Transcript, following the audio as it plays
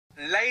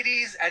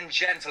Ladies and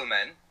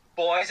gentlemen,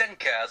 boys and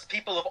girls,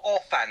 people of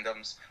all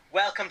fandoms,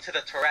 welcome to the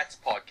Terrets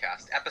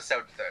podcast,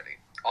 episode 30.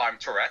 I'm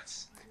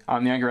Terrets.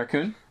 I'm the Angry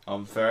Raccoon.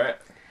 I'm Ferret.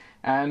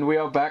 And we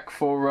are back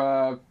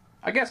for,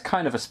 I guess,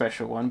 kind of a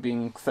special one,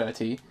 being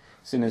 30,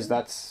 seeing as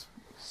that's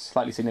a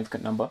slightly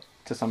significant number,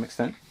 to some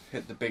extent.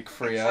 Hit the big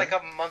 3-0. It's like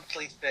a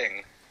monthly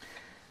thing.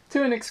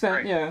 To an extent,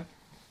 Right. yeah.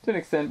 To an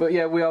extent. But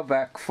yeah, we are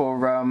back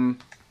for,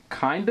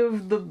 kind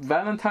of the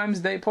Valentine's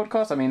Day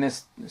podcast. I mean,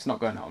 it's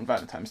not going out on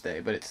Valentine's Day,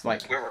 but it's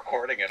like... We're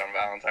recording it on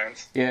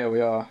Valentine's. Yeah, we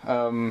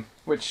are.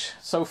 Which,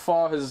 so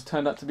far, has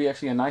turned out to be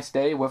actually a nice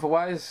day,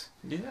 weather-wise.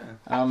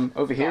 Yeah.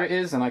 Over here it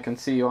is, and I can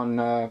see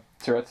on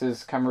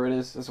Tourette's camera it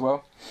is as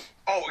well.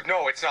 Oh,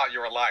 no, it's not.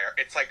 You're a liar.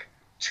 It's like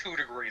 2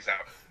 degrees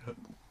out.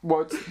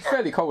 Well, it's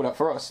fairly cold up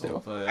for us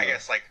still. I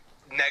guess like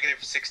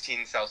negative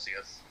 16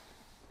 Celsius.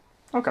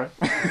 Okay.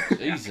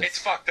 Jesus. It's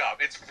fucked up.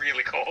 It's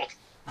really cold.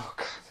 Oh,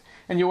 God.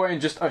 And you're wearing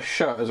just a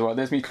shirt as well.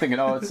 There's me thinking,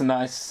 oh, it's a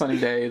nice sunny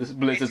day. This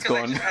blizzard's It's 'cause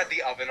gone. I just had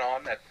the oven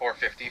on at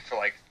 450 for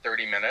like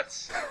 30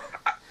 minutes.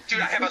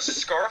 Dude, I have a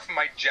scarf,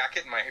 my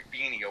jacket, and my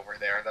beanie over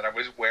there that I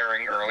was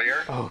wearing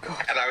earlier. Oh,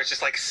 God. And I was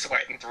just like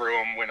sweating through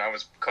them when I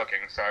was cooking,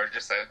 so I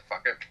just said,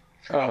 fuck it.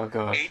 Oh,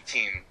 God.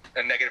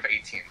 Negative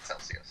 18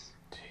 Celsius.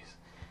 Jeez.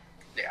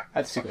 Yeah.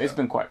 That's too good. It's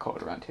been quite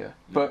cold around here.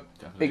 But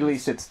definitely at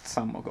least it's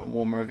somewhat got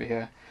warmer over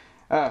here.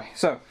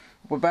 So,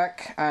 we're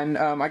back, and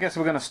I guess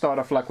we're going to start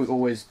off like we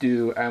always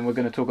do, and we're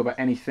going to talk about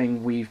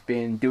anything we've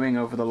been doing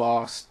over the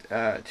last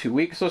 2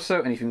 weeks or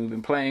so, anything we've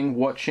been playing,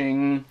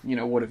 watching,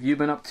 what have you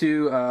been up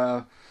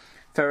to?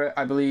 Ferret,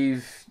 I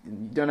believe,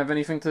 you don't have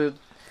anything to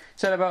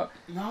say about?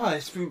 No,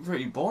 it's been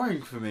pretty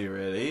boring for me,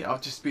 really.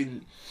 I've just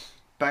been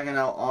banging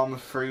out Armour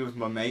 3 with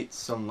my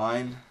mates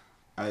online.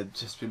 I've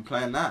just been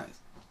playing that.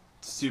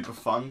 It's super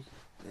fun.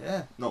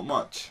 Yeah, not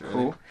much, really.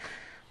 Cool.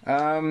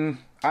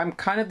 I'm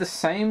kind of the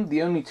same.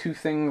 The only 2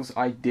 things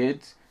I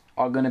did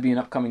are going to be in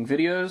upcoming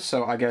videos,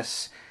 so I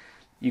guess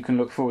you can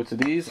look forward to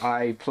these.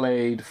 I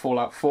played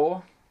Fallout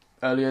 4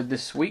 earlier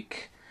this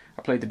week.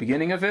 I played the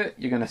beginning of it.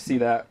 You're going to see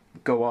that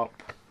go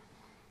up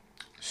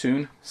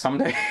soon,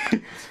 someday,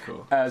 That's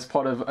cool. as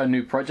part of a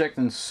new project,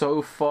 and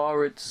so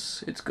far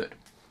it's good.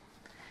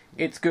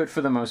 It's good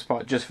for the most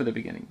part, just for the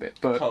beginning bit.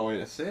 But Can't wait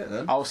to see it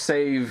then. I'll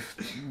save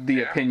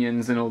the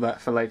opinions and all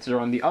that for later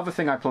on. The other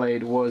thing I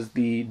played was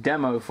the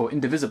demo for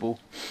Indivisible,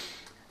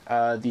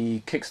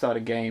 the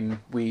Kickstarter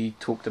game we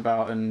talked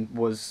about and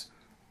was,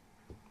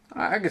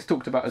 I guess,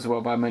 talked about as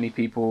well by many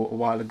people a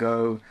while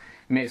ago.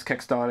 It's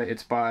Kickstarter.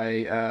 It's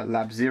by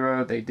Lab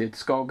Zero. They did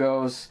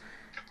Skullgirls.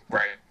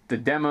 Right. The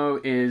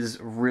demo is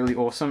really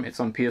awesome. It's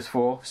on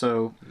PS4,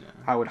 so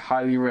I would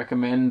highly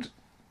recommend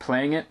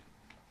playing it.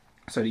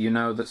 So that you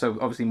know that, so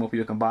obviously more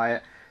people can buy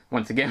it.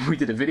 Once again, we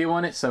did a video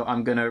on it, so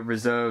I'm gonna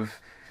reserve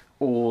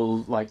all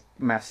like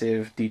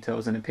massive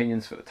details and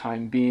opinions for the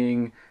time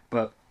being,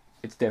 but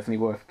it's definitely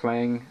worth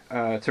playing.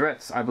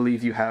 Tourette's, I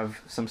believe you have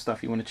some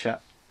stuff you want to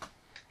chat.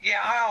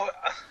 Yeah,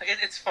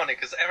 it's funny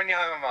because every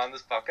time I'm on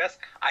this podcast,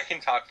 I can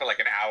talk for like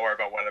an hour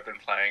about what I've been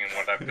playing and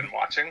what I've been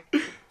watching.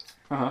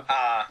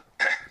 Uh-huh.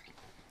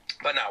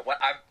 But no,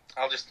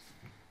 I'll just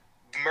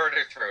murder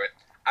through it.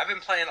 I've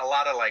been playing a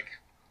lot of like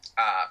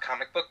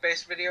comic book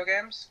based video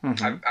games.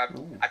 Mhm.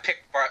 I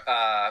picked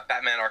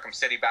Batman Arkham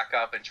City back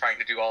up and trying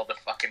to do all the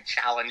fucking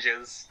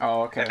challenges.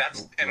 Oh, okay.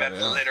 And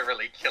that's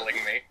literally killing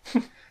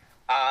me.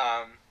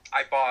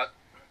 I bought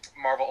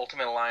Marvel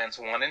Ultimate Alliance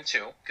 1 and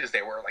 2 because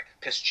they were like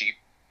piss cheap,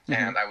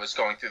 and I was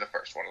going through the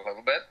first one a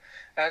little bit,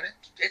 and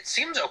it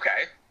seems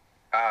okay.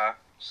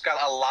 It's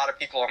got a lot of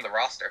people on the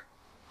roster.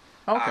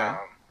 Okay.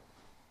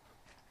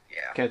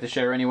 Yeah. Care to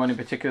share anyone in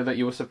particular that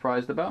you were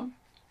surprised about?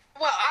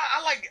 Well,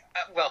 I like...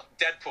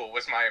 Deadpool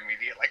was my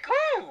immediate, like,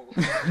 woo!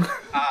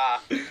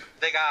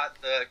 They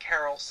got the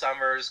Carol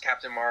Summers,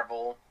 Captain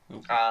Marvel.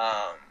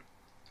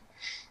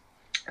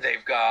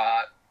 They've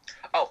got...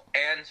 Oh,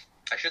 and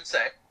I should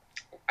say,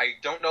 I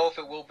don't know if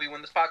it will be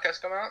when this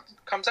podcast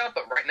comes out,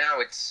 but right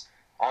now it's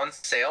on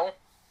sale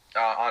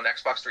on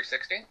Xbox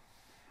 360.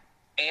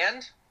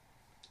 And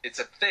it's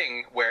a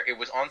thing where it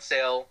was on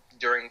sale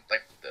during,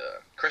 like,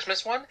 the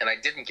Christmas one, and I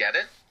didn't get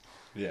it.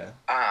 Yeah.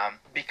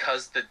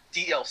 Because the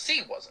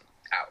DLC wasn't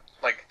out.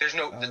 Like, the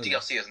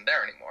DLC isn't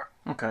there anymore.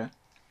 Okay.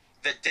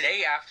 The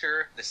day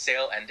after the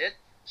sale ended,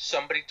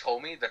 somebody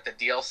told me that the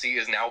DLC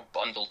is now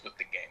bundled with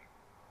the game.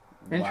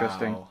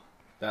 Interesting. Wow.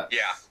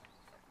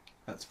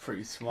 That's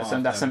pretty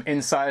smart. That's some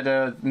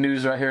insider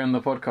news right here on the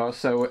podcast.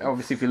 So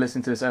obviously if you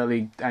listen to this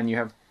early and you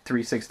have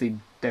 360,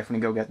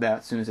 definitely go get that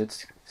as soon as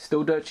it's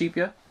still dirt cheap,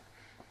 yeah?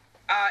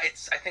 I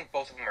think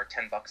both of them are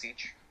 $10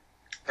 each.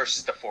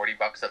 Versus the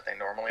 $40 that they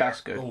normally That's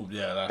are. good. Oh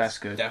yeah, That's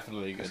good.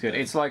 Definitely good. That's good.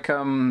 It's like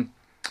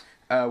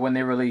when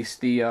they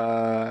released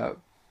the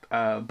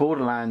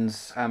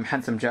Borderlands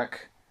Handsome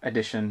Jack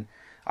edition.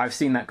 I've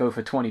seen that go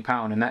for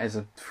 £20, and that is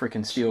a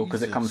freaking steal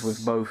because it comes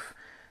with both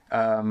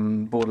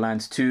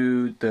Borderlands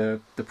 2, the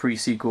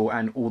pre-sequel,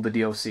 and all the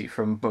DLC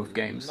from both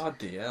games.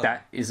 Bloody hell.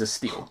 That is a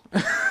steal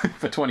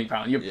for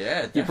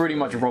 £20. You're pretty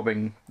much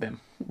robbing them.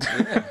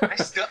 Yeah.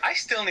 I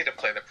still need to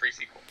play the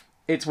pre-sequel.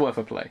 It's worth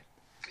a play.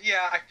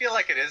 Yeah, I feel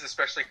like it is,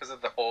 especially because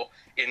of the whole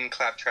In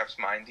Claptrap's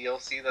Mind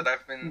DLC that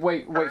I've been...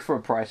 Wait for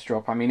a price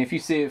drop. I mean, if you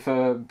see it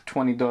for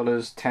 $20,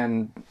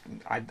 $10,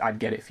 I'd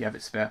get it if you have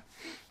it spare.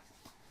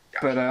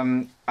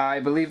 Gotcha. But I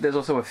believe there's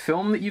also a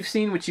film that you've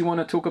seen which you want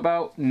to talk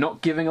about,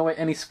 not giving away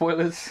any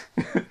spoilers.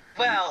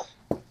 Well,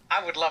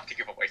 I would love to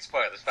give away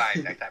spoilers, but I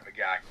ain't that type of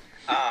guy.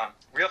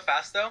 Real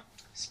fast, though,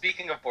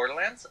 speaking of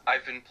Borderlands,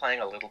 I've been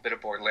playing a little bit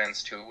of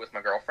Borderlands 2 with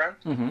my girlfriend.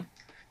 Mm-hmm.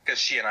 Because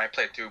she and I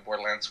played through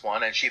Borderlands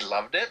 1, and she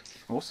loved it.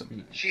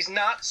 Awesome. She's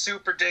not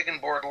super digging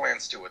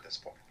Borderlands 2 at this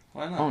point.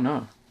 Why not? Oh,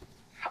 no.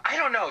 I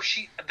don't know.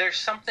 There's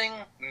something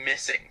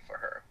missing for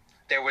her.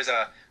 There was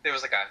that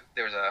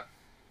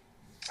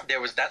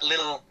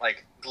little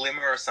like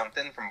glimmer or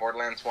something from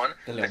Borderlands 1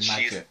 that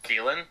she's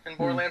feeling in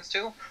Borderlands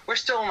 2. We're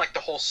still in like the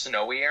whole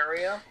snowy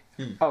area.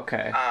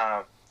 Okay.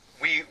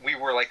 We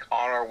were like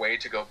on our way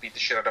to go beat the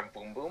shit out of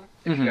Boom Boom.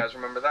 If you guys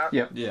remember that.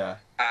 Yep. Yeah.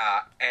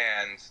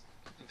 And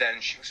then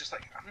she was just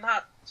like, I'm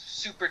not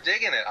super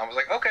digging it. I was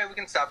like, okay, we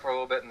can stop for a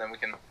little bit and then we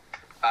can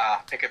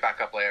pick it back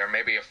up later.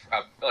 Maybe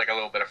like a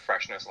little bit of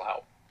freshness will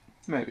help.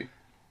 Maybe.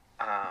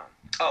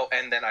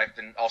 And then I've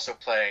been also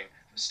playing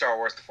Star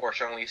Wars The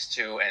Force Unleashed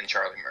 2 and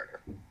Charlie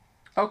Murder.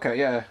 Okay,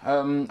 yeah.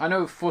 I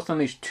know Force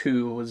Unleashed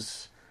 2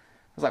 was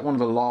like one of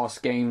the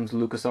last games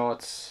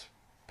LucasArts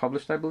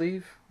published, I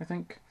believe, I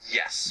think.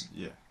 Yes.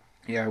 Yeah.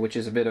 Yeah, which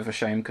is a bit of a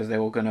shame because they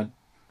were going to...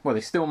 Well,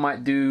 they still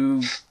might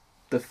do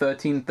the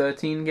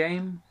 1313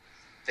 game.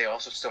 They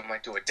also still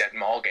might do a Dead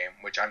Maul game,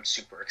 which I'm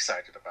super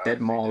excited about. Dead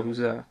Maul, who's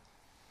that?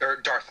 Or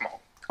Darth Maul.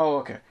 Oh,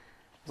 okay.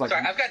 Like...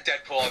 Sorry, I've got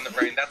Deadpool in the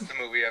brain. That's the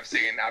movie I've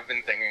seen. I've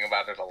been thinking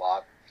about it a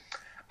lot.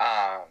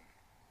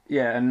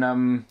 Yeah,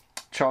 and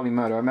Charlie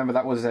Murder. I remember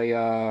that was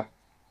a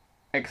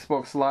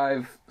Xbox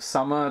Live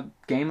summer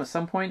game at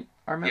some point.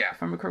 I remember, if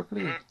I remember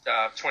correctly.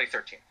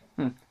 2013.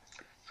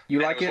 You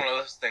and like it was one of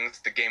those things,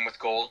 the game with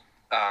gold,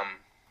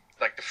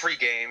 like the free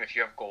game, if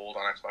you have gold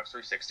on Xbox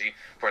 360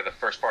 for the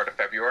first part of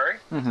February,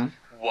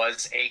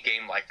 was a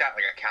game like that,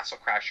 like a Castle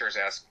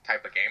Crashers-esque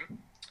type of game.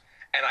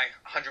 And I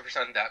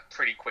 100%ed that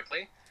pretty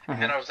quickly.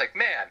 And then I was like,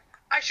 man,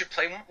 I should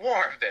play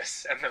more of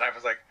this. And then I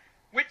was like,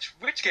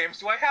 which games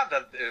do I have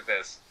that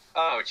this?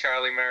 Oh,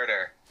 Charlie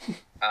Murder.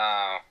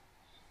 I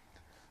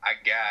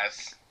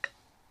guess.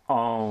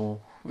 Oh.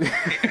 Yeah,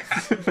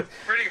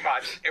 pretty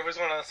much. It was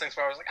one of those things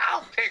where I was like,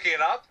 I'll pick it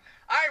up.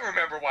 I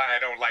remember why I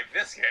don't like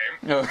this game.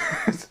 No,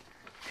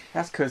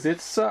 that's because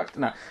it sucked.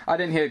 No, I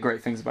didn't hear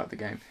great things about the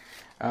game.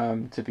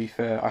 To be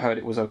fair, I heard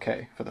it was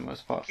okay for the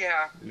most part.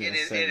 Yeah, it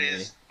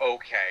is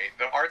okay.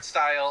 The art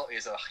style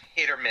is a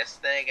hit or miss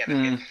thing,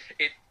 and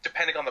it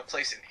depending on the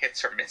place, it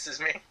hits or misses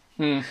me.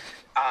 And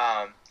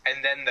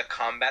then the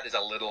combat is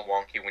a little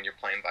wonky when you're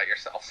playing by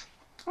yourself.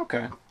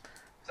 Okay,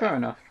 fair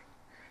enough.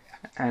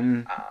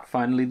 And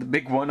finally, the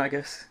big one, I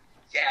guess.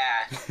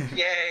 Yeah,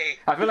 yay!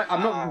 I feel like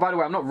I'm not. By the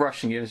way, I'm not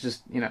rushing you. It's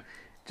just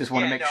just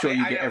want to make sure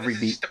you get every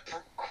beat. This is just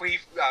a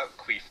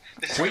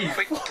This is a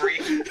quick,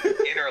 brief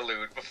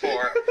interlude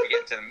before we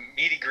get into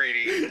the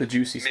nitty-gritty, the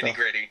juicy stuff.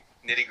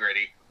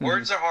 Nitty-gritty.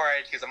 Words are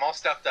hard because I'm all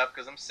stuffed up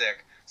because I'm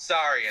sick.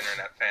 Sorry,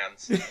 internet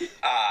fans.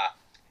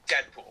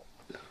 Deadpool.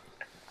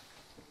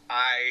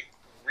 I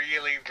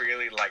really,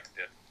 really liked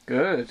it.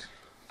 Good.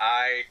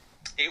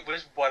 It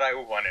was what I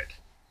wanted.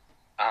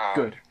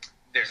 Good.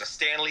 There's a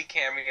Stan Lee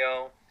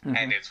cameo,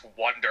 and it's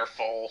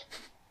wonderful.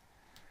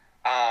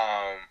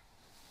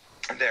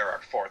 There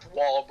are fourth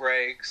wall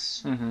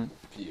breaks.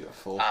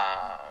 Beautiful.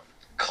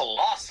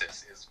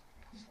 Colossus is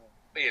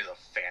a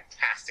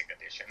fantastic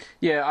addition.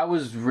 Yeah, I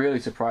was really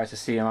surprised to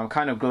see him. I'm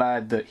kind of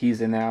glad that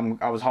he's in there.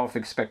 I was half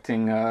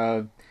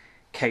expecting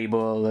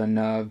Cable and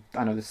I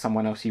know there's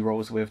someone else he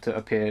rolls with to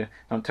appear.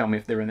 Don't tell me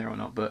if they're in there or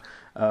not, but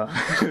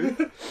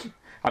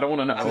I don't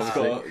want to know.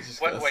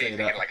 What are you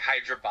thinking, like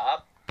Hydra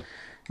Bob?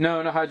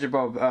 No, not Hydra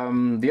Bob.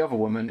 The other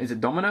woman. Is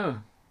it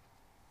Domino?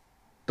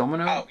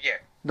 Domino? Oh, yeah.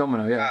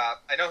 Domino, yeah.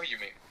 I know who you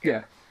mean.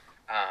 Yeah.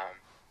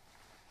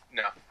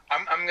 No.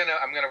 I'm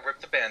gonna rip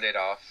the Band-Aid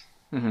off.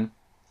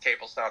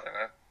 Cable's not in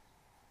it.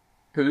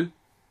 Who?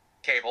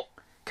 Cable.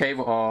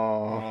 Cable.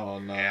 Oh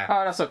no. Yeah.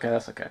 Oh, that's okay.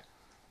 That's okay.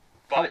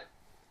 But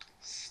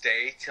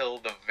stay till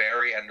the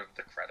very end of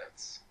the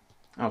credits.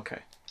 Okay.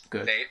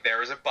 Good.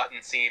 There is a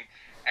button scene,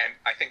 and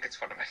I think it's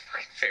one of my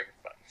fucking favorite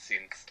button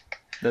scenes.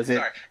 Does it?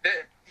 Sorry.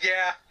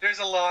 There's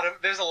a lot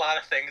of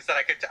things that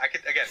I could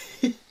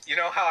again. You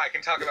know how I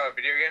can talk about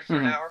video games for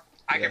an hour?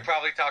 I could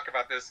probably talk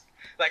about this.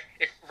 Like,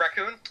 if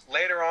Raccoon,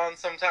 later on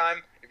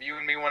sometime, if you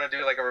and me want to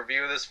do like a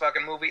review of this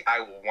fucking movie, I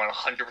will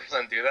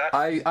 100% do that.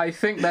 I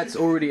think that's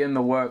already in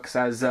the works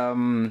as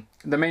the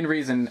main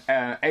reason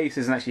Ace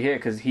isn't actually here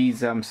because he's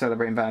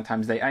celebrating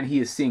Valentine's Day and he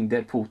is seeing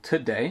Deadpool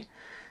today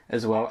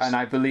as well. And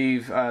I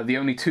believe the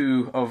only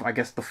two of, I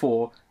guess, the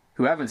four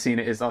who haven't seen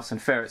it is us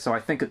and Ferret. So I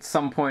think at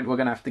some point we're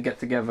going to have to get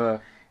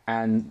together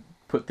and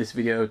put this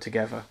video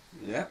together.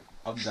 Yeah,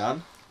 I'm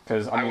down.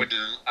 Because I would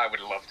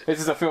love to. This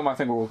is a film I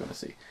think we're all going to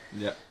see.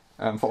 Yeah.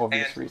 For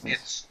obvious reasons.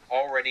 It's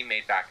already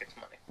made back its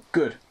money.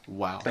 Good.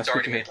 Wow. It's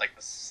already made like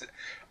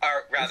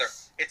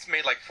it's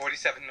made like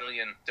 47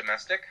 million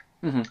domestic,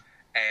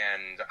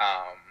 and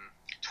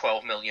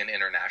 12 million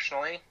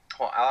internationally.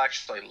 Well, I'll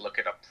actually look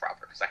it up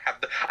proper because I have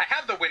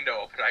the window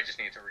open. I just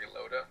need to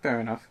reload it. Fair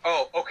enough.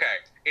 Oh, okay.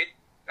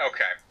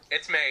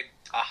 It's made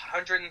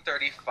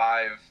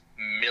 135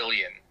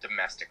 million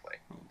domestically.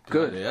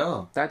 Good.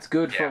 Yeah. That's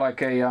good for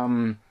like a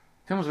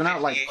film's been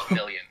out like 58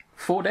 million.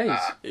 4 days.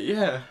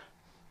 Yeah.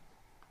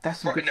 That's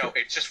some good No, shit.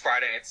 it's just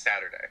Friday. It's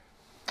Saturday.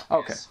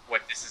 Okay. Is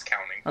what this is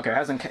counting. Okay,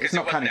 it's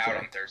not it counting wasn't out today.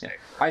 on Thursday.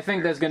 Yeah. I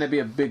think there's going to be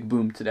a big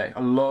boom today.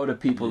 A lot of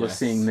people are Yes,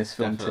 seeing this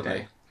film definitely.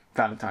 today.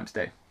 Valentine's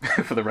Day,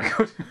 for the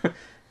record.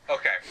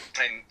 Okay,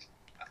 and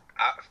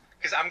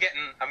because I'm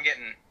getting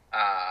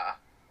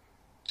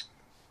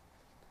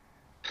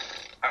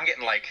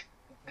like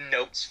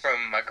notes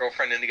from my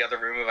girlfriend in the other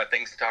room about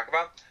things to talk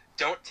about.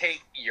 Don't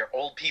take your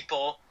old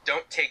people.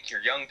 Don't take your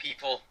young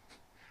people.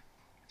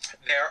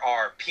 There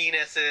are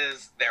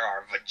penises. There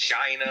are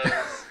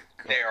vaginas.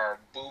 There are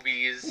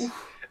boobies.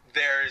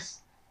 There's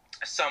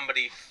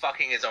somebody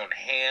fucking his own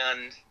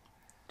hand.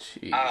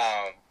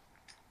 Jeez.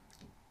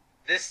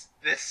 This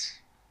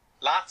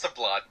lots of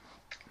blood.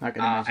 I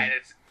can imagine. And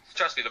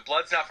trust me, the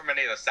blood's not from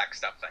any of the sex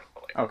stuff,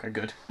 thankfully. Okay,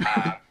 good.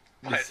 But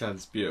This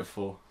sounds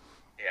beautiful.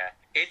 yeah,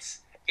 it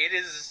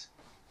is.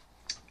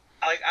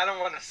 Like, I don't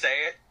want to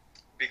say it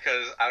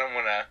because I don't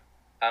want to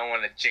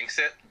jinx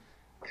it,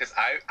 because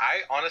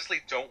I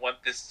honestly don't want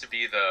this to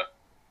be the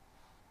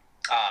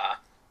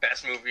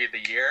best movie of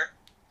the year.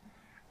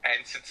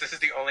 And since this is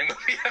the only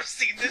movie I've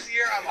seen this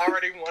year, I'm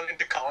already wanting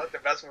to call it the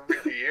best movie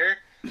of the year.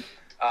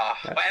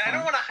 But I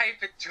don't want to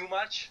hype it too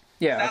much.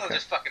 Yeah, That'll okay.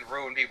 just fucking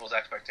ruin people's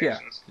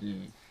expectations. Yeah.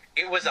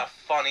 It was a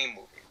funny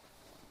movie.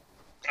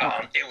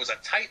 It was a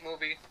tight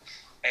movie,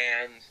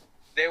 and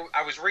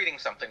I was reading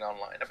something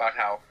online about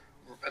how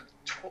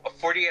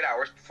 48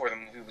 hours before the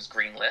movie was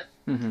greenlit,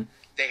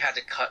 they had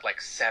to cut like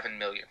 $7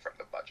 million from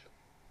the budget.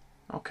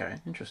 Okay,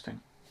 interesting.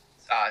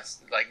 It's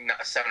like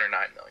 7 or 9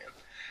 million.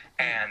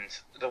 And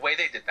the way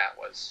they did that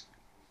was,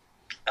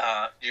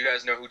 do you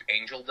guys know who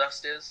Angel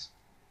Dust is?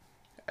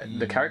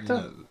 The character?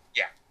 No.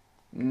 Yeah.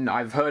 No,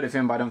 I've heard of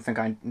him, but I don't think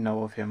I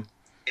know of him.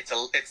 It's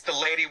the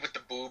lady with the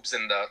boobs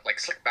and the like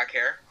slick back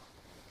hair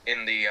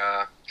in the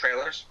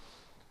trailers.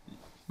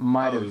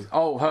 Might have.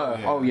 Oh, her.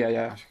 yeah. Oh, yeah.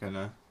 Actually,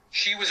 no.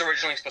 She was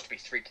originally supposed to be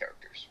 3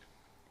 characters.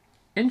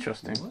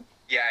 Interesting. What?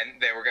 Yeah,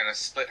 and they were gonna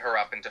split her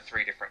up into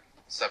 3 different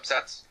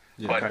subsets,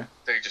 Yeah. but Okay.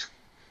 they just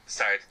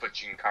decided to put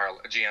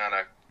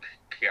Gianna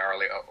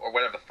Chiarli, or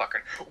whatever the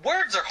fucking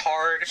words are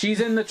hard. She's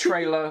in the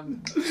trailer,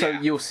 so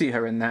Yeah. you'll see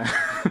her in there.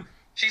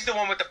 She's the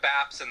one with the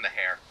baps and the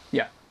hair.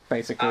 Yeah,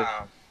 basically.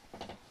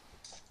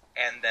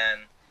 And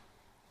then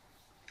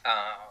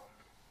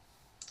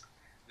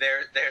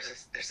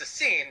there's a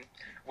scene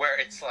where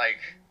it's like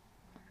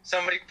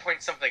somebody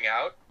points something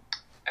out,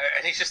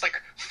 and he's just like,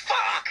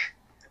 "Fuck!"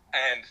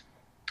 And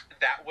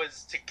that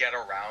was to get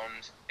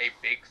around a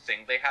big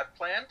thing they had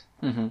planned.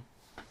 Mm-hmm.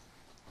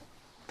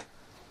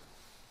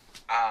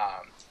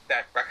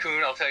 That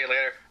Raccoon, I'll tell you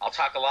later. I'll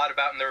talk a lot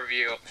about in the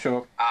review.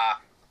 Sure.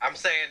 I'm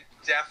saying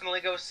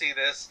definitely go see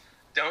this.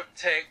 Don't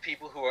take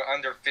people who are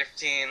under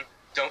 15.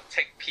 Don't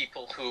take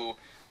people who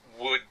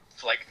would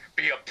like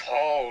be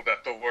appalled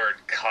at the word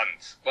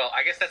cunt. Well,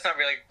 I guess that's not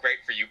really great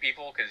for you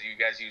people because you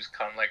guys use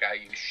cunt like I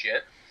use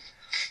shit.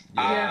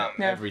 Yeah,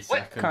 Every what-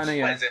 second. Kinda,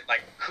 yeah. What is it,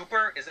 like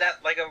Cooper? Is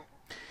that like a?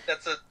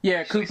 That's a.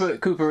 Yeah,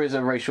 Cooper is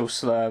a racial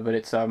slur, but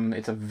it's a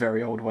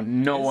very old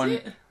one. No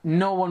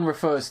one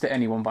refers to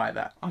anyone by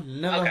that. I've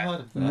never Okay. heard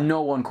of that.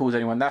 No one calls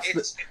anyone.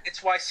 That's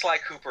It's why Sly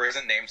Cooper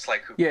isn't named Sly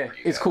Cooper. yeah. for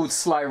you It's guys. called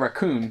Sly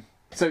Raccoon.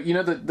 So you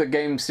know the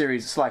game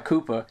series Sly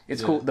Cooper.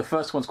 It's Yeah. called the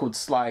first one's called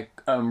Sly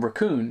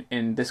Raccoon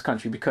in this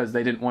country because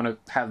they didn't want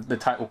to have the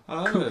title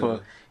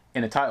Cooper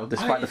in a title,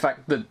 despite the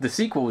fact that the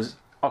sequels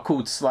are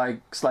called Sly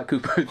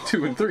Cooper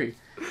 2 and 3,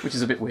 which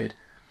is a bit weird.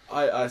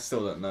 I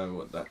still don't know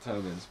what that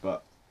term is,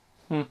 but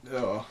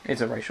oh.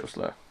 It's a racial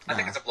slur. I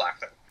think it's a black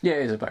thing. Yeah,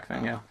 it is a black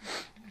thing. Yeah.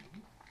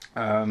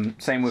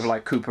 Same with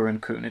like Cooper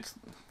and Coon. It's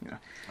yeah.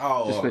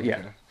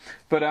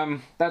 But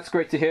that's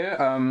great to hear.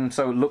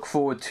 So look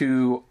forward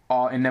to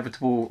our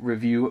inevitable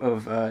review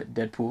of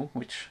Deadpool,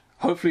 which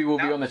hopefully will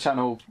be on the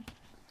channel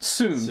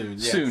soon.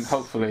 Yes,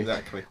 Hopefully.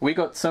 Exactly. We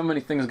got so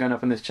many things going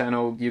up on this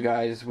channel you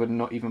guys would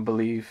not even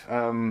believe.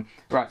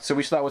 Right, so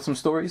we start with some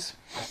stories.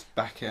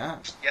 Back it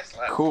up. Yes,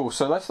 lad. Cool.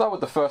 So let's start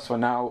with the first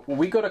one. Now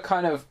we got to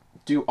kind of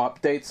do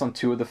updates on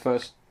 2 of the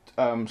first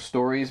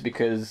stories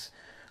because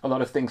a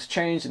lot of things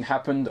changed and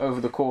happened over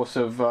the course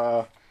of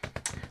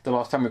the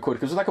last time we recorded.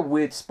 Because it was like a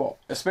weird spot,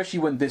 especially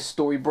when this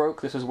story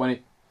broke. This was when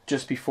it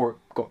just before it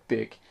got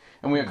big,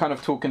 and we were kind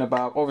of talking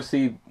about.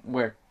 Obviously,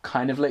 we're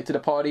kind of late to the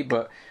party,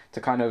 but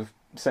to kind of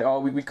say, oh,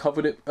 we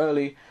covered it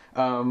early.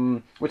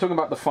 We're talking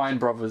about the Fine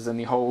Brothers and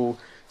the whole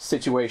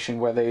situation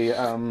where they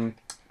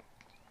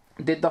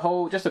did the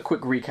whole. Just a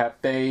quick recap.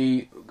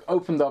 They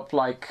opened up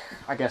like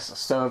I guess a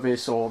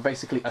service or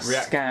basically a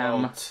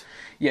scam. World.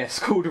 Yes,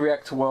 called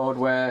React World,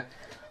 where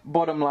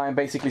bottom line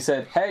basically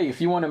said, hey, if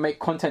you want to make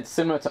content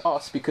similar to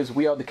us, because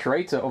we are the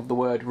creator of the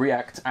word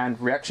React and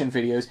reaction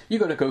videos, you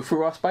got to go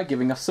through us by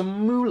giving us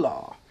some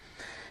moolah.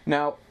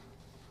 Now,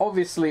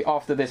 obviously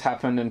after this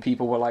happened and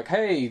people were like,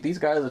 hey, these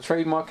guys are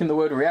trademarking the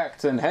word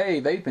react, and hey,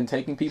 they've been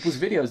taking people's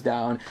videos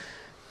down,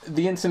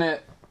 the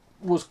internet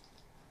was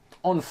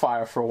on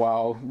fire for a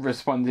while,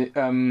 responded,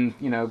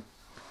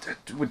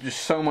 with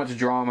just so much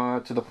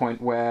drama to the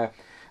point where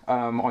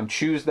on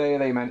Tuesday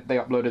they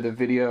uploaded a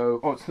video.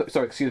 Oh,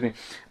 sorry, excuse me.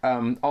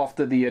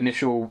 After the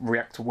initial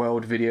React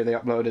World video, they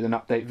uploaded an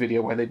update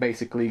video where they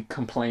basically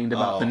complained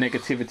about the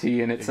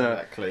negativity, and it's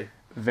a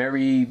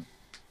very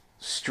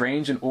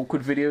strange and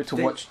awkward video to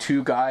watch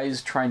two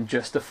guys try and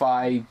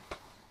justify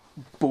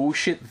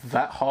bullshit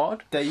that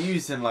hard. They're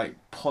using like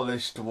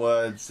polished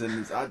words,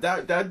 and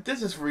they're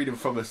just reading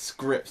from a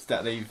script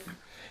that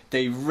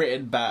they've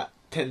written back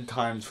 10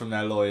 times from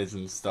their lawyers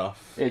and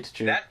stuff. It's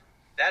true.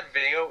 That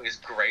video is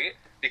great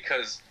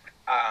because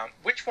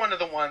which one of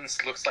the ones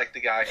looks like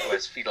the guy who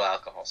has fetal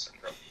alcohol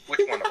syndrome?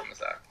 Which one of them is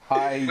that?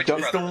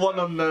 It's the one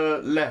on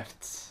the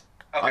left.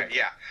 Okay,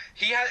 yeah.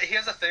 He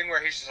has a thing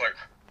where he's just like,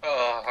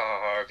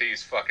 oh,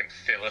 these fucking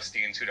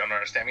Philistines who don't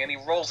understand me, and he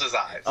rolls his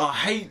eyes. I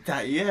hate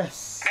that,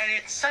 yes. And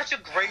it's such a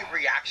great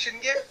reaction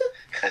gif,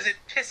 because it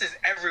pisses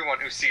everyone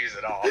who sees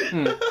it off.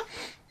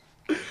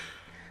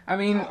 I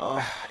mean,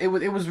 it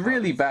was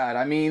really bad.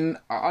 I mean,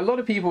 a lot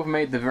of people have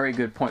made the very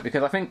good point,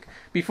 because I think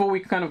before we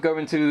kind of go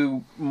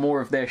into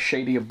more of their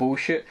shadier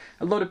bullshit,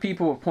 a lot of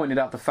people have pointed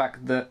out the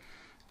fact that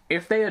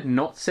if they had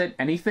not said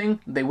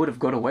anything, they would have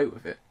got away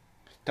with it.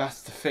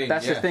 That's the thing.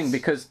 That's the thing,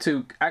 because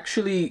to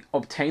actually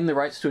obtain the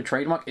rights to a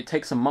trademark, it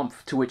takes a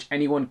month to which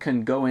anyone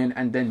can go in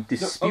and then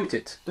dispute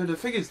it. No, the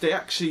thing is, they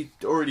actually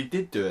already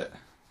did do it.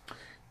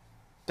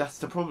 That's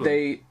the problem.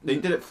 They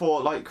did it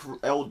for like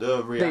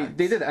Elder React.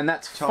 They did it, and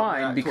that's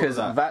fine React, because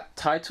that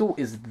title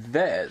is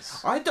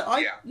theirs. I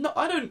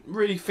don't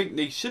really think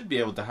they should be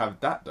able to have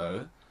that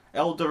though.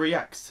 Elder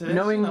Reacts.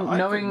 Knowing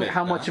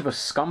how much of a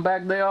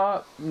scumbag they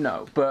are,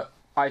 no. But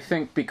I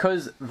think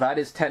because that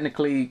is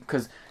technically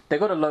because they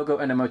got a logo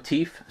and a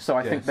motif, so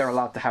I think they're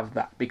allowed to have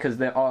that because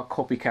there are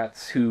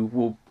copycats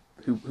who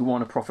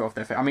want to profit off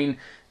their fame. I mean,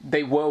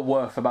 they were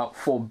worth about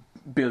 4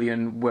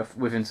 billion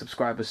within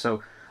subscribers,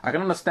 so I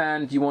can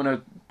understand you want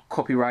to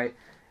copyright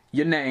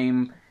your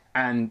name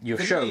and your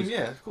shows,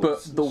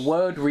 but the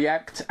word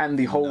react and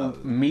the whole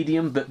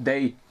medium that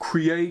they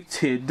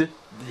created.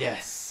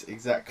 Yes,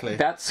 exactly.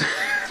 That's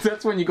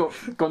when you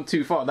gone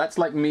too far. That's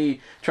like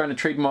me trying to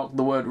trademark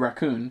the word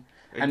raccoon.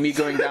 And me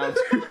going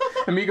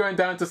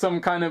down to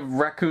some kind of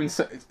raccoon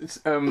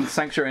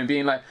sanctuary and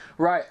being like,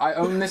 right, I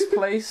own this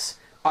place,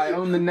 I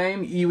own the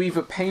name. You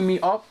either pay me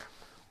up,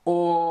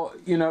 or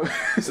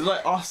it's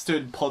like us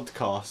doing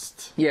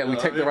podcast. Yeah, we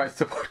take the rights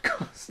to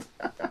podcast.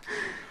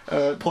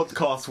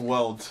 Podcast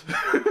world.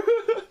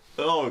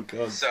 Oh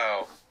god.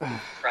 So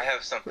I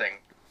have something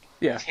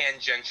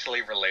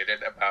tangentially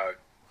related about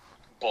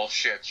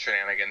bullshit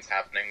shenanigans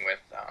happening with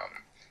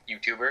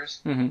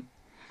YouTubers. Mm-hmm.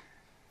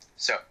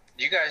 So.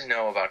 You guys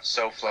know about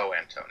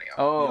SoFloAntonio.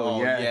 Oh,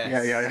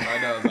 yeah.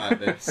 I know about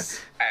this.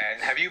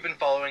 And have you been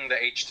following the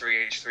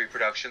H3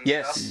 Productions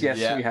stuff?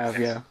 Yes, we have,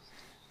 yeah.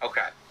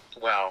 Okay.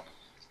 Well,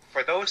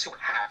 for those who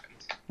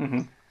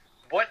haven't,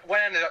 what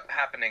ended up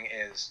happening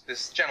is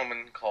this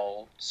gentleman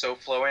called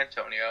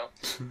SoFloAntonio,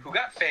 who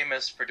got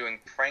famous for doing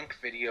prank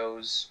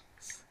videos,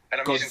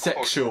 and I'm using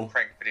quotes for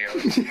prank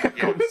videos.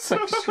 Gone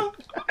sexual.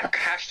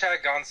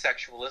 Hashtag gone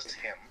sexual is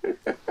him.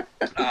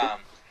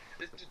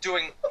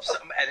 Doing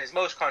and his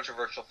most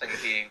controversial thing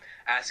being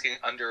asking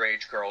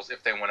underage girls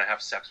if they want to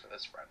have sex with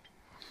his friend.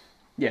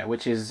 Yeah,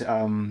 which is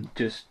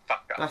just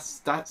fucked up.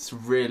 That's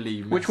really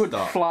messed which would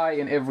up. Fly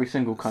in every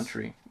single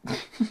country.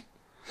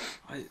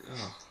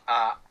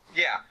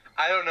 Yeah,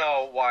 I don't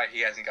know why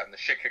he hasn't gotten the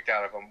shit kicked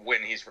out of him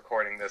when he's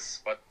recording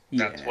this, but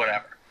that's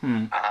whatever.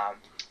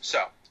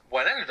 So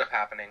what ended up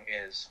happening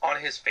is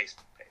on his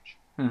Facebook page.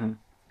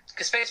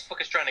 Because Facebook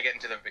is trying to get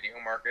into the video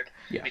market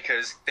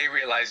because they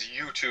realize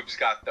YouTube's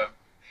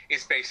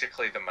is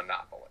basically the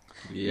monopoly.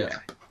 Yeah.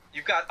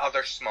 You've got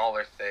other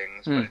smaller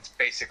things, but it's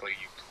basically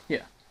YouTube.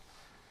 Yeah.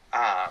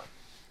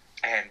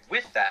 And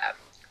with that,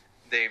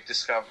 they've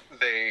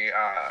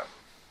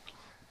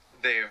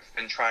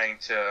been trying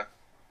to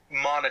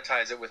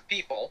monetize it with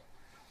people,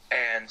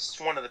 and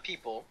one of the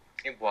people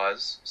it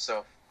was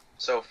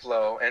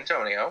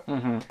SoFloAntonio.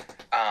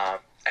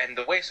 And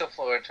the way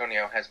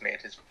SoFloAntonio has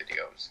made his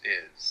videos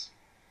is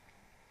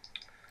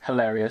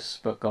hilarious,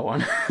 but go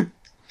on.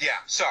 Yeah,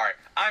 sorry.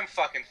 I'm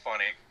fucking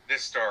funny.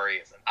 This story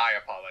isn't. I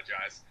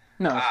apologize.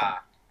 No,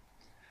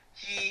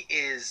 he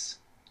is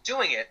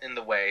doing it in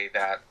the way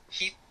that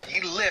he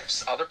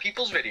lifts other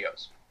people's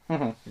videos,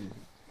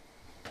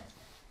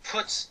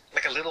 puts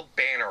like a little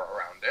banner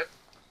around it,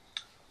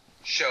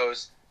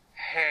 shows,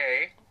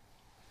 hey,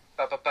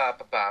 ba ba ba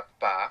ba ba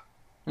ba.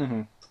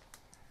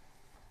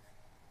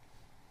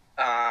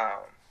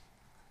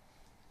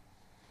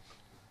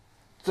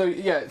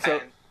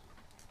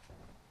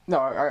 No,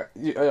 I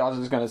was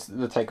just going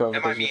to take over.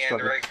 Am I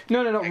meandering?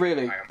 No, not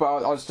really.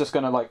 But I was just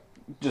going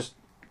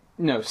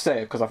to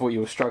say it because I thought you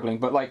were struggling.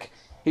 But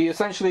he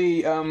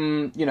essentially,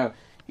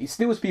 he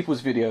steals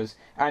people's videos,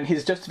 and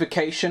his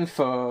justification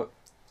for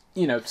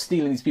you know,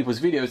 stealing these people's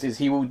videos is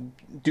he will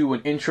do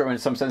an intro in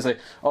some sense like,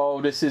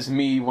 oh, this is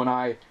me when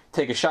I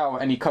take a shower,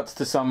 and he cuts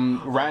to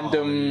some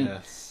random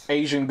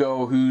Asian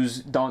girl who's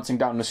dancing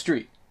down the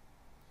street.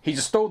 He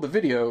just stole the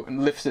video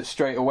and lifts it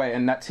straight away,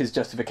 and that's his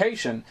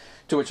justification,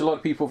 to which a lot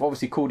of people have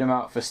obviously called him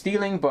out for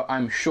stealing, but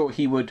I'm sure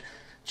he would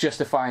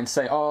justify and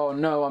say, oh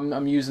no,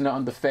 I'm using it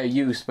under fair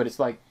use, but it's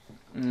like,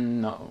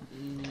 no.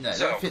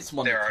 So,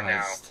 there are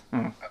now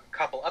a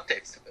couple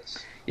updates to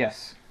this.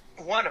 Yes.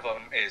 One of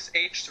them is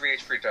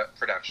H3H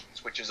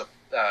Productions, which is a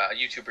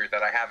YouTuber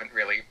that I haven't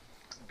really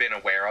been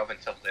aware of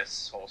until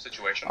this whole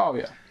situation. Oh,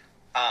 yeah.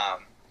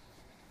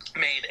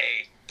 Made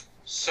a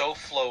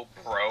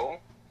SoFloBro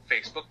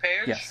Facebook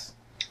page. Yes.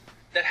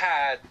 That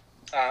had,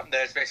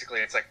 that is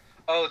basically, it's like,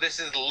 oh, this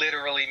is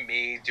literally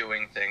me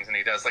doing things, and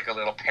he does like a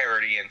little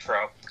parody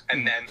intro,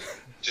 and then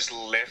just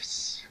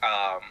lifts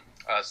a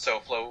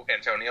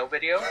SoFloAntonio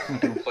video,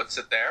 and puts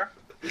it there.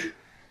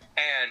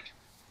 And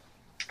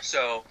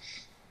so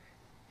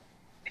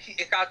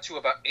it got to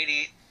about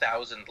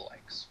 88,000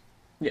 likes.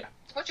 Yeah.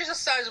 Which is a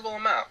sizable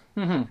amount.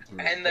 Mm-hmm.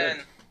 And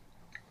then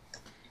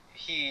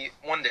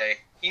one day,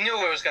 he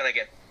knew it was going to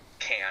get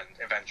canned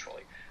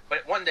eventually.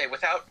 But one day,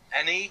 without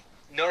any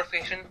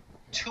notification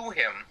to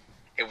him,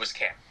 it was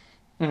canned.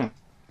 Mm-hmm.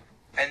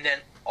 And then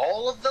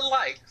all of the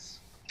likes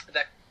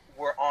that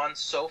were on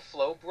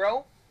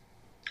SoFloBro,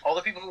 all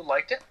the people who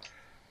liked it,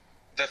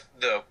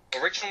 the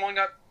original one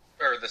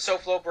the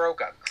SoFloBro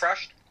got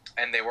crushed,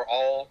 and they were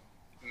all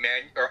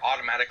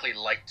automatically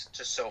liked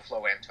to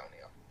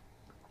SoFloAntonio.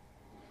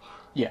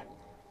 Yeah.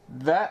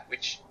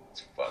 Which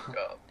is fucked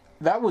up.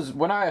 That was,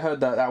 when I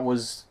heard that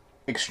was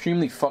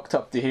extremely fucked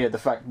up to hear, the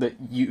fact that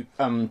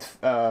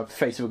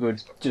Facebook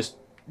would just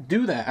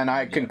do that, and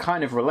I can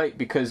kind of relate,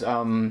 because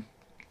Facebook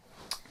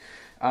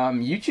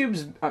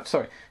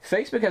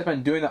has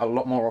been doing that a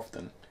lot more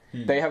often.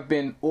 They have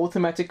been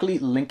automatically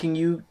linking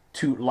you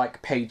to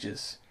like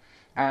pages,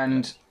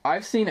 and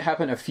I've seen it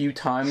happen a few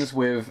times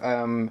with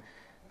a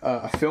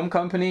film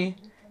company,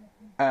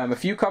 a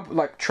few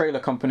like trailer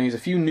companies, a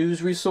few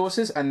news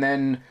resources, and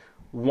then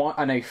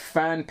a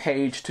fan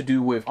page to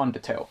do with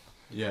Undertale.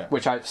 Yeah.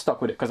 Which I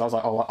stuck with it because I was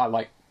like, oh, I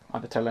like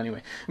Undertale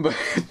anyway. But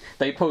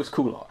they post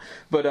cool art.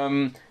 But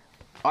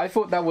I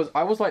thought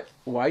I was like,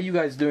 why are you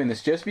guys doing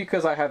this? Just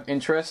because I have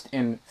interest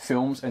in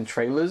films and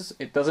trailers,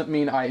 it doesn't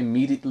mean I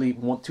immediately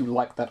want to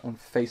like that on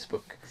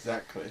Facebook.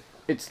 Exactly.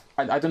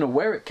 I don't know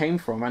where it came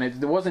from,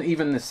 and there wasn't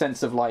even the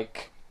sense of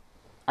like,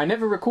 I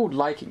never recalled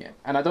liking it,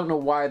 and I don't know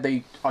why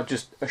they are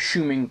just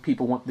assuming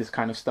people want this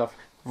kind of stuff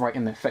right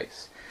in their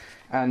face.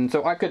 And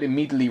so I could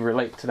immediately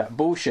relate to that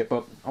bullshit,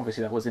 but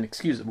obviously that was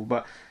inexcusable,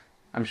 but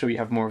I'm sure you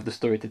have more of the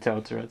story to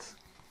tell, Terrets.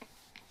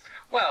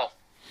 Well,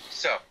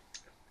 so,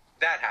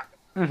 that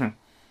happened. Mm-hmm.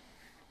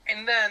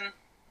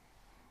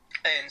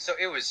 And so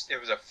it was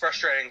a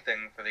frustrating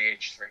thing for the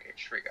H3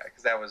 guy,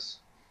 because that was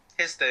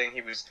his thing.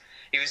 He was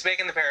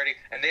making the parody,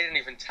 and they didn't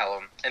even tell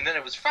him. And then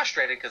it was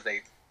frustrating because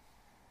they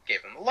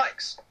gave him the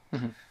likes.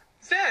 Mm-hmm.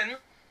 Then,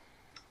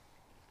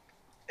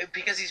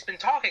 because he's been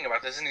talking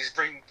about this, and he's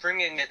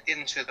bringing it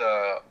into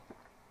the,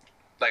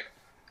 like,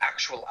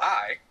 actual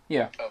eye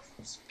of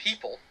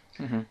people,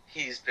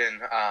 he's been,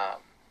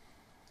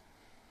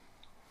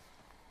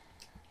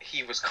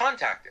 he was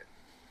contacted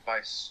by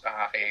a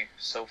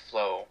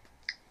SoFlo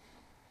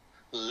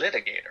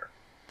litigator.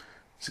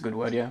 It's a good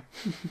word, yeah.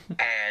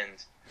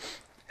 And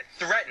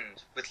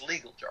threatened with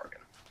legal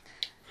jargon.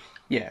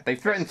 Yeah, they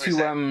threatened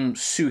to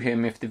sue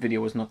him if the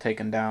video was not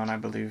taken down, I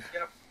believe.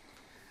 Yep.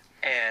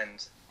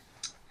 And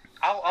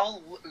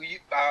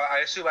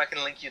I assume I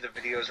can link you the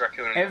videos,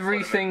 Raccoon.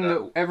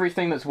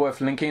 Everything that's worth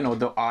linking, or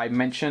that I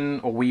mention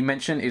or we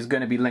mention, is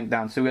going to be linked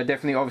down. So we're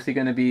definitely, obviously,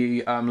 going to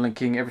be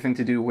linking everything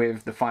to do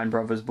with the Fine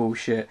Brothers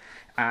bullshit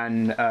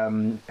and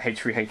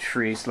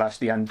H3H3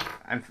 /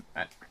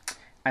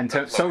 the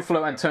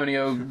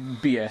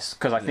SoFloAntonio BS,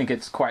 because I think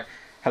it's quite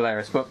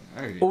hilarious. But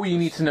all you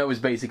need to know is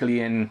basically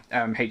in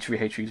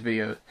H3H3's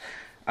video.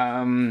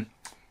 But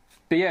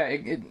yeah,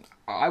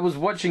 I was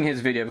watching his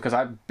video because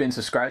I've been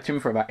subscribed to him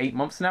for about 8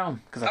 months now,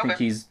 because I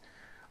think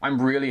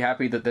I'm really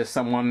happy that there's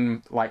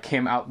someone like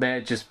him out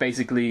there just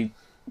basically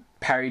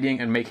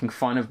parodying and making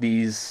fun of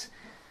these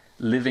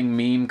living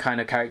meme kind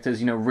of characters,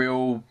 you know,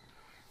 real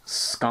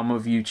scum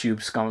of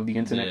YouTube, scum of the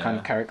internet kind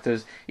of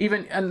characters.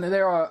 And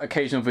there are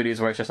occasional videos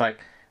where it's just like,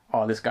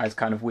 oh, this guy's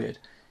kind of weird,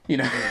 you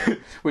know,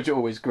 which are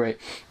always great.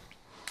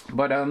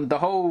 But the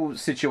whole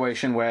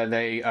situation where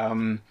they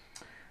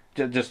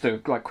just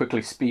to like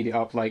quickly speed it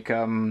up, like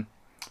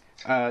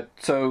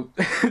so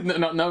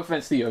no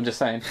offense to you, I'm just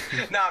saying.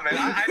 No, man,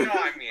 I know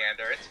I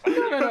meander. It's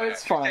fine. No,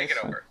 it's fine. Take it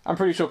over. I'm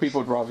pretty sure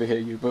people would rather hear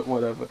you, but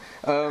whatever.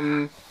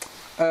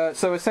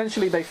 So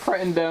essentially, they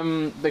threatened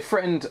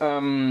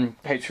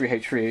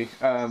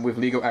H3H3 with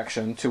legal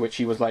action, to which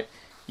he was like,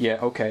 yeah,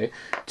 okay.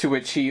 To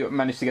which he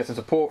managed to get some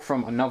support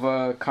from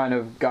another kind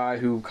of guy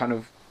who kind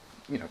of,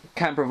 you know,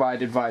 can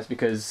provide advice,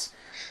 because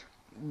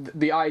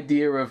the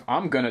idea of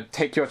I'm gonna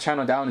take your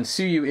channel down and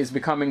sue you is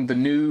becoming the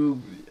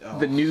new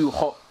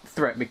hot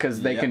threat,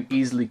 because they can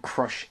easily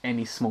crush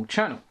any small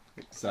channel.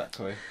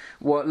 Exactly.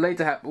 What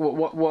later happened?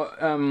 What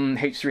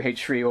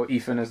H3H3 or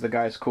Ethan, as the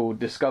guy's called,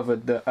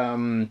 discovered that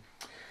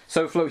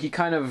SoFlo, he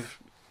kind of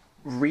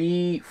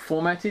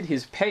reformatted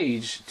his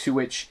page to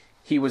which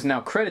he was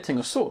now crediting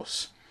a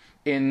source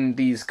in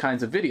these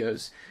kinds of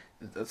videos,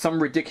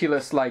 some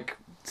ridiculous like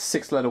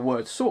 6-letter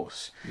word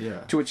source.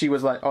 Yeah. To which he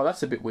was like, oh,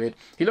 that's a bit weird.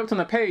 He looked on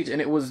the page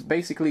and it was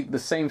basically the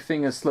same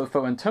thing as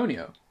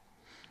SoFloAntonio.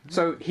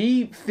 So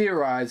he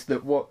theorized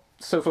that what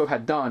SoFlo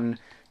had done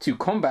to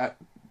combat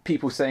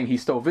people saying he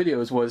stole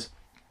videos was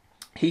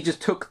he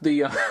just took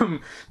the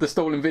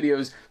stolen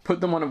videos, put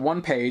them on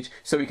one page,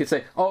 so he could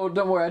say, "Oh,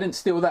 don't worry, I didn't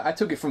steal that. I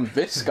took it from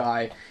this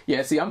guy."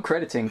 Yeah, see, I'm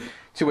crediting.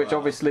 To which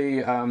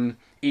obviously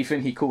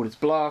Ethan, he called his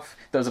bluff.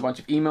 There was a bunch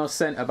of emails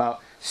sent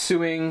about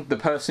suing the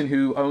person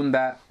who owned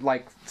that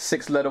like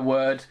 6-letter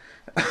word.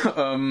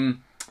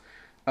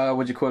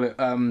 What do you call it?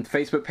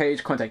 Facebook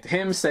page. Contacted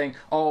him saying,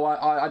 "Oh,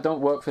 I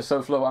don't work for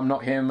SoFlo. I'm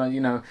not him."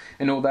 You know,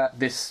 and all that.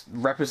 This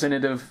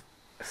representative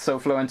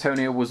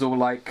SoFloAntonio was all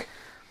like.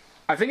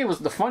 I think it was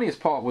the funniest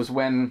part was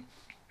when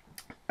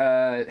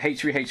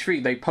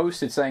H3H3 they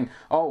posted saying,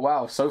 "Oh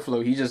wow,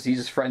 SoFlo, he just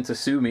threatened to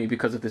sue me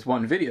because of this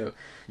one video."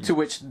 To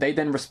which they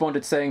then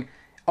responded saying,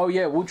 "Oh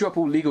yeah, we'll drop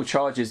all legal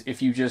charges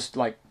if you just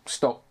like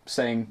stop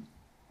saying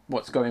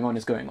what's going on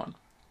is going on."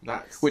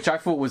 Which I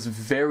thought was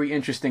very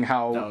interesting.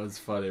 How that was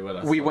funny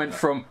when we went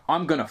from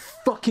 "I'm gonna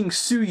fucking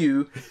sue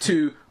you"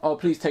 to "Oh,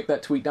 please take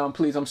that tweet down,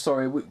 please. I'm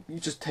sorry. You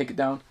just take it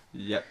down."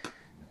 Yep.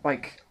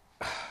 Like,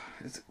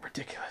 it's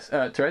ridiculous.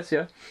 Terrets,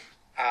 yeah.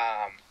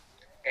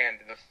 And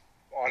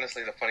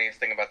honestly, the funniest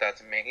thing about that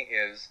to me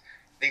is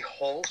the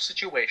whole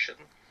situation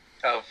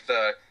of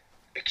the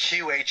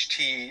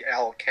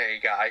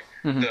QHTLK guy,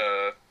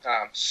 the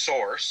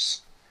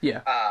source,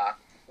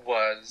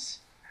 was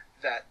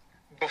that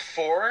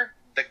before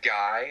the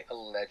guy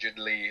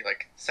allegedly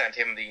like sent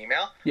him the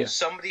email,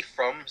 somebody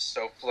from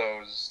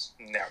SoFlo's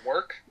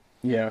network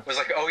was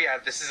like, "Oh yeah,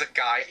 this is a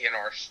guy in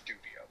our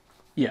studio."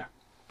 Yeah.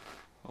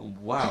 Oh,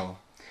 wow.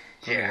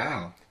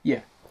 Yeah.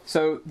 Yeah.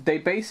 So they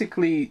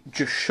basically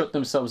just shot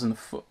themselves in the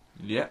foot.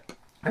 Yep.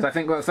 Because I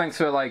think, well, thanks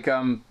for like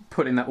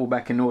putting that all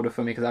back in order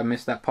for me because I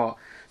missed that part.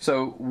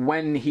 So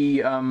when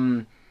he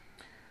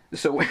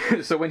so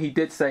when he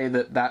did say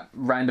that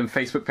random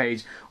Facebook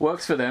page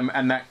works for them,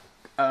 and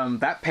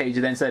that page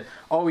then said,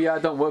 "Oh yeah, I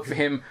don't work for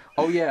him.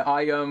 Oh yeah,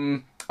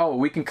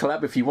 we can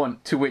collab if you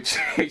want." To which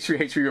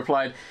H3H3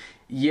 replied,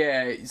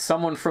 "Yeah,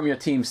 someone from your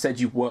team said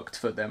you worked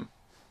for them."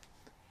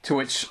 To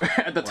which,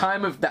 at the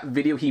time of that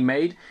video he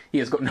made, he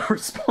has got no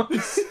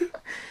response.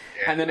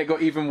 And then it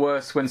got even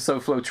worse when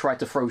SoFlo tried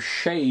to throw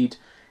shade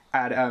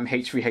at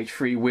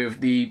H3H3 with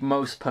the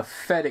most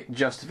pathetic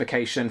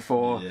justification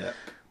for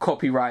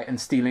copyright and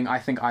stealing I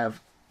think I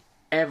have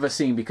ever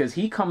seen, because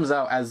he comes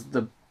out as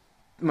the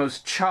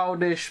most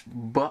childish,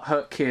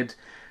 butthurt kid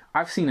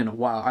I've seen in a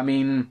while. I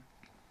mean...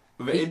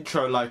 With an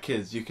intro like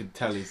his, you can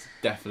tell he's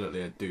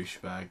definitely a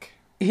douchebag.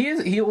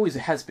 He always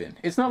has been.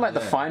 It's not like the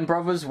Fine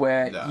Brothers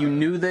where you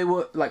knew they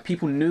were like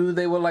people knew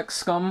they were like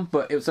scum,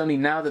 but it was only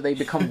now that they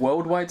become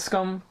worldwide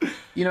scum.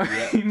 You know what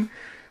I mean?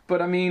 But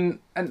I mean,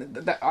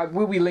 and I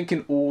will be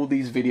linking all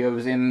these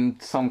videos in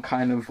some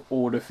kind of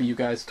order for you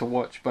guys to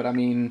watch. But I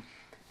mean,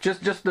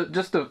 just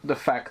the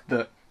fact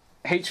that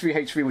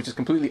H3H3 was just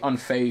completely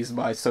unfazed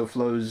by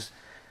SoFlo's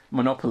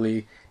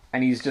monopoly,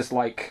 and he's just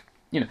like,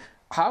 you know,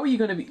 how are you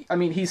going to be? I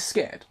mean, he's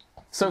scared.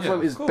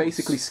 SoFlo is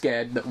basically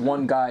scared that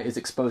one guy is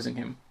exposing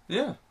him.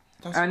 Yeah.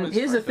 And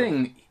here's the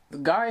thing. The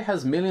guy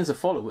has millions of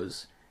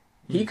followers.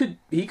 He could,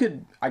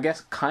 I guess,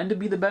 kind of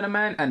be the better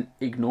man and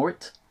ignore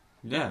it.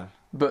 Yeah.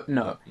 But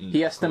no. He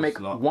has to make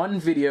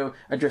one video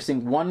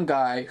addressing one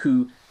guy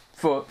who,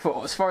 for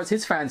as far as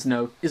his fans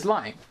know, is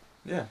lying.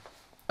 Yeah.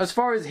 As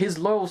far as his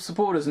loyal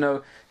supporters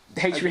know,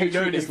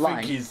 H3H3 is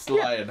lying. He's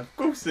lying. Of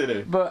course it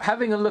is. But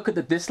having a look at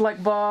the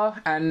dislike bar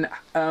and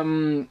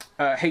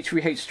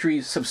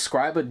H3H3's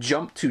subscriber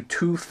jumped to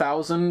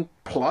 2,000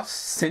 plus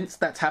since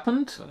that's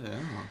happened.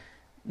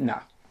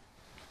 Nah.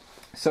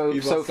 So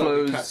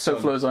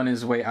SoFlo's on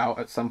his way out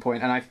at some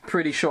point, and I'm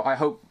pretty sure. I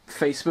hope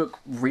Facebook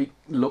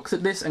looks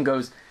at this and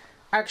goes,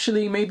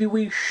 actually, maybe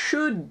we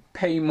should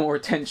pay more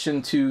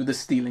attention to the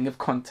stealing of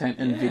content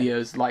and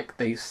videos, like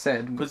they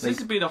said. Because this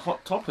has been a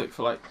hot topic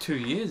for like 2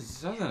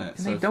 years, hasn't it?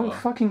 And they don't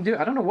fucking do it.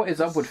 I don't know what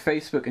is up with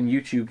Facebook and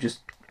YouTube just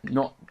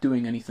not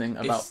doing anything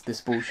about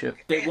this bullshit.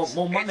 They want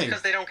more money. It's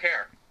because they don't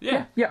care.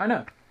 Yeah, I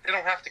know. They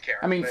don't have to care.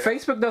 I mean,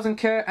 Facebook doesn't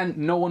care, and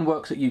no one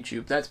works at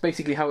YouTube. That's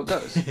basically how it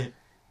goes.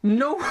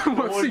 No one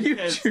works at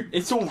YouTube.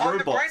 It's all robots. On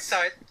the bright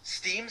side,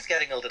 Steam's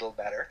getting a little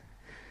better.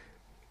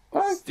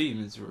 What?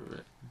 Steam is...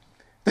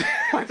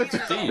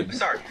 Steam.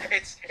 Sorry,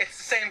 it's the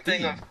same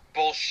thing of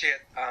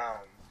bullshit,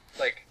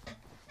 like,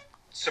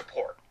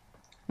 support.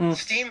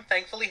 Steam,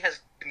 thankfully, has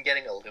been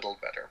getting a little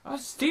better.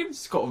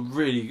 Steam's got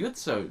really good,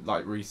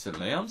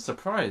 recently. I'm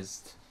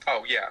surprised.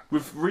 Oh, yeah.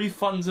 With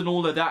refunds and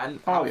all of that, and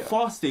how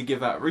fast they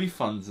give out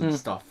refunds and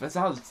stuff. I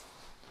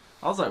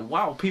was like,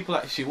 wow, people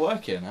actually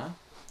working, huh?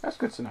 That's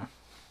good to know.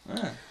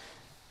 Yeah.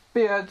 But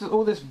yeah, just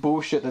all this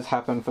bullshit that's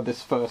happened for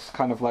this first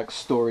kind of like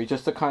story,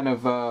 just to kind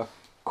of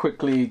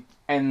quickly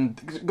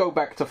go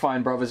back to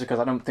Fine Brothers, because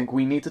I don't think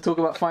we need to talk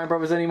about Fine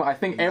Brothers anymore. I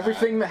think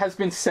everything that has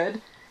been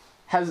said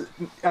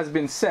has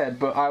been said,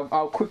 but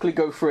I'll quickly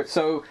go through it.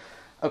 So,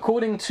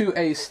 according to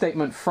a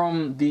statement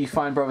from the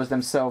Fine Brothers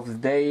themselves,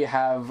 they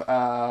have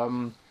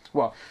other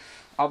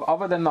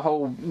than the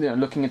whole,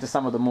 looking into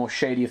some of the more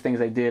shady things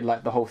they did,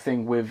 like the whole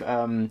thing with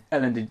Ellen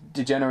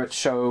DeGeneres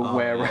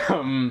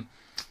show,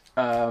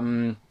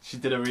 she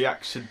did a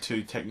reaction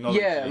to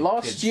technology. Yeah,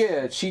 last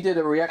year she did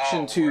a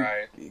reaction to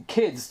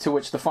kids, to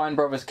which the Fine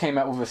Brothers came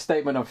out with a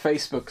statement on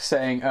Facebook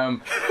saying,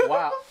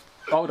 "Wow."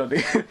 Hold on,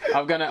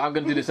 I'm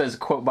gonna do this as a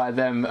quote by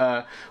them.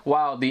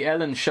 Wow, the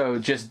Ellen Show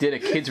just did a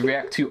kids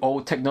react to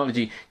old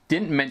technology.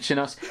 Didn't mention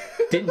us.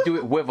 Didn't do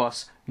it with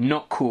us.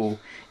 Not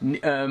cool.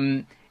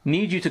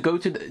 Need you to go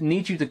to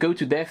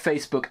their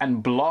Facebook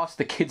and blast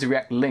the kids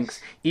react links.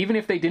 Even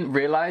if they didn't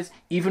realize.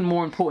 Even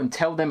more important,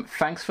 tell them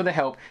thanks for the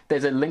help.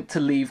 There's a link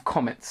to leave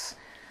comments.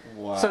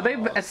 Wow. So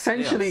they've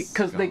essentially,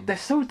 because they're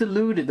so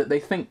deluded that they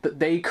think that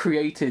they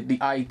created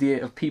the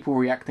idea of people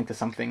reacting to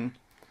something.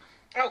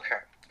 Okay.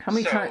 How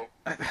many times?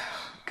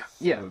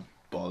 Yeah. So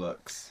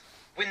bollocks.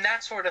 When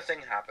that sort of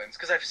thing happens,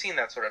 because I've seen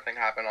that sort of thing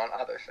happen on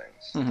other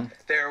things. Mm-hmm.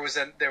 There was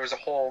a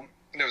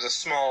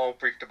small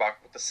brief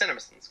debacle with the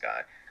CinemaSins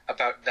guy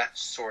about that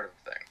sort of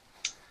thing.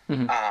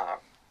 Mm-hmm.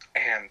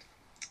 And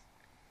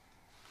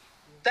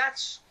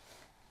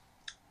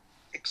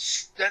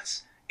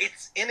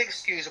it's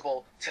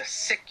inexcusable to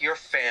sick your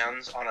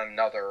fans on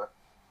another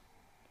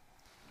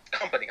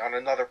company, on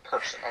another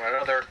person, on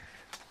another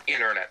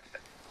internet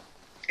thing.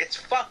 It's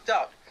fucked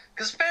up,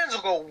 because fans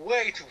will go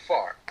way too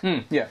far.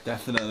 Yeah,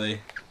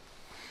 definitely.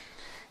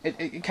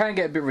 It can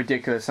get a bit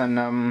ridiculous,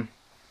 and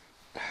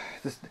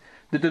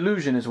the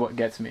delusion is what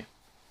gets me.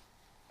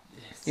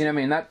 Yes. You know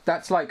what I mean?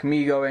 That's like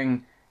me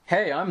going,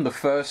 "Hey, I'm the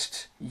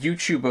first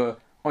YouTuber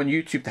on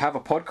YouTube to have a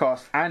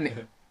podcast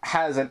and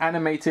has an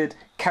animated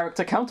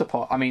character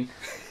counterpart." I mean,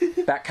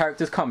 that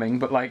character's coming,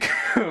 but like,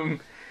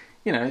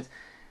 it's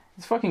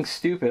fucking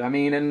stupid. I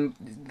mean,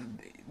 and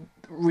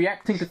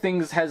reacting to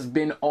things has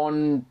been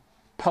on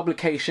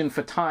publication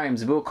for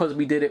times, because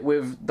we did it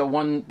with the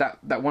one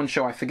that one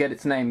show, I forget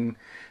its name,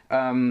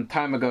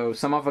 time ago.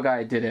 Some other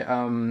guy did it.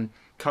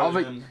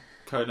 Conan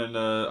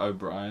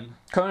O'Brien.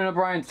 Conan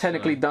O'Brien's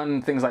technically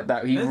done things like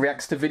that. He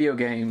reacts to video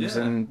games,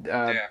 and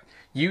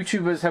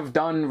YouTubers have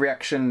done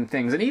reaction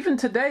things. And even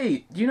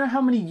today, do you know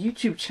how many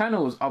YouTube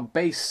channels are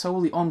based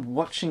solely on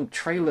watching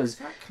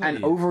trailers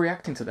and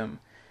overreacting to them?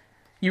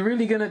 You're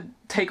really gonna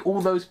take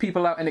all those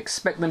people out and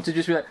expect them to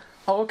just be like,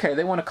 "Oh, okay,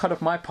 they want to cut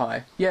off my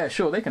pie. Yeah,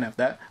 sure, they can have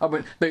that. Oh,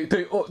 but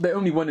they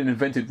only went and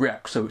invented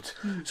React, so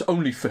it's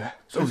only fair.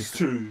 It's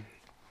true.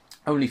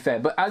 Only fair."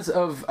 But as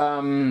of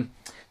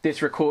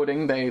this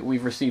recording,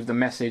 we've received a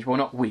message. Well,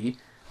 not we,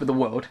 but the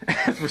world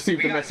has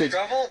received a message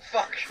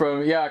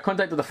from. Yeah, I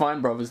contacted the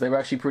Fine Brothers. They were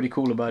actually pretty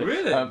cool about it.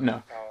 Really?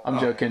 No, I'm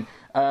joking.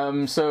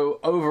 So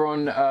over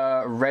on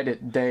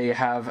Reddit, they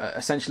have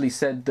essentially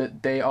said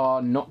that they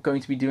are not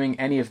going to be doing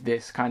any of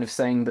this, kind of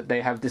saying that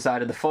they have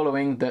decided the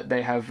following: that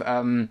they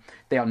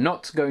are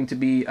not going to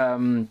be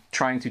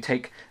trying to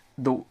take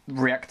the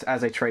React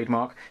as a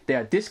trademark. They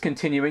are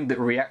discontinuing the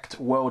React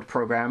World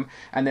program,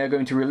 and they're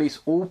going to release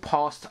all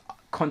past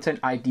Content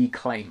ID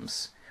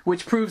claims,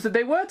 which proves that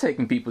they were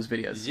taking people's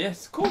videos.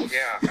 Yes, of course.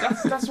 Yeah.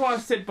 That's why I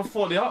said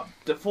before they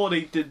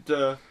did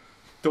the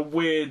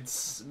weird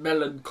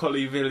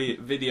melancholy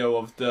video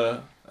of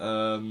the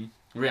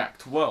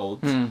React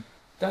World.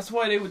 That's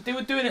why they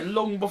were doing it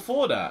long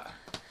before that.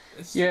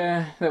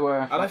 Yeah, they were.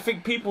 And I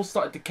think people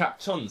started to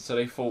catch on, so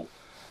they thought,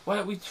 why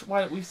don't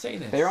we say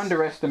this? They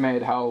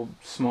underestimated how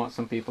smart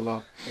some people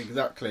are.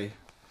 Exactly.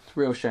 It's a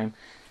real shame.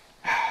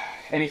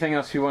 Anything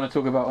else you want to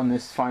talk about on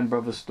this Fine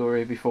Brothers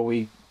story before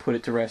we put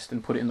it to rest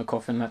and put it in the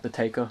coffin at the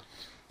taker?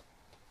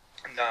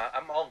 Nah,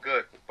 I'm all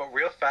good. But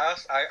real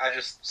fast, I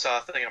just saw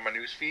a thing on my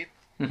newsfeed.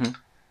 Mm-hmm.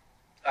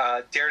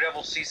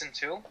 Daredevil Season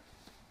 2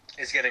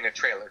 is getting a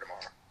trailer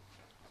tomorrow.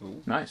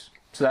 Ooh. Nice.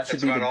 So that should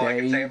be the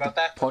day the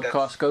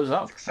podcast goes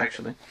up,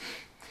 actually.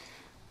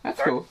 That's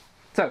cool.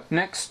 So,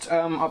 next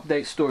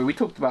update story. We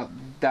talked about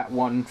that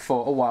one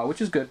for a while,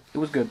 which is good. It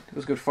was good. It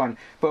was good fun.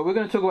 But we're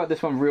going to talk about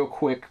this one real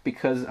quick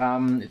because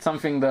it's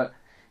something that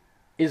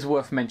is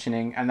worth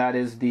mentioning, and that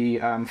is the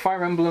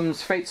Fire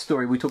Emblem's Fate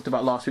story we talked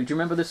about last week. Do you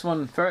remember this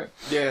one, Ferret?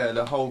 Yeah,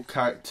 the whole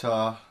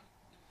character,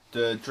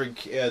 the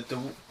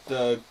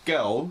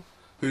girl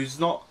who's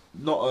not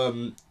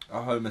a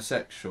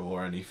homosexual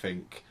or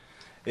anything.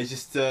 It's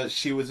just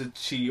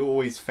she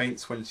always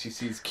faints when she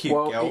sees cute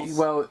girls.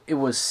 Well, it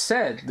was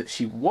said that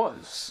she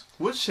was.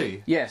 Was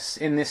she? Yes,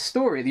 in this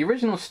story, the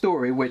original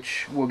story,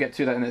 which we'll get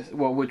to that in this.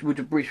 Well, we'll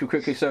brief you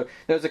quickly. So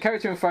there's a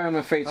character in Fire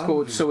Emblem Fates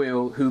called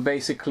Soil who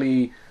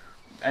basically,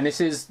 and this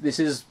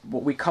is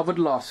what we covered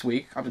last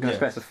week. I'm going to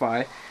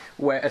specify.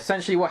 Where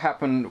essentially what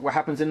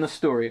happens in the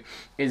story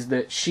is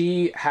that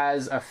she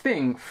has a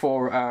thing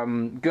for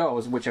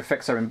girls, which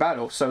affects her in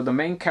battle. So the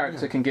main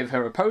character can give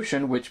her a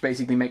potion, which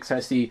basically makes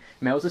her see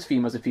males as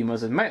females and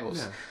females as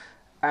males.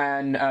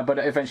 and but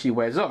it eventually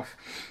wears off.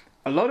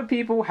 A lot of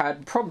people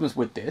had problems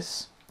with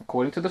this,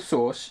 according to the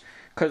source,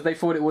 because they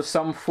thought it was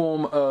some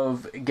form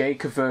of gay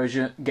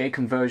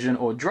conversion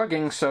or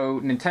drugging, so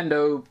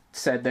Nintendo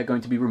said they're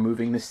going to be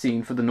removing this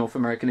scene for the North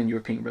American and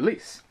European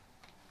release.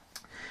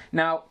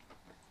 Now,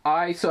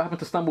 I so happened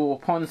to stumble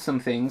upon some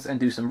things and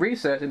do some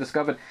research and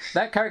discovered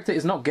that character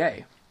is not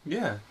gay.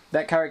 Yeah.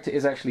 That character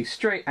is actually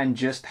straight and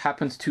just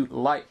happens to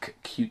like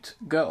cute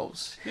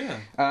girls. Yeah.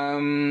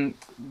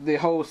 The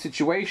whole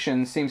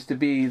situation seems to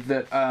be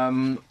that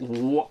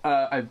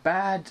a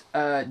bad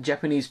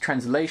Japanese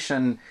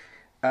translation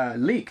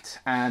leaked,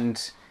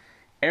 and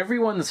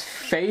everyone's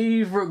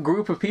favorite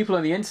group of people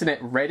on the internet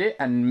read it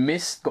and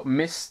got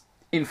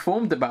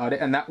misinformed about it,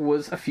 and that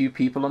was a few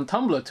people on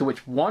Tumblr, to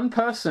which one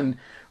person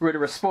wrote a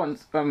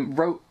response,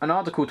 wrote an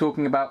article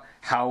talking about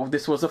how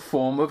this was a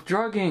form of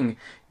drugging,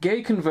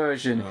 gay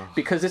conversion,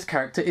 because this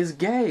character is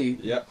gay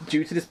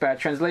due to this bad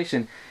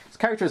translation. This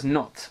character is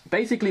not.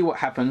 Basically what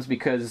happens,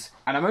 because,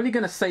 and I'm only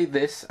going to say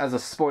this as a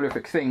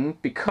spoilerific thing,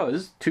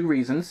 because, two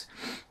reasons.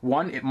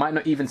 One, it might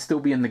not even still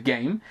be in the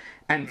game,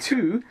 and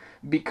two,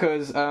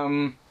 because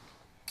I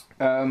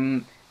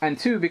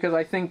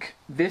think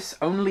this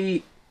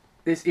only...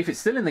 if it's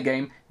still in the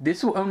game,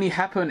 this will only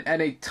happen at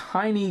a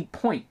tiny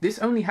point. This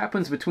only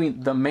happens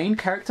between the main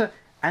character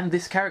and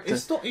this character.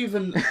 It's not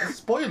even a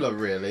spoiler,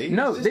 really.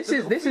 No, this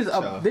is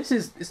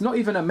it's not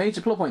even a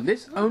major plot point.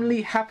 This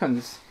only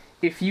happens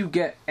if you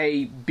get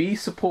a B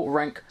support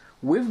rank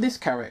with this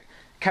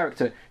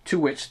character, to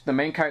which the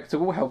main character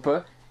will help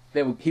her.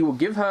 He will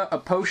give her a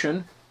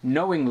potion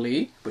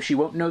knowingly, but she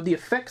won't know the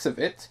effects of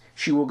it.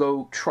 She will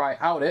go try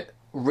out it,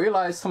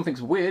 realize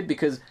something's weird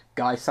because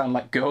guys sound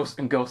like girls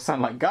and girls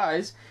sound like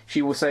guys.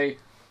 She will say,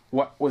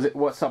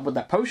 what's up with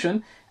that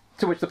potion?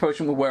 To which the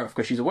potion will wear off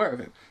because she's aware of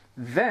it.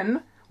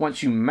 Then,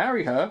 once you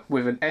marry her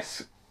with an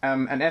S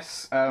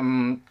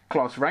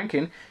class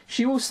ranking,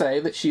 she will say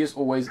that she has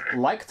always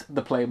liked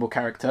the playable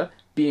character,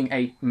 being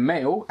a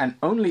male, and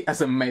only as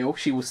a male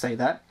she will say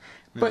that,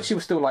 but she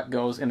will still like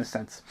girls in a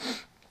sense.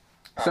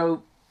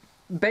 So,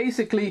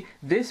 basically,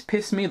 this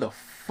pissed me the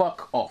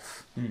fuck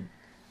off.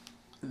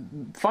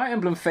 Fire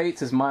Emblem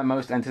Fates is my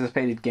most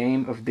anticipated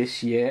game of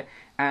this year,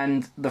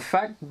 and the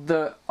fact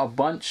that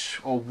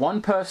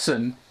one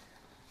person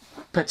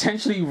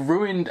potentially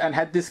ruined and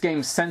had this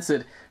game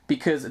censored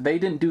because they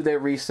didn't do their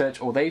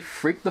research, or they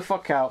freaked the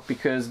fuck out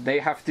because they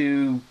have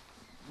to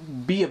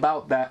be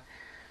about that,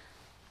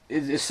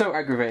 is so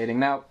aggravating.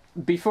 Now,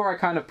 before I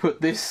kind of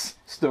put this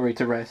story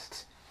to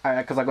rest,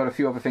 because I got a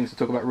few other things to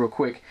talk about real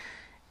quick,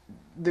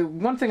 the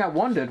one thing I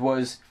wondered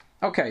was,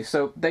 okay,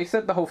 so they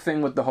said the whole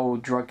thing with the whole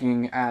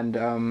drugging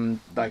and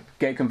like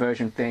gay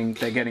conversion thing,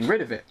 they're getting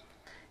rid of it.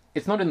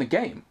 It's not in the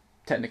game,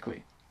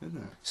 technically.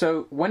 Isn't it?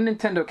 So when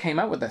Nintendo came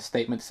out with that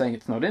statement saying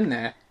it's not in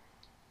there,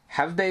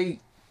 have they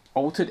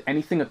altered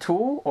anything at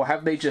all, or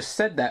have they just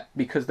said that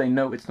because they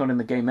know it's not in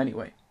the game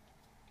anyway?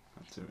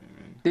 That's what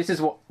you mean. This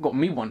is what got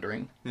me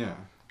wondering. Yeah.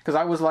 Because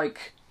I was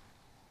like,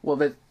 well,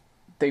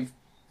 they've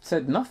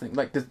said nothing.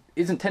 Like, this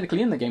isn't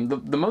technically in the game.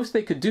 The most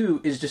they could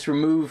do is just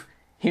remove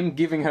him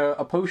giving her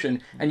a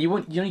potion, and you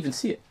don't even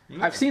see it.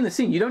 Yeah. I've seen the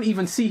scene. You don't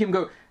even see him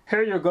go,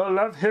 "Here you go,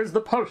 love. Here's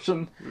the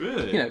potion."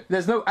 Really? You know,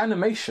 there's no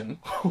animation.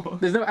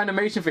 There's no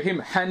animation for him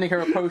handing her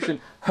a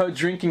potion, her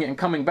drinking it, and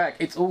coming back.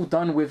 It's all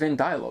done within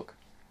dialogue.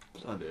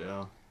 Bloody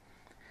hell.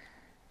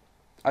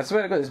 I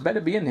swear to God, this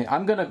better be in here.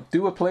 I'm gonna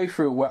do a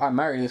playthrough where I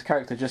marry this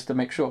character just to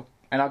make sure,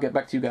 and I'll get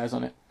back to you guys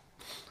on it.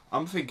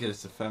 I'm thinking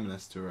it's a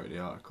feminist who wrote the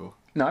article.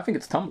 No, I think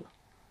it's Tumblr.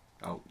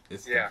 Oh,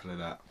 it's definitely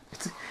that.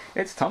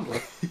 It's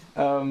Tumblr.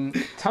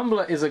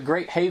 Tumblr is a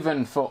great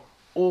haven for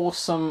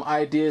awesome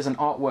ideas and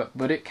artwork,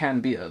 but it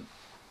can be a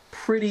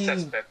pretty...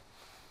 Cesspit.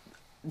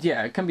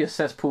 Yeah, it can be a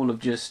cesspool of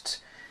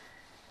just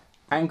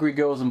angry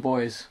girls and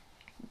boys,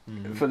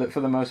 for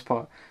the most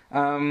part.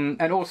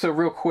 And also,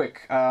 real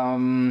quick,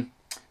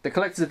 the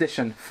collector's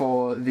edition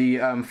for the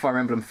Fire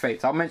Emblem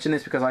Fates. I'll mention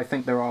this because I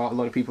think there are a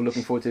lot of people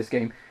looking forward to this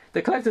game.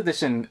 The collector's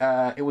edition,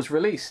 it was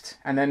released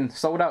and then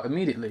sold out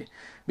immediately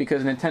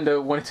because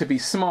Nintendo wanted to be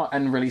smart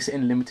and release it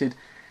in limited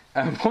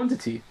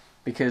quantity,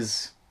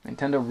 because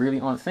Nintendo really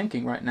aren't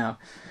thinking right now.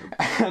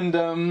 And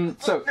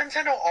so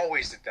Nintendo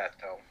always did that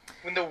though.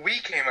 When the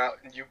Wii came out,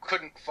 you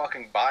couldn't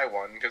fucking buy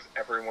one because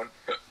everyone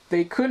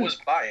was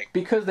buying.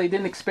 Because they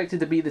didn't expect it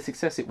to be the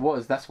success it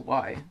was. That's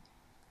why.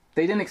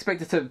 They didn't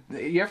expect it to...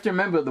 You have to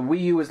remember, the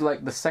Wii U was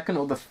like the second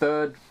or the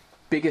third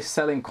biggest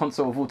selling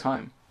console of all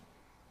time.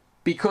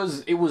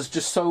 Because it was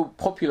just so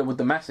popular with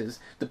the masses.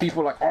 The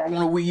people were like, oh, I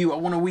want a Wii U, I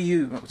want a Wii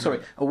U. Oh, sorry,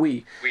 a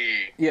Wii. Wii.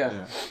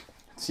 Yeah.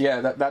 So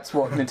yeah, that's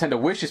what Nintendo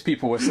wishes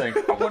people were saying.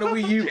 I want a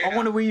Wii U, I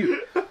want a Wii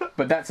U.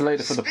 But that's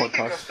later for the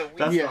podcast.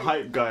 That's the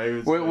hype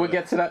guy. We'll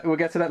get to that. We'll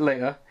get to that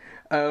later.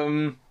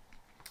 So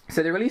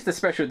they released a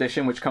special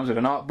edition, which comes with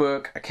an art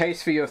book, a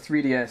case for your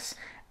 3DS,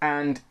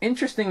 and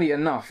interestingly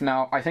enough,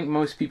 now I think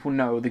most people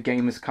know the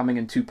game is coming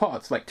in two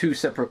parts, like two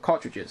separate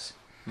cartridges.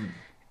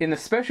 In the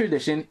special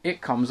edition,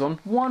 it comes on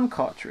one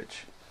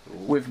cartridge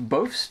with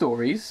both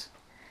stories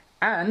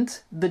and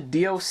the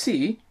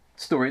DLC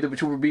story,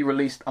 which will be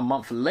released a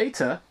month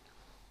later,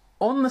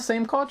 on the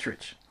same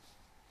cartridge.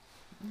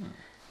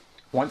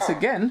 Once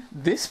again,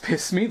 this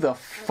pissed me the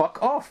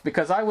fuck off,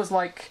 because I was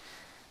like,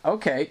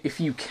 okay, if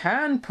you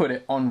can put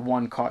it on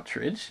one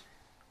cartridge,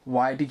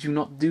 why did you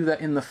not do that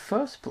in the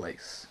first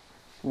place?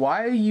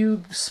 Why are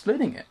you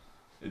splitting it?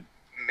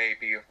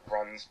 Maybe it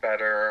runs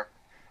better.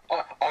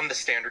 On the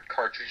standard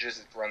cartridges,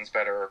 it runs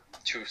better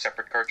 2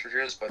 separate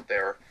cartridges, but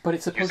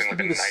it's supposed to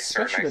be the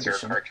special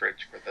edition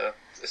cartridge for the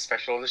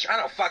special edition. I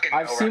don't fucking know.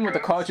 I've seen what the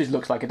cartridge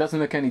looks like. It doesn't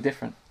look any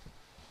different.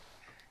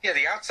 Yeah,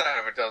 the outside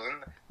of it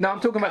doesn't. No, I'm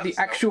talking about the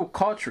actual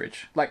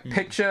cartridge. Like,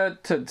 picture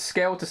to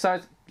scale to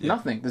size,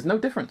 nothing. There's no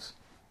difference.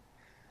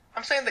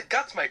 I'm saying the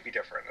guts might be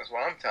different, is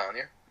what I'm telling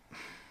you.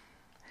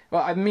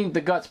 Well, I mean,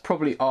 the guts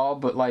probably are,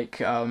 but,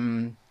 like,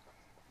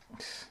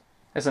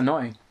 it's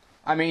annoying.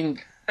 I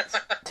mean,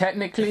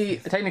 technically,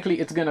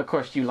 it's going to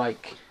cost you,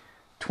 like,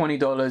 $20,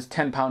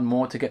 £10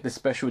 more to get the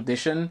special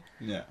edition.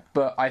 Yeah.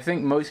 But I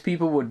think most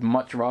people would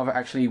much rather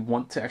actually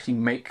want to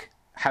actually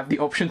have the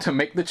option to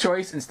make the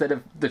choice, instead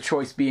of the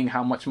choice being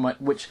how much you're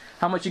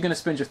going to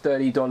spend your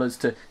 $30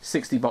 to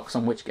 $60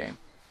 on which game.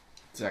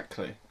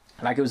 Exactly.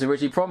 Like it was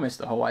originally promised,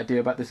 the whole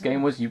idea about this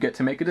game was you get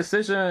to make a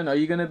decision. Are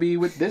you going to be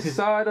with this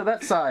side or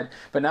that side?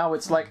 But now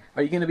it's like,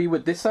 are you going to be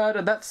with this side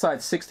or that side?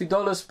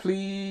 $60,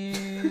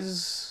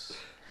 please.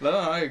 No,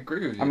 I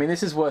agree with you. I mean,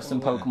 this is worse than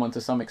Pokemon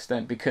to some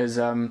extent, because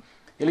at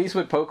least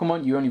with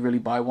Pokemon, you only really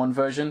buy one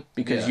version,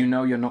 because you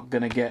know you're not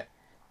going to get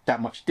that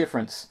much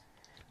difference.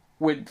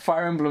 With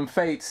Fire Emblem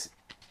Fates,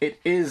 it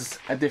is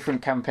a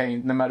different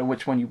campaign no matter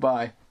which one you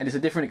buy, and it's a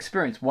different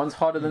experience. One's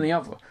harder than the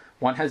other.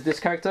 One has this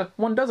character,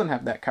 one doesn't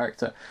have that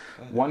character.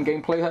 One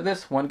game plays like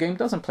this, one game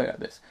doesn't play like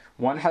this.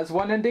 One has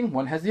one ending,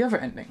 one has the other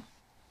ending.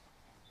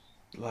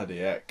 Bloody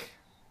heck.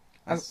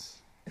 It's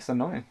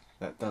annoying.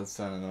 That does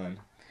sound annoying.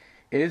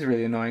 It is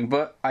really annoying,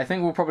 but I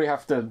think we'll probably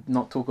have to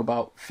not talk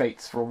about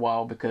Fates for a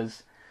while,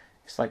 because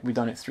it's like we've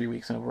done it 3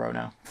 weeks in a row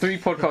now. 3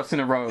 podcasts in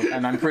a row,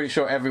 and I'm pretty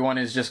sure everyone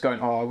is just going,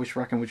 oh, I wish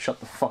Raccoon would shut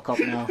the fuck up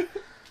now.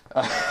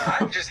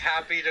 I'm just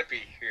happy to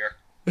be here.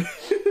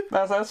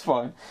 That's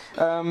fine.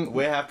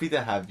 We're happy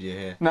to have you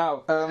here.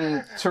 Now,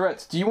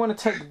 Terrets, do you want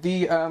to take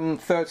the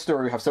third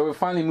story we have? So we're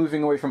finally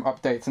moving away from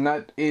updates, and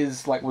that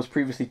is, like was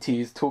previously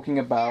teased, talking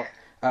about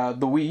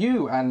the Wii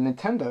U and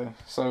Nintendo.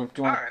 So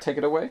do you want to take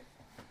it away?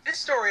 This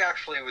story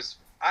actually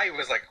I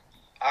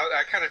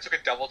kind of took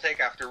a double take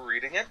after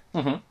reading it.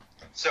 Mm-hmm.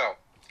 So,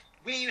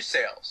 Wii U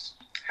sales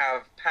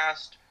have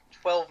passed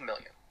 12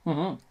 million.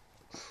 Mm-hmm.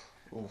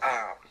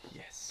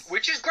 Yes.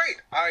 Which is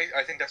great. I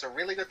think that's a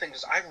really good thing,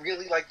 because I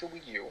really like the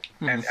Wii U,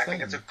 and I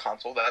think it's a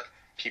console that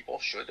people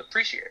should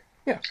appreciate.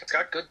 Yeah. It's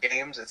got good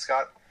games. It's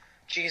got...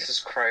 Jesus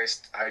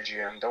Christ,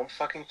 IGN, don't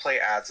fucking play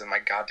ads in my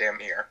goddamn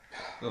ear.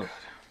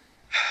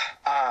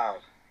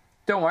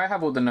 Don't worry, I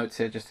have all the notes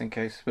here just in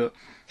case. But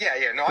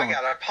yeah, no,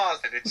 I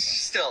paused it.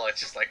 It's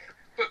just like...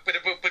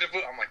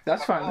 I'm like...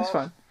 That's fine, that's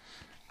fine.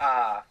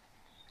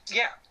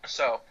 Yeah,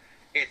 so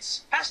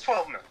it's past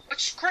 12 million,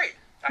 which is great.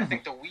 I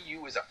think the Wii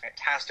U is a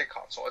fantastic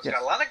console. It's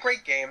got a lot of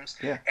great games,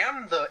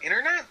 and the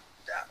internet,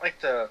 like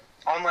the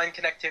online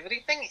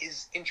connectivity thing,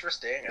 is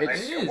interesting. And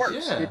it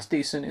works. Yeah. It's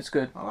decent. It's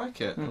good. I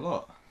like it a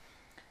lot.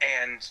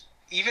 And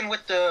even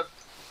with the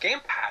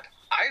gamepad,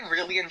 I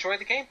really enjoy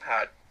the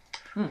gamepad.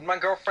 When my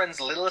girlfriend's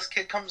littlest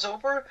kid comes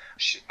over,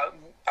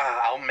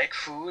 I'll make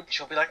food.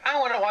 She'll be like, I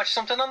want to watch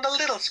something on the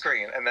little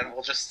screen. And then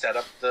we'll just set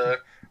up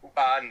the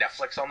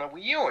Netflix on the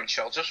Wii U, and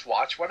she'll just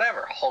watch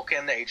whatever. Hulk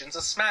and the Agents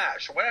of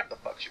Smash, or whatever the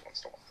fuck she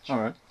wants to watch. All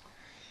right.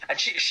 And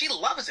she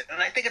loves it,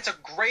 and I think it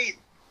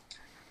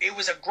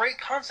was a great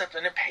concept,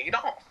 and it paid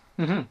off.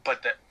 Mm-hmm.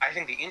 But I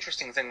think the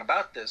interesting thing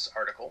about this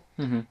article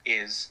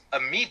is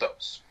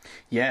Amiibos.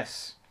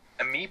 Yes.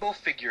 Amiibo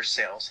figure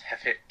sales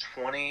have hit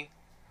 $20.5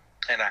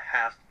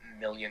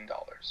 million.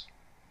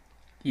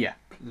 Yeah.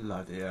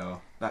 Bloody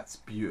hell. That's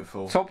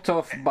beautiful. Topped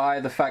off by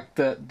the fact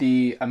that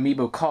the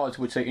Amiibo cards,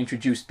 which they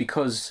introduced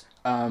because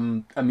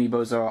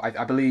Amiibos are,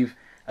 I believe,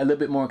 a little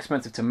bit more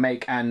expensive to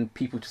make, and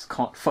people just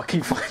can't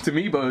fucking find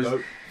Amiibos.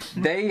 Nope.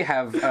 They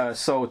have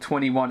sold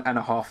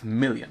 21.5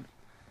 million.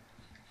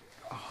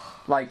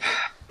 Like,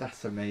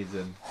 that's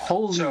amazing.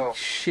 Holy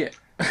shit.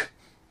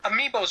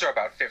 Amiibos are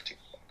about $15,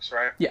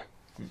 right? Yeah.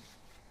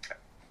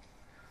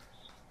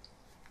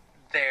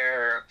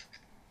 They're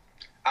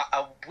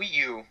a Wii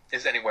U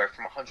is anywhere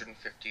from $150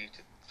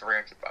 to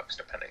 $300,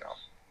 depending on.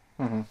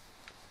 Mm-hmm.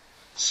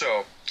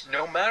 So,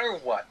 no matter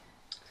what,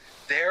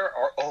 there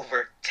are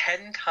over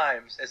 10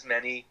 times as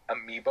many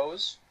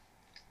Amiibos.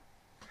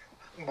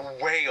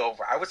 Way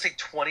over. I would say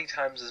 20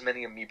 times as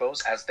many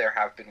Amiibos as there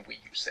have been Wii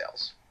U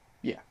sales.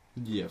 Yeah.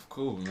 Yeah, of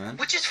course, man.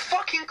 Which is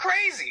fucking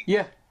crazy!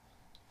 Yeah.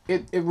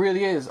 It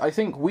really is. I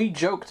think we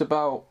joked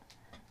about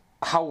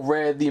how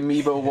rare the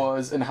Amiibo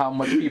was and how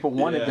much people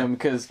wanted them,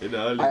 because in the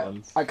early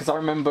ones. Because I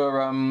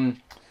remember,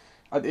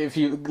 if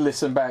you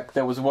listen back,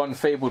 there was one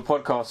fabled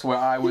podcast where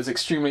I was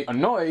extremely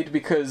annoyed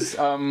because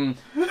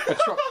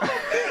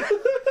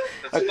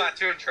The The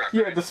Splatoon truck.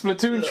 Yeah, right? the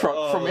Splatoon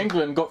truck from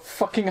England got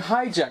fucking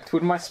hijacked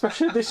with my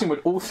special edition with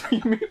all 3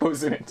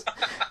 amiibos in it.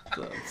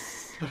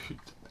 That's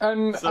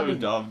And so I mean,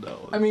 dumb, that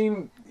was. I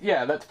mean,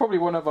 yeah, that's probably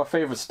one of our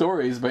favourite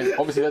stories, but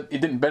obviously it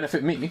didn't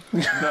benefit me.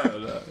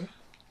 no.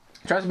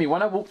 Trust me,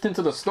 when I walked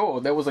into the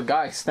store, there was a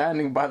guy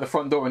standing by the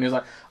front door, and he was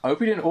like, "I hope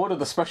you didn't order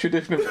the special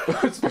edition of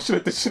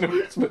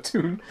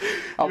Splatoon."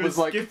 I was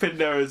like, skipping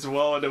there as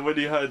well, and then when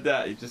he heard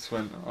that, he just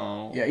went,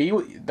 "Oh."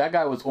 "Yeah, that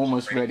guy was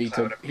almost ready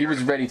to. He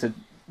was ready to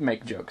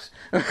make jokes."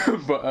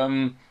 But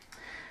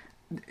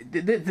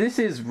this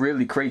is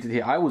really created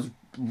here. I was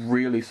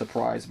really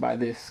surprised by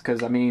this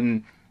because I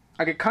mean,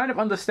 I could kind of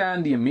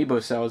understand the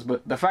amiibo sales,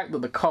 but the fact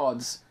that the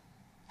cards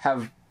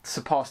have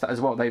surpassed that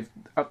as well. They've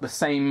at the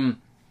same.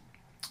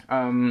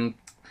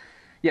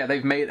 Yeah,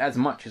 they've made as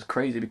much is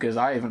crazy because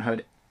I haven't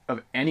heard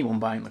of anyone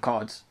buying the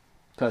cards.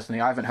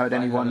 Personally, I haven't heard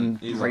anyone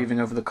raving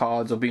over the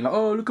cards or being like,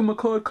 "Oh, look at my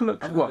card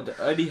collection." What?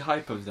 Any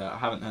hype of that? I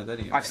haven't heard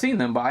any. I've seen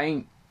them, but I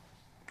ain't,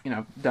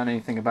 done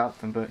anything about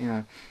them. But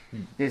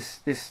this,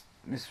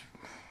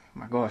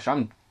 my gosh,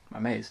 I'm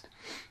amazed.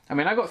 I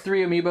mean, I got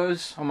 3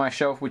 amiibos on my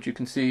shelf, which you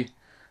can see.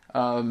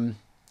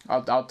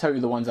 I'll tell you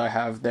the ones I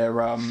have.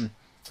 They're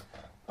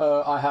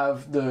I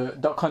have the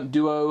Duck Hunt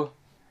Duo,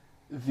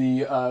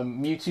 the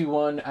Mewtwo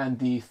one, and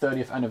the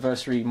 30th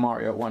anniversary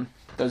Mario one.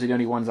 Those are the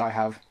only ones I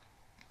have.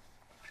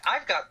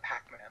 I've got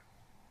Pac-Man.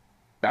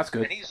 That's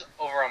good. And he's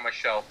over on my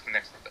shelf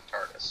next to the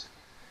TARDIS.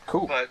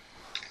 Cool. But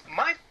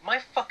my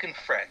fucking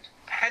friend,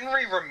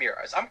 Henry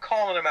Ramirez, I'm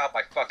calling him out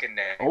by fucking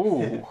name.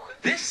 Oh.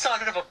 This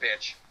son of a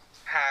bitch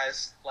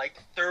has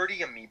like 30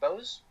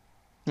 amiibos.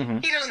 Mm-hmm.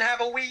 He doesn't have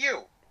a Wii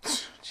U.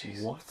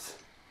 Jeez. What?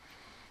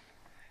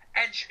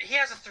 And he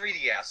has a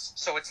 3DS,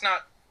 so it's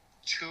not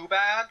too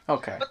bad.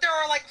 Okay. But there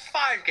are like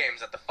 5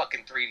 games that the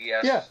fucking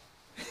 3DS Yeah.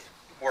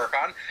 work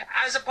on,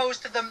 as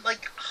opposed to the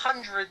like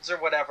hundreds or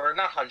whatever.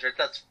 Not hundreds,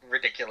 that's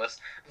ridiculous.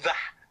 The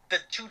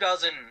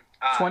 24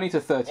 20 to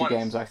 30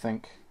 games, I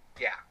think.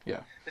 Yeah. Yeah.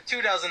 The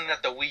 24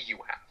 that the Wii U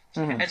have.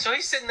 Mm-hmm. And so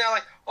he's sitting there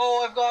like,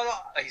 "Oh, I've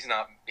got." He's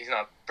not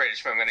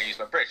British, but I'm gonna use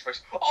my British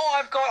voice. "Oh,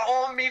 I've got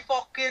all me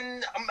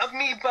fucking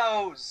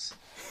amiibos,"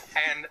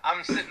 and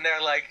I'm sitting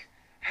there like,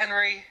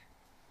 "Henry,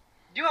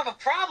 you have a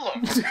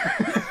problem,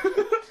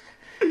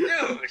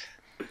 dude."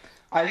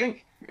 I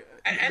think.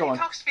 And Go he on.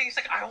 talks to me. He's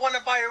like, "I want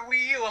to buy a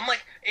Wii U." I'm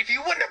like, "If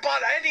you wouldn't have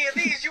bought any of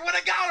these, you would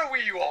have got a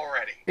Wii U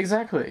already."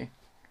 Exactly.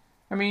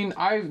 I mean,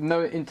 I've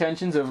no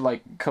intentions of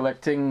like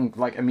collecting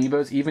like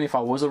amiibos. Even if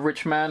I was a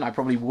rich man, I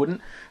probably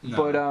wouldn't. No,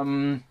 But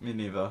me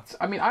neither.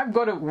 I mean, I've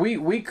got a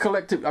we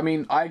collected. I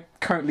mean, I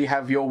currently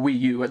have your Wii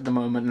U at the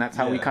moment, and that's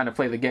how we Yeah. kind of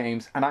play the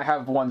games. And I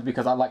have ones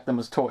because I like them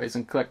as toys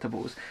and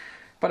collectibles.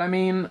 But I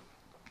mean,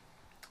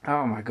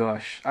 oh my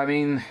gosh! I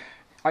mean,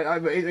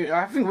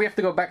 I think we have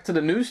to go back to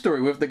the news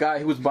story with the guy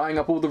who was buying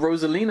up all the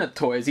Rosalina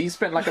toys. He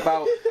spent like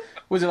about.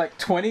 Was it like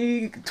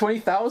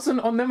 20,000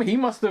 on them? He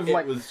must have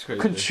like was crazy.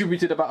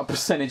 contributed about a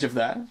percentage of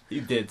that He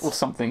did. or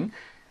something.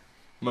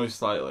 Most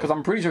likely. Because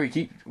I'm pretty sure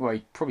he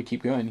probably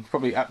keep going. He's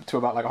probably up to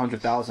about like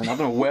 100,000. I don't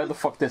know where the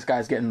fuck this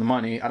guy's getting the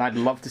money, and I'd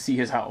love to see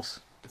his house.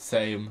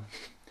 Same.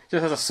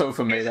 Just has a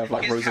sofa made of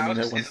like his Rosalina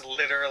house ones. is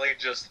literally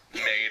just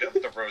made of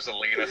the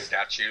Rosalina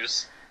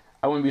statues.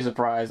 I wouldn't be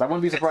surprised. I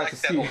wouldn't be surprised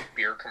It's to like see. that old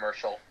beer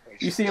commercial.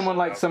 You see him on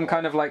like some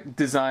kind of like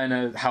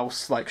designer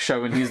house like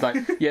show, and he's like,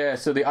 "Yeah,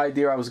 so the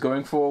idea I was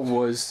going for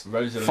was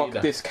Rosalina. fuck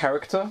this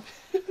character,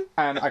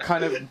 and I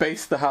kind of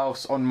based the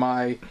house on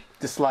my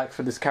dislike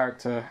for this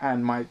character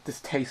and my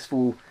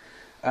distasteful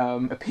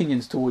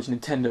opinions towards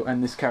Nintendo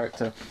and this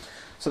character.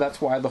 So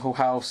that's why the whole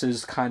house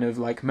is kind of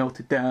like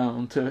melted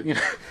down to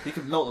You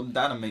could melt them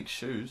down and make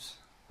shoes.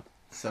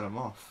 Set them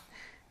off.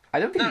 I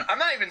don't think. No, I'm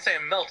not even saying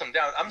melt him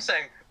down. I'm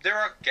saying there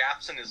are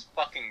gaps in his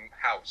fucking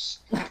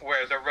house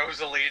where the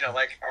Rosalina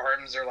like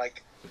arms are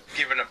like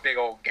given a big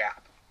old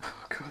gap.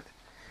 Oh god,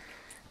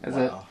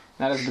 Wow.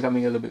 that is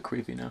becoming a little bit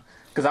creepy now.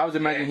 Because I was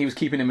imagining he was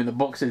keeping him in the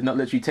boxes, not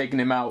literally taking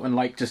him out and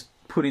like just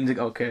putting the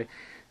okay.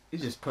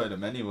 He's just putting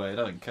them anyway. I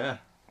don't care.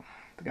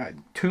 The guy,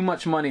 too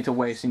much money to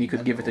waste, and you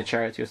could give it to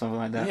charity or something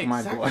like that. Yeah, My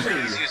exactly.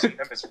 god. He's using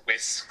them as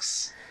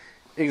whisks.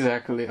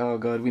 Exactly. Oh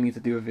god, we need to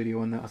do a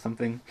video on that or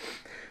something.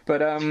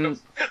 But Are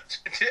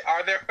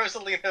there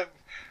Rosalina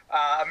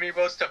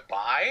amiibos to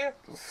buy?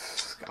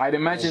 I'd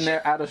imagine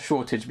they're at a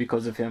shortage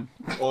because of him.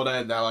 Or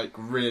they're now like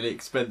really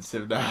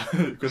expensive now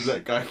because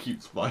that guy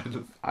keeps buying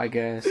them. I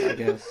guess.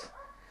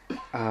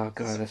 Oh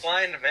god. That's...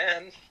 Blind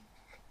man.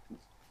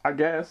 I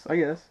guess.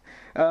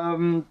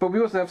 But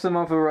we also have some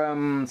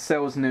other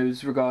sales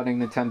news regarding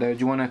Nintendo. Do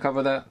you want to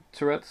cover that,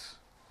 Tourette's?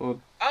 Or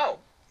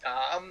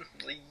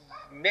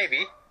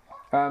Maybe.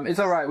 it's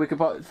all right. We could.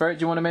 Ferret,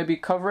 do you want to maybe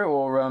cover it,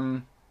 or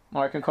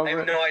I can cover I it?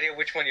 have no idea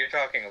which one you're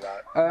talking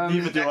about.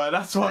 Neither do I.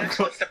 That's why I Next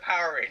got. one's the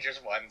Power Rangers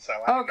one, so I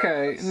don't know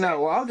Okay, what to say.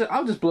 no, well,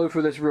 I'll just blow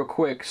through this real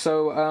quick.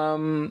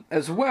 So,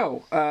 as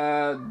well,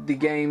 the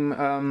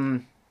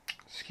game,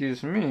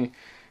 excuse me,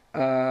 the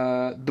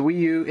Wii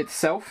U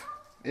itself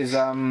is,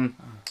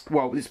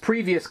 well, its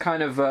previous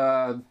kind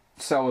of,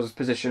 sales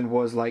position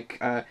was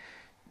like,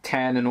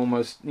 10 and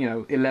almost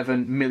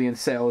 11 million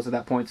sales at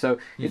that point. So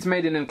it's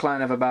made an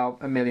incline of about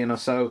a million or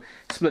so.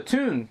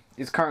 Splatoon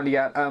is currently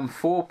at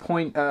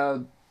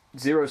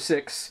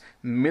 4.06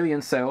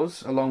 million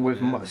sales, along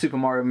with Super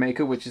Mario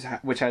Maker, which has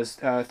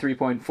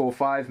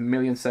 3.45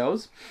 million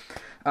sales.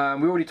 We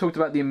already talked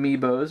about the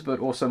Amiibos, but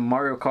also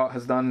Mario Kart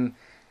has done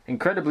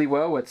incredibly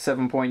well at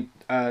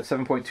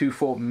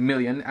 7.24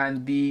 million,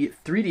 and the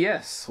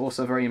 3DS,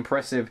 also very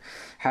impressive,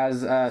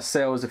 has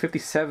sales of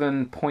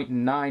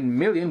 57.9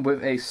 million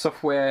with a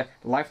software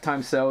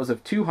lifetime sales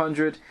of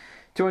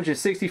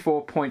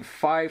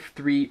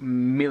 264.53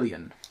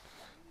 million.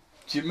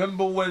 Do you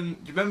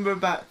remember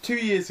about 2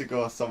 years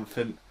ago or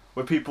something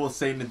where people were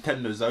saying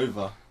Nintendo's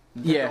over?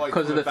 Yeah,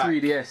 because of the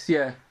 3DS,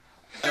 yeah.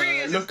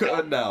 3DS look at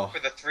it now. For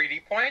the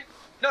 3D point?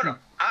 No.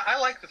 I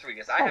like the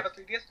 3DS. I have a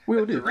 3DS. We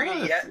all do.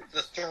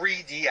 The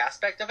 3D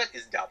aspect of it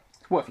is dumb.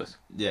 It's worthless.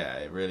 Yeah,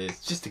 it really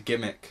is. Just a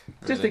gimmick.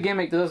 Really. Just a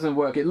gimmick that doesn't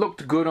work. It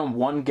looked good on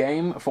one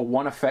game for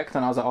one effect,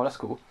 and I was like, oh, that's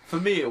cool. For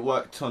me, it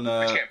worked on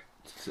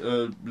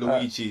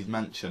Luigi's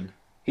Mansion.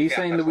 He's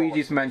saying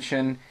Luigi's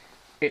Mansion.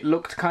 It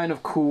looked kind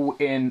of cool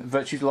in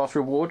Virtue's Last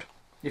Reward,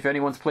 if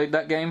anyone's played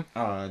that game.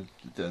 Oh, I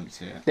didn't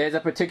see it. There's a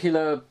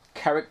particular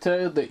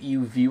character that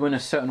you view in a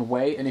certain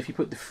way, and if you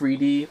put the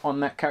 3D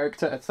on that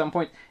character at some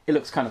point, it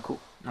looks kind of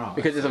cool. Oh,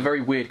 because it's a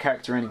very weird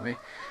character anyway.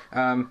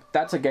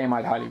 That's a game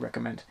I'd highly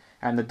recommend.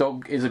 And the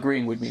dog is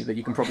agreeing with me that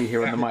you can probably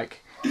hear on the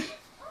mic.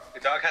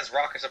 The dog has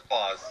raucous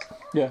applause.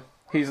 Yeah.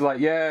 He's like,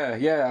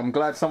 yeah, I'm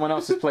glad someone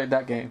else has played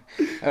that game.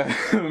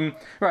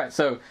 Right,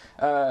 so,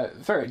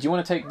 Ferret, do you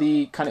want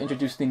to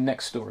introduce the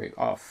next story?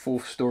 Our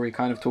fourth story,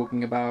 kind of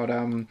talking about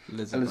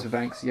Elizabeth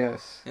Banks,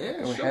 yes.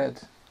 Yeah,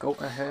 Go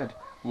ahead.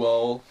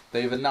 Well,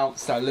 they've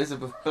announced that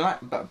Elizabeth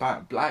Banks.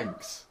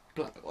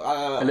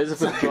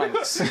 Elizabeth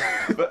Banks.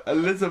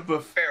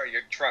 Elizabeth... Ferret,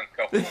 you're drunk.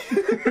 Go.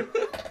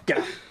 Get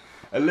out.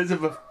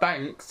 Elizabeth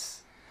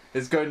Banks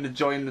is going to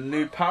join the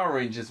new Power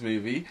Rangers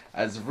movie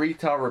as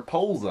Rita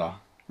Repulsa.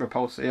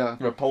 Repulsa, yeah.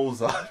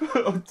 Repulsa.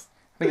 I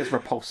think it's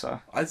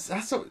Repulsa. That's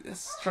a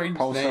strange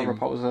Repulsa, name.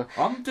 Repulsa.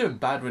 I'm doing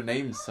bad with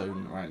names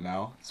right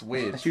now. It's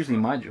weird. That's usually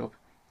my job.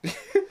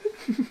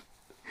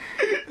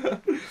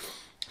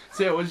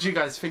 So yeah, what did you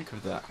guys think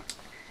of that?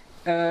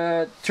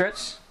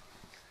 Terrets?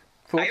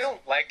 I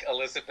don't like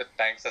Elizabeth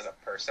Banks as a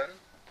person.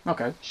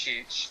 Okay.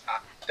 She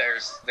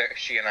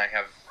and I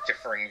have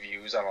differing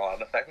views on a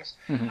lot of things,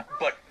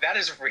 but that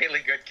is really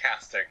good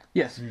casting.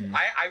 Yes.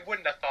 I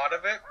wouldn't have thought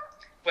of it,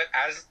 but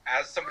as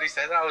somebody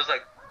said it, I was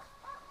like,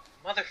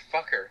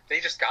 motherfucker, they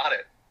just got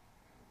it.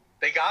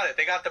 They got it.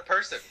 They got the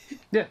person.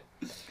 Yeah.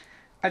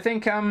 I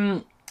think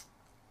at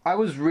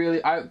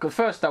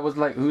first I was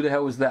like, who the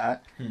hell was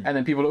that? And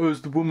then people were like, oh,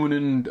 it's the woman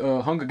in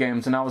Hunger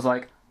Games, and I was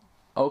like,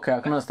 okay, I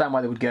can understand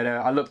why they would get her.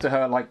 I looked at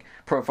her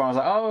profile, I was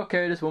like, oh,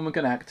 okay, this woman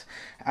can act.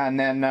 And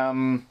then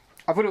I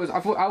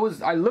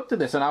looked at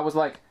this and I was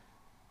like,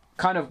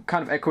 kind of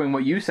echoing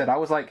what you said. I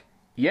was like,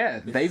 yeah,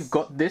 they've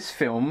got this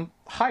film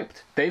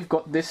hyped. They've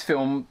got this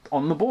film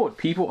on the board.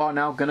 People are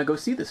now gonna go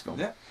see this film.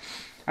 Yeah.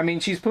 I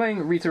mean, she's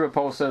playing Rita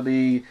Repulsa,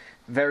 the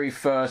very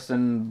first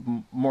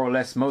and more or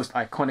less most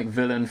iconic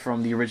villain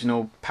from the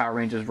original Power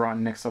Rangers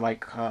run, next to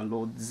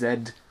Lord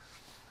Zed,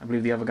 I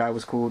believe the other guy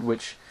was called,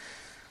 which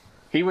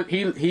he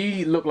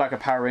looked like a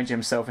Power Ranger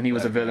himself, and he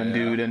was a villain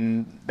dude,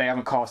 and they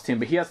haven't cast him,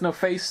 but he has no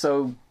face,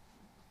 so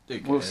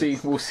we'll see.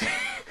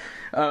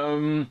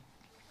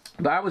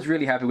 But I was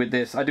really happy with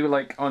this. I do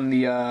like on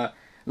the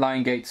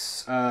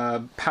Liongate's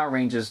Power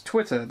Rangers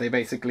Twitter, they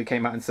basically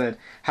came out and said,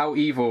 how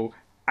evil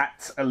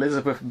at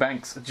Elizabeth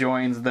Banks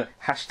joins the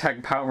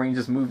hashtag Power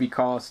Rangers movie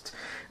cast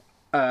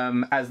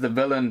as the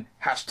villain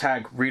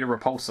hashtag Rita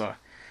Repulsa.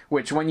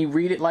 Which, when you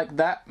read it like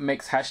that,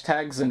 makes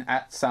hashtags and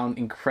 @ sound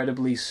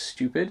incredibly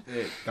stupid.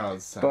 It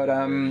does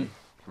sound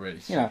really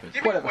stupid.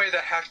 Give me a way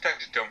that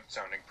hashtags don't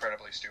sound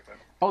incredibly stupid.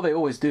 Oh, they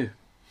always do.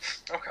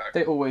 Okay.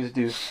 They always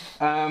do.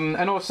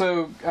 And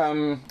also,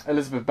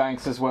 Elizabeth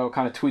Banks as well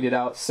kind of tweeted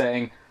out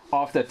saying,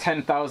 after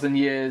 10,000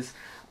 years,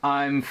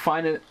 I'm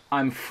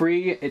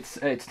free.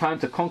 It's time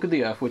to conquer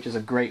the earth, which is a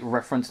great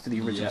reference to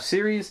the original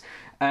series.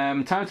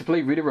 Time to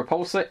play Rita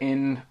Repulsa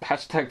in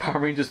hashtag Power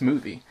Rangers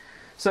movie.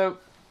 So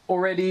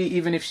already,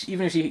 even if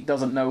she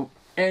doesn't know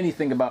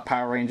anything about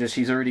Power Rangers,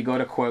 she's already got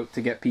a quote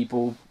to get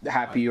people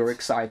happy or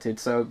excited.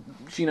 So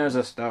she knows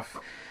her stuff.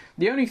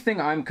 The only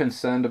thing I'm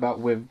concerned about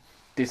with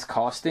this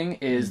casting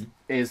is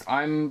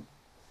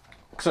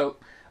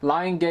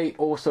Liongate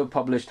also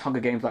published Hunger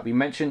Games, like we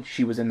mentioned.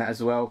 She was in that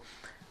as well.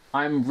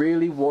 I'm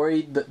really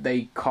worried that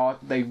the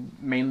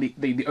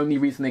only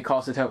reason they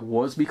casted her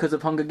was because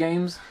of Hunger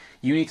Games.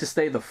 You need to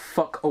stay the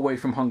fuck away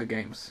from Hunger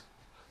Games.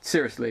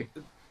 Seriously.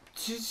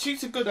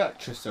 She's a good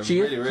actress, though.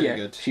 Really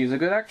good. She's a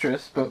good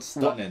actress, but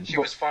stunning. She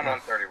was fun on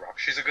 30 Rock.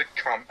 She's a good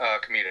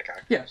comedic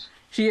actress. Yes,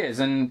 she is,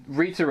 and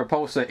Rita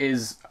Repulsa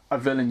is a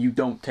villain you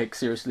don't take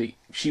seriously.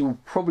 She will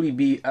probably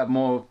be a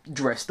more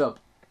dressed up,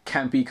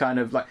 campy kind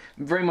of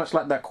very much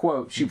like that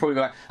quote. She'll probably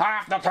be like,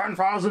 after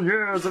 10,000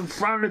 years, I'm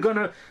finally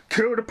gonna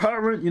kill the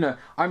parent.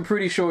 I'm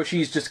pretty sure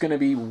she's just gonna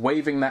be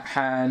waving that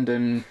hand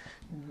and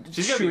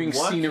She's gonna be chewing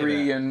working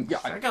scenery it. and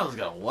That girl's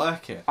gonna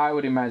work it. I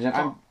would imagine.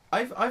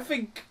 I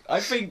think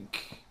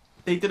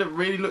they didn't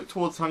really look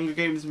towards Hunger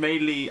Games.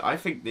 Mainly, I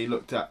think they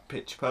looked at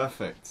Pitch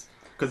Perfect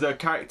because her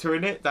character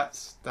in it.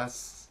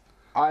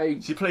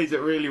 She plays it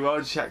really well.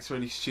 And she acts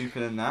really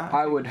stupid in that.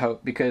 I would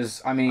hope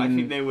because I mean I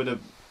think they would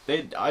have.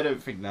 I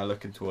don't think they're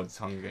looking towards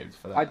Hunger Games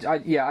for that.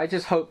 I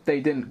just hope they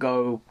didn't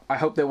go. I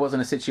hope there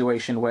wasn't a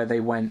situation where they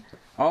went,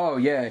 oh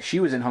yeah, she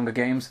was in Hunger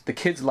Games. The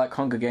kids like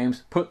Hunger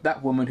Games. Put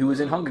that woman who was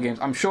in Hunger Games.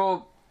 I'm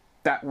sure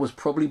that was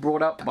probably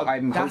brought up, but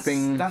I'm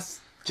hoping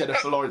that's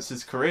Jennifer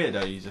Lawrence's career,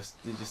 though. You just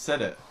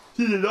said it.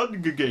 She's in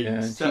Hunger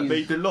Games. Yeah, that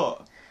made a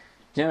lot.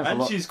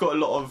 She's got a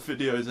lot of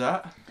videos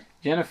out.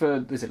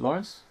 Jennifer, is it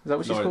Lawrence? Is that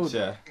what she's called?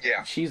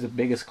 Yeah. She's the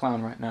biggest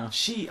clown right now.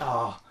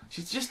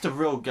 She's just a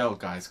real girl,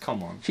 guys.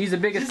 Come on. She's the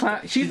biggest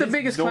clown. She's the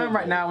biggest clown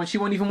right now, and she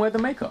won't even wear the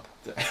makeup.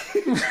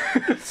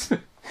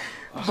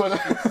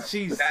 But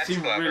she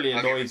really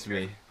annoys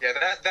me. Yeah,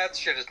 that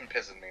shit has been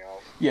pissing me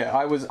off. Yeah,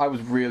 I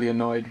was really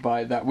annoyed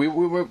by that.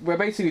 We're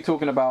basically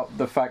talking about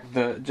the fact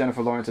that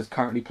Jennifer Lawrence is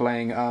currently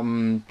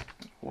playing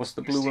what's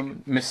the blue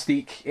woman?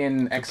 Mystique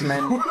in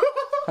X-Men.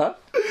 Huh?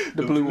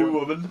 The blue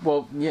woman.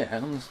 Well,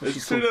 yeah.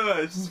 It's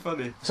just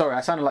funny. Sorry,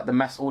 I sounded like the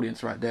mass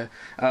audience right there.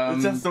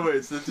 It's just the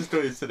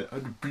way you said it. The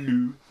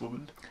blue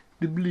woman.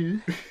 The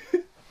blue.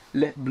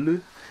 Le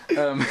bleu.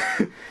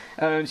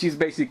 She's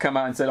basically come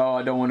out and said, "Oh,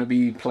 I don't want to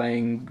be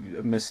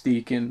playing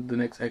Mystique in the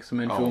next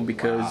X-Men film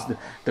because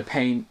the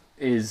paint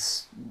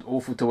is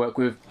awful to work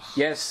with."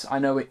 Yes, I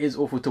know it is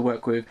awful to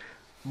work with,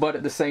 but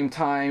at the same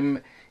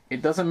time,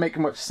 it doesn't make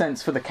much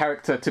sense for the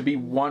character to be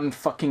one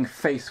fucking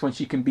face when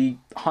she can be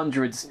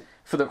hundreds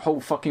for the whole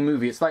fucking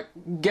movie. It's like,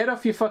 get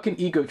off your fucking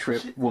ego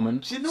trip,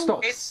 woman.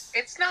 Stop.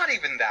 It's not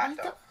even that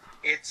though.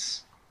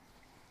 It's.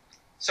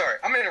 Sorry,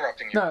 I'm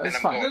interrupting you. No, it's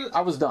fine.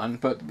 I was done,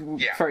 but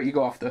Ferret, you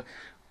go after.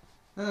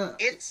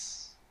 It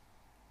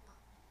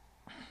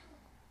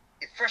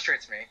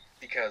frustrates me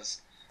because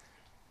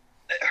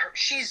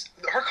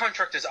her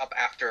contract is up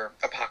after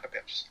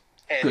Apocalypse,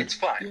 and it's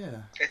fine.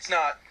 Yeah. It's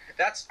not.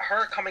 That's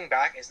her coming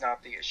back is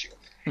not the issue.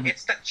 Mm-hmm.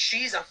 It's that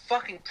she's a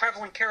fucking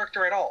prevalent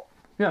character at all.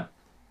 Yeah.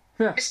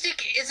 Yeah.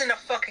 Mystique isn't a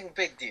fucking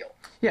big deal.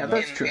 Yeah,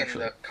 that's true. In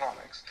the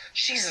comics,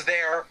 she's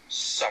there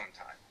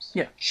sometimes.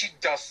 Yeah. She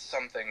does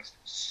some things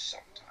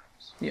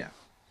sometimes. Yeah.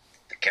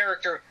 The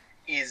character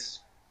is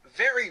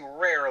very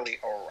rarely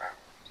around.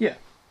 Yeah.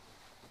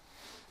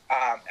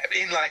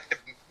 In like the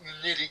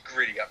nitty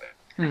gritty of it.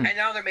 Mm. And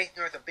now they're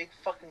making her the big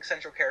fucking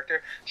central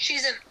character.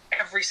 She's in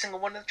every single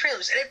one of the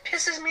trailers, and it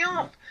pisses me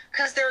off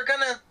because they're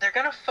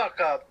gonna fuck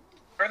up,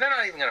 or they're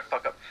not even gonna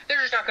fuck up.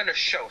 They're just not gonna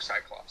show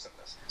Cyclops in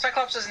this.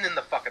 Cyclops isn't in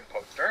the fucking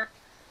poster.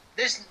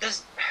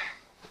 This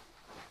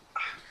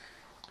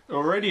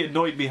already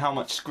annoyed me how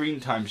much screen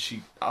time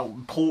how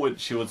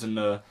important she was in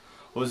the.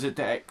 Was it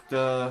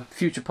the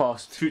Future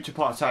Past? Future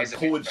Past. How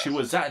important she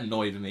was. That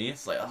annoyed me.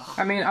 It's like. Ugh.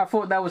 I mean, I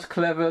thought that was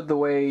clever the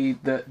way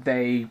that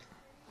they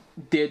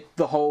did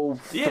the whole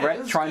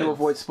threat, trying to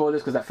avoid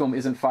spoilers because that film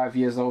isn't 5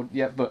 years old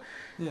yet. But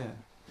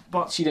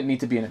she didn't need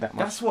to be in it that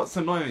much. That's what's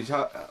annoying me.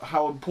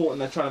 How important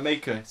they're trying to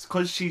make her. It's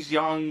because she's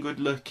young, good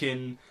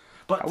looking.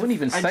 But I wouldn't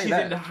even say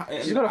that.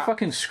 She's got a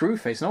fucking screw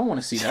face. No one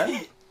want to see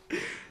that.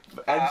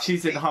 And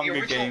she's in Hunger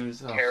the original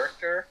Games.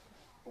 Character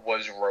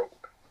was Rogue.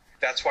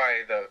 That's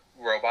why the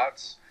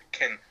robots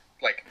can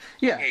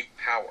take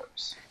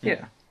powers.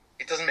 Yeah.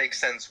 It doesn't make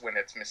sense when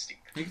it's Mystique.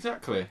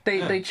 Exactly.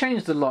 They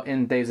changed a lot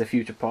in Days of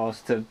Future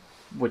Past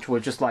which were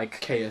just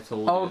like,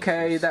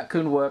 okay, that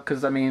couldn't work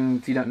because I mean,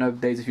 if you don't know,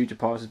 Days of Future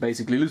Past is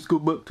basically let's go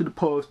back to the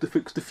past to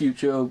fix the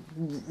future,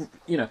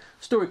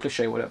 story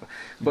cliche, whatever.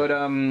 But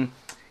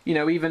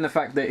even the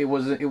fact that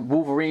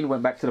Wolverine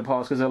went back to the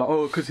past because they're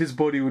like, because his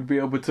body would be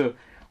able to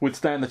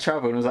withstand the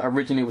travel, and it was like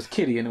originally it was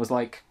Kitty, and it was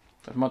like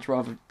I'd much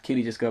rather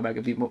Kitty just go back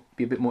and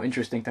be a bit more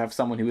interesting to have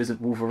someone who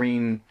isn't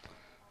Wolverine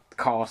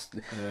cast.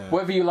 Yeah.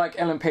 Whether you like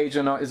Ellen Page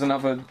or not is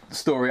another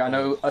story. I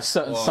know a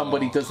certain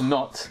somebody does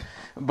not,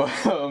 but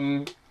I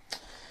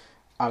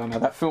don't know.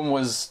 That film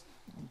was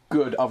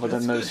good, other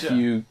than those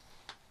few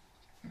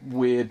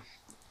weird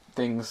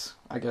things,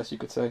 I guess you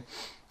could say.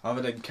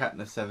 Other than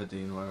Katniss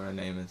Everdeen, whatever her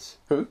name is.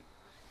 Who?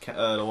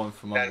 The one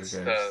from Hunger Games.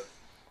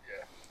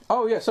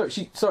 Oh yeah,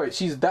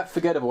 she's that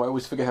forgettable. I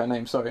always forget her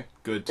name. Sorry.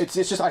 Good. It's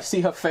just I see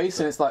her face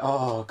and it's like,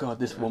 oh god,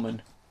 this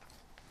woman.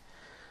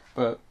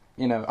 But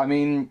I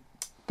mean,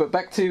 but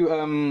back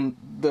to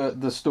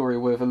the story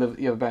with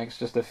Elizabeth Banks.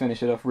 Just to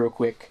finish it off real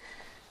quick,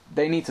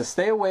 they need to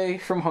stay away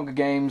from Hunger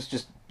Games.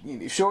 Just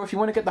sure, if you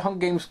want to get the Hunger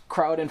Games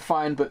crowd in,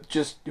 fine. But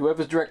just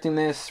whoever's directing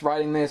this,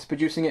 writing this,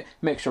 producing it,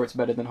 make sure it's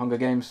better than Hunger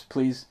Games,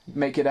 please.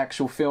 Make it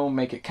actual film.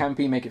 Make it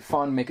campy. Make it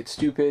fun. Make it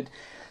stupid.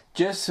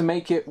 Just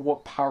make it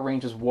what Power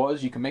Rangers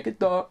was. You can make it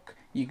dark,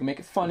 you can make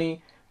it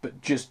funny, but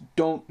just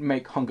don't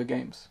make Hunger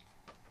Games.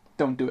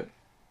 Don't do it.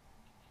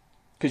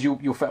 Because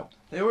you'll fail.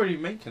 They're already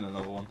making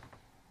another one.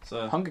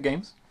 So Hunger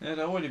Games? Yeah,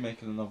 they're already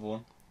making another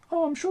one.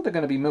 Oh, I'm sure they're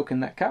going to be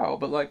milking that cow,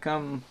 but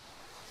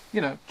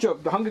sure,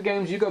 the Hunger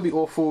Games, you got to be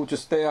awful,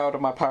 just stay out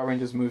of my Power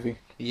Rangers movie.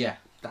 Yeah.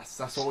 That's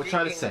what we're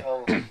trying to say.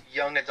 Speaking of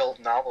young adult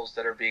novels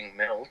that are being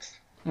milled,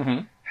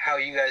 how are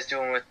you guys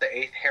doing with the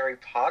 8th Harry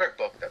Potter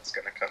book that's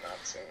going to come out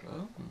soon?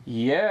 Oh.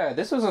 Yeah,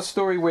 this was a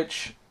story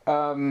which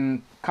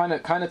kind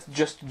of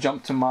just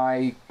jumped to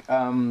my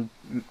kind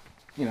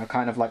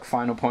of like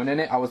final point in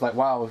it. I was like,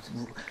 wow,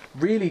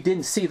 really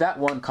didn't see that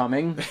one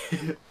coming.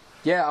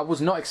 Yeah, I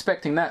was not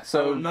expecting that.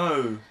 So oh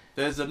no,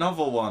 there's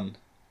another one.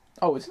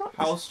 Oh, it's not.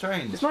 How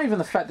strange. It's not even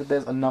the fact that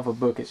there's another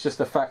book. It's just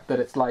the fact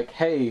that it's like,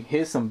 hey,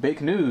 here's some big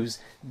news.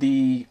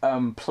 The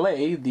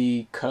play,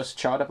 The Cursed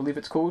Child, I believe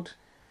it's called.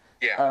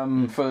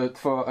 Yeah.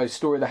 For a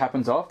story that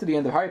happens after the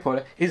end of Harry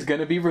Potter, is going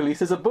to be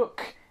released as a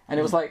book. And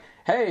it was like,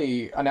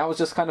 hey, and I was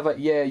just kind of like,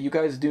 yeah, you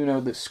guys do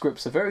know that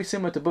scripts are very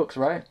similar to books,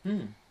 right?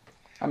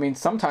 I mean,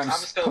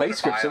 sometimes play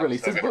scripts are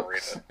released as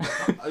books.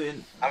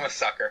 I'm a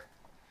sucker.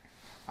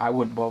 I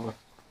wouldn't bother.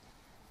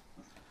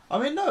 I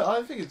mean, no,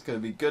 I think it's going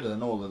to be good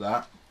and all of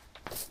that.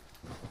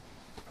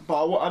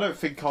 But I don't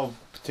think I'll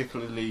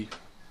particularly...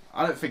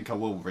 I don't think I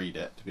will read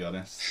it, to be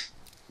honest.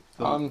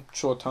 I'm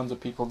sure tons of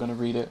people are going to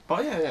read it.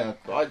 But yeah,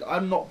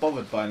 I'm not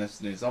bothered by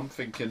this news. I'm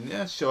thinking,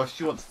 yeah, sure,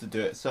 she wants to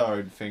do it. It's her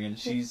own thing, and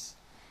she's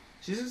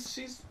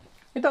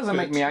It doesn't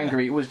make me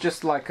angry. It was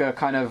just like a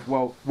kind of,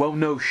 well,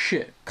 no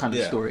shit kind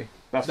of story.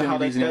 That's the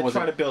only reason it wasn't...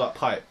 They're trying to build up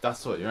hype.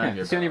 That's what you're angry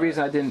about. It's the only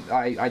reason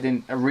I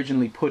didn't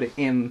originally put it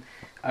in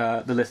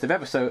the list of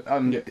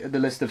the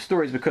list of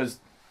stories, because,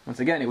 once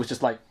again, it was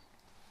just like,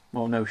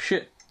 well, no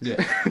shit.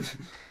 Yeah.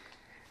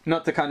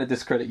 Not to kind of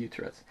discredit you,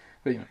 Tourette's.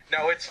 But, you know.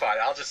 No, it's fine.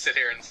 I'll just sit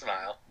here and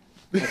smile.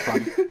 That's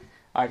fine.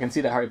 I can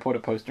see the Harry Potter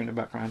poster in the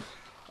background.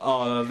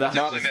 Oh, that's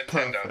Nintendo.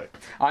 perfect.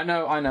 I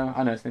know,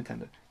 it's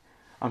Nintendo.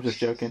 I'm just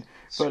joking.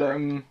 But,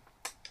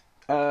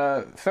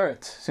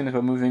 Ferret, since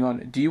we're moving on,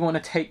 do you want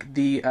to take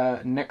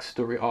the next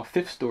story, our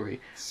 5th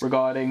story,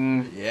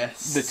 regarding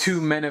the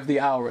 2 men of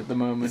the hour at the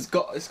moment?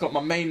 It's got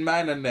my main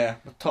man in there,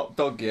 my top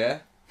dog, yeah?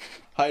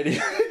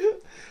 Hideo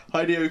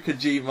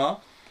Kojima,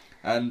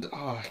 and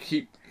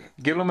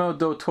Guillermo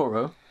del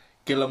Toro.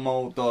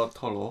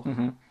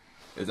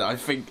 Is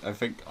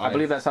that, I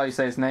believe that's how you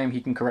say his name.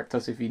 He can correct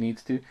us if he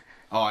needs to.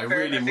 Oh, I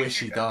really wish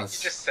he does. I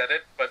think you just said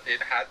it, but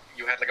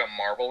you had like a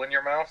marble in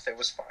your mouth. It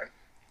was fine.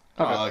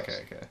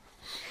 Okay.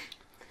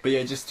 But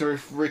yeah, just to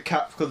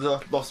recap, because I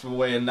lost my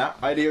way in that.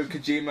 Hideo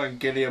Kojima and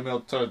Guillermo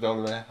Toro.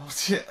 Oh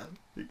shit.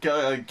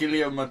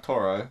 Guillermo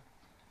Toro.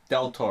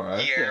 Del Toro.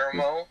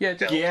 Guillermo. Yeah,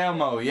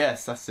 Guillermo,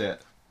 yes, that's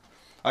it.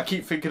 I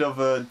keep thinking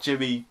of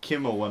Jimmy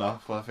Kimmel when I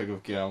think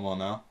of Guillermo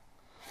now.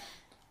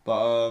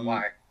 But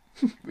why?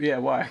 Yeah,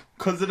 why?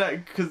 Because of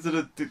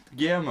the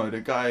Guillermo,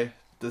 the guy,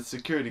 the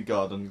security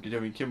guard on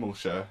Jimmy Kimmel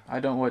show. I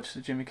don't watch the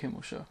Jimmy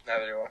Kimmel show.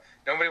 Neither do I.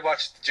 Nobody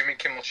watched the Jimmy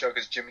Kimmel show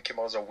because Jimmy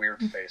Kimmel has a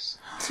weird face.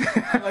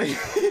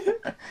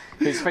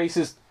 His face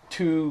is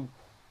too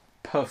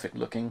perfect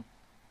looking.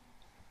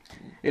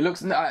 It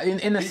looks, in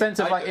the sense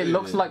of like, it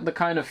looks like the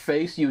kind of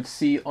face you'd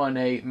see on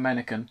a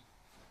mannequin.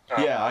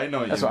 Oh. Yeah, I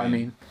know. That's what I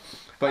mean.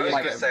 But I was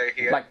gonna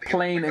say like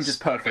plain and just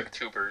perfect.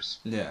 Tubers.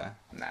 Yeah.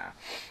 Nah.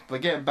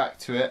 But getting back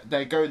to it,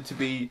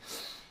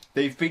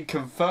 they've been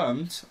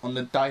confirmed on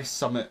the DICE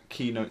Summit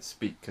keynote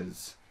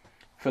speakers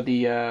for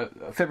the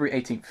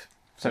February 18th.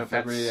 So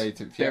February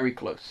 18th. Very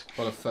close.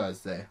 On a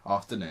Thursday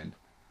afternoon.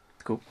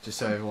 Cool. Just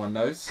so everyone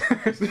knows.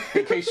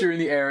 In case you're in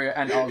the area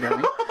and are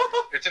going.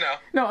 Good to know.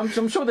 No, I'm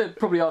sure there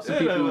probably are some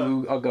people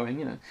who are going,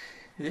 you know.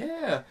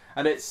 Yeah.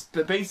 And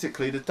but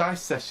basically the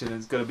DICE session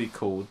is going to be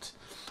called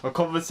A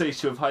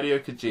Conversation with Hideo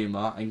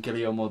Kojima and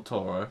Guillermo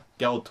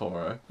del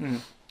Toro.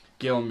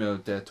 Guillermo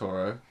del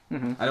Toro.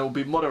 And it will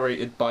be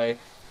moderated by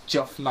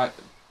Jeff Knightley.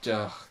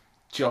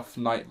 Jeff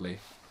Knightley,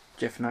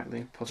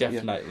 possibly.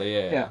 Jeff Knightley,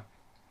 yeah.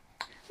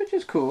 Which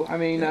is cool. I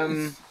mean,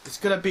 it's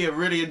going to be a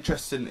really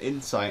interesting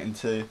insight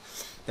into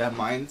their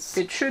minds.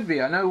 It should be.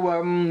 I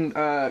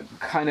know.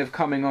 Kind of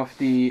coming off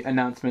the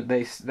announcement,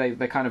 they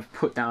kind of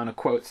put down a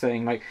quote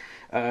saying like,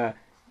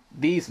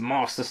 "These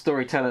master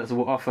storytellers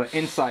will offer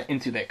insight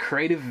into their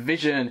creative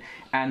vision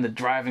and the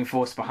driving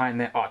force behind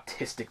their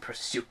artistic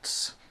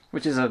pursuits,"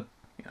 which is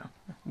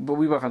but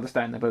we both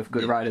understand they're both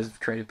good writers,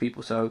 creative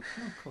people. So,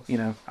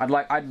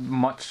 I'd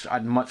much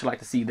like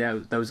to see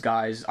those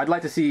guys. I'd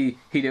like to see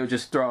Hideo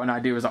just throw out an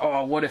idea as like,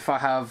 oh, what if I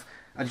have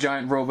a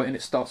giant robot and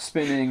it starts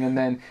spinning, and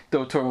then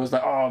Del Toro was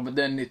like, oh, but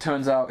then it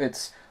turns out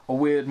it's a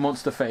weird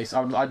monster face.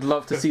 I'd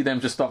love to see them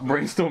just start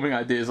brainstorming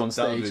ideas on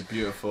stage. That would be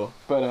beautiful.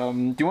 But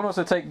do you want to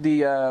also take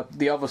the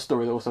other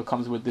story that also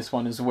comes with this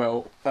one as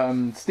well?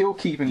 Still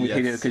keeping with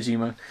Hideo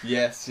Kojima.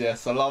 Yes,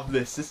 I love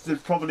this. This is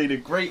probably the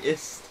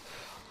greatest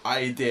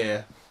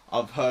idea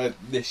I've heard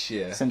this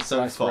year since so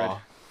sliced far. bread.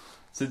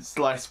 Since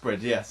sliced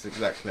bread, yes,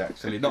 exactly.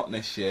 Actually, not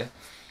this year.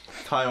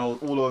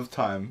 All of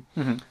time,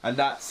 and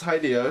that's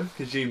Hideo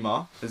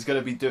Kojima. Is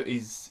going to be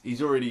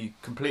he's already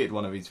completed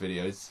one of his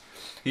videos.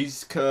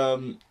 He's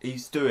doing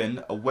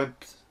a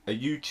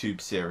YouTube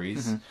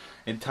series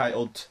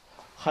entitled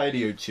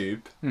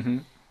Hideotube,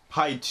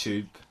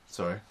 Hideotube,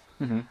 sorry,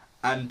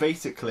 and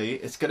basically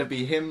it's going to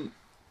be him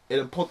in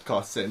a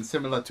podcast setting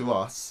similar to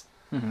us.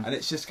 And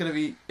it's just gonna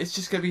be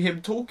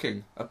him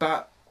talking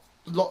about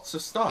lots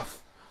of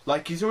stuff,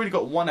 Like, he's already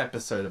got one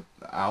episode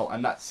out,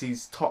 and that's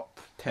his top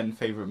 10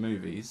 favourite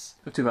movies.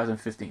 Of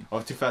 2015.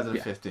 Of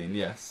 2015,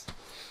 yes.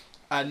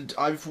 And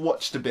I've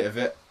watched a bit of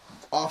it.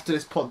 After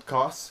this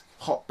podcast,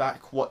 hop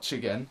back, watch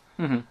again.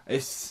 Mm-hmm.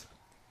 It's...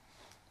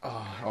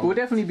 we'll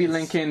definitely be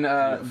linking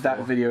that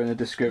video in the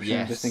description,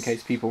 yes. just in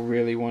case people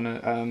really want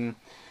to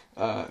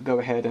go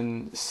ahead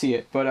and see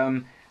it.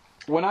 But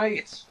when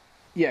I...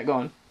 Yeah, go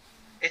on.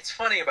 It's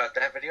funny about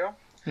that video,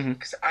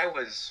 because I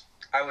was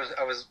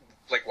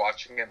like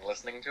watching and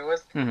listening to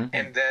it,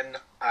 and then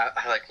I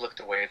like looked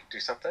away to do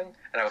something,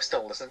 and I was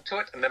still listening to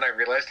it, and then I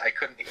realized I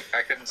couldn't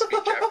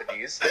speak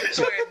Japanese,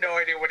 so I had no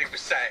idea what he was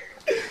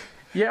saying.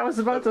 Yeah, I was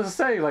about to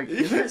say, like,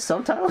 isn't it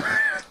subtitled?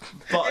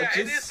 But yeah,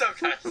 it is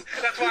sometimes.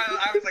 That's why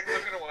I was like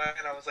looking away,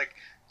 and I was like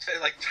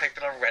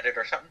typing on Reddit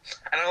or something,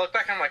 and I look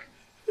back and I'm like,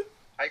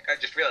 I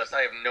just realized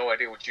I have no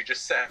idea what you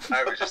just said.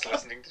 I was just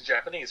listening to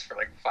Japanese for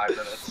like 5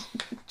 minutes.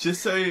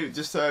 Just so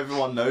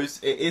everyone knows,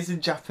 it is in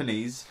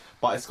Japanese,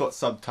 but it's got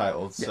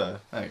subtitles. Yeah. So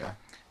there you go.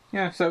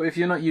 Yeah. So if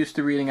you're not used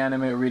to reading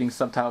anime or reading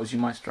subtitles, you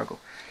might struggle.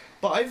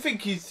 But I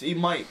think he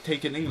might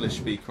take an English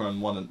speaker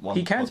on one.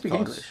 He can podcast. Speak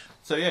English.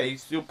 So yeah,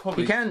 he'll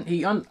probably.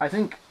 He can. I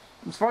think,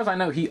 as far as I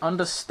know, he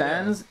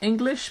understands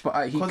English,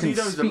 but he can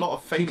knows speak. A lot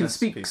of famous he can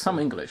speak people. some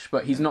English,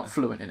 but he's not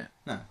fluent in it.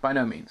 No. By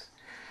no means.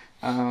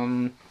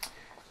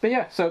 But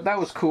yeah, so that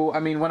was cool. I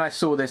mean, when I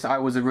saw this, I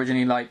was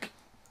originally like,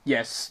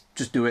 yes,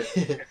 just do it.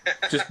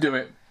 Just do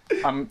it.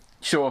 I'm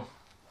sure,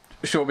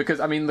 because,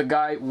 I mean, the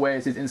guy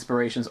wears his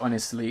inspirations on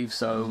his sleeve,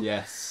 so...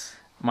 Yes.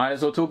 Might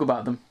as well talk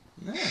about them.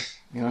 Yeah.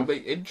 You know? It'll be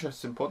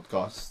interesting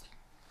podcast.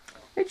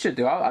 It should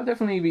do. I'll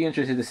definitely be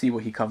interested to see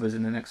what he covers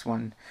in the next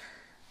one,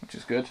 which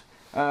is good.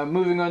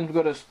 Moving on, we've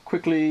got a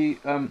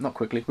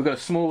we've got a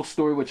small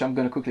story which I'm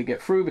going to quickly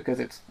get through because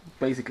it's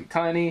basically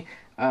tiny.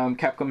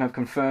 Capcom have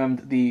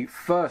confirmed the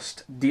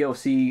first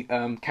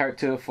DLC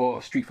character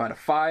for Street Fighter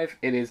V.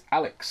 It is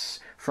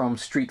Alex from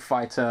Street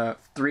Fighter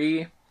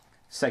 3,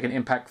 Second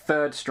Impact,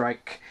 Third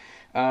Strike.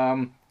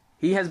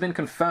 He has been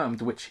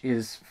confirmed, which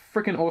is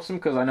freaking awesome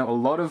because I know a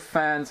lot of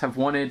fans have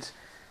wanted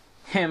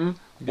him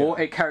or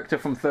a character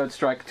from Third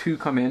Strike to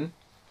come in.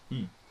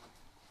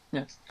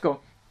 Yeah, go on.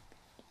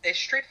 Is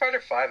Street Fighter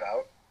V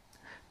out?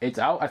 It's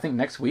out, I think,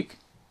 next week.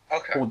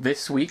 Okay. Or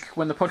this week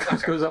when the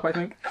podcast goes up, I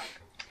think.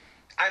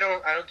 I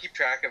don't keep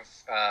track of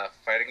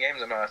fighting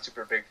games. I'm not a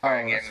super big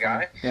fighting game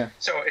guy. Yeah.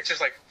 So it's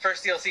just like,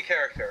 first DLC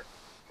character.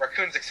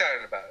 Raccoon's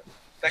excited about it.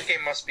 That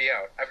game must be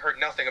out. I've heard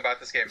nothing about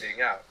this game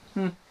being out.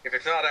 If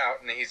it's not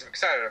out and he's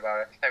excited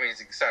about it, that means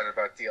he's excited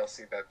about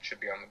DLC that should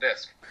be on the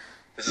disc.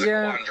 This is a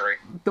quandary.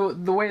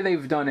 The way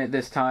they've done it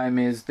this time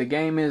is the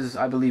game is,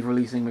 I believe,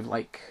 releasing with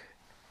like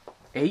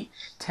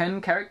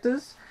 8-10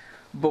 characters.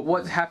 But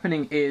what's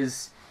happening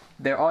is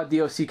there are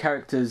DLC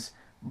characters,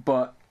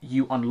 but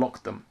you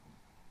unlock them.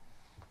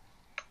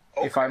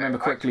 Okay, if I remember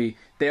correctly,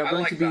 they are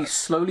going to be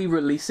slowly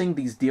releasing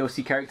these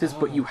DLC characters,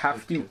 but you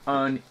have to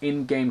earn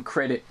in-game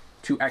credit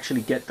to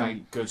actually get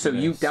them. So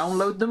you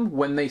download them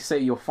when they say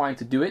you're fine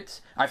to do it.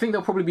 I think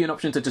there'll probably be an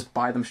option to just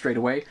buy them straight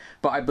away,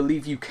 but I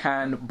believe you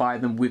can buy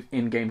them with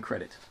in-game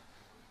credit.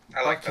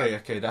 I like that.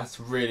 Okay, that's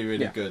really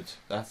good.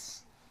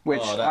 That's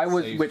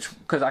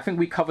because I think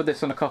we covered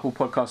this on a couple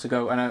podcasts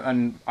ago,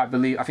 and I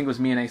think it was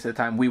me and Ace at the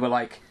time. We were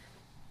like,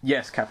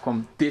 yes,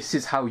 Capcom, this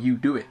is how you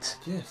do it.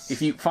 Yes.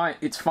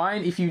 It's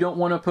fine if you don't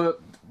want to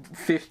put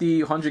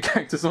 50, 100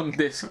 characters on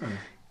disc.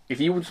 If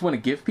you just want to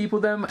give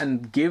people them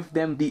and give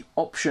them the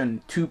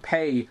option to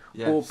pay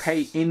or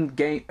pay in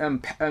game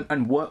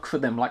and work for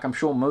them, like I'm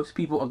sure most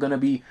people are going to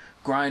be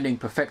grinding,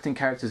 perfecting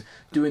characters,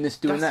 doing this,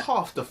 doing that. That's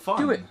half the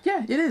fun. Do it.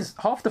 Yeah, it is.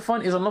 Half the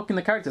fun is unlocking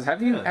the characters.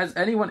 Has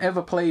anyone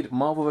ever played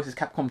Marvel vs.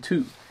 Capcom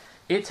 2?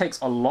 It takes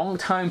a long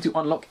time to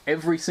unlock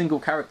every single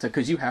character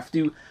because you have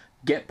to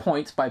get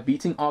points by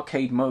beating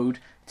arcade mode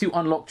to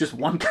unlock just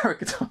one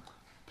character.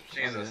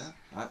 Jesus.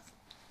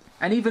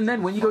 And even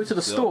then, when you go to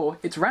the store,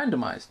 it's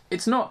randomized.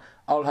 It's not,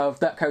 I'll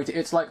have that character.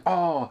 It's like,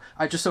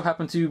 I just so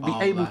happen to be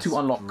able to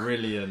unlock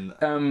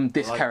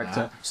this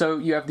character. That. So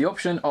you have the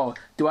option,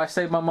 do I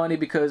save my money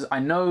because I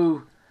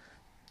know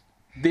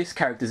this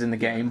character's in the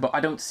game, but I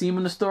don't see him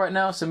in the store right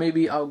now, so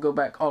maybe I'll go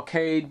back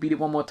arcade, beat it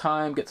one more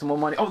time, get some more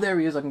money. Oh, there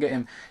he is, I can get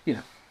him. You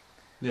know.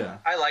 Yeah.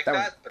 I like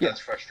that, but that's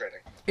frustrating.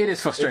 It is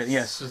frustrating,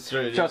 yes.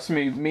 Frustrating. Trust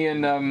me, me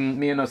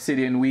and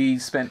Obsidian, we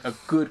spent a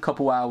good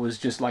couple hours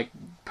just like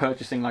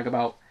purchasing like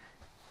about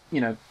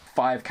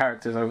 5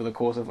 characters over the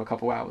course of a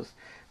couple hours.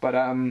 But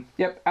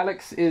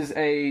Alex is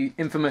a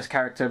infamous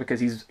character because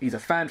he's a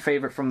fan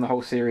favorite from the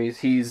whole series.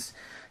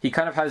 He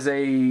kind of has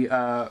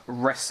a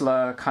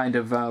wrestler kind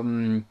of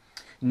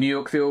New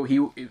York feel.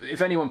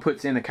 If anyone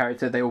puts in a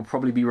character, they will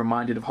probably be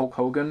reminded of Hulk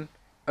Hogan.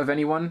 Of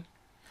anyone,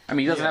 I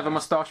mean, he doesn't have a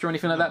mustache or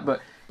anything like that,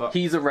 but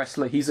he's a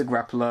wrestler. He's a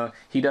grappler.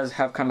 He does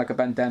have kind of like a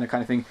bandana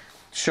kind of thing,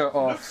 shirt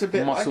off,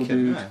 muscle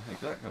dude. Yeah,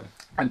 exactly.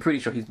 I'm pretty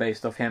sure he's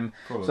based off him.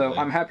 Probably. So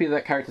I'm happy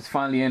that character's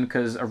finally in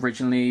because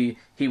originally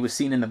he was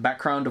seen in the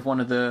background of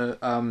one of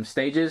the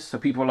stages. So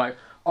people were like,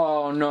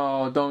 oh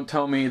no, don't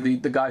tell me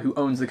the guy who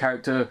owns the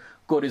character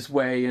got his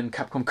way and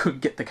Capcom couldn't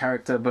get the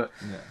character. But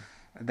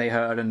they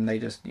heard and they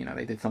just,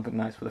 they did something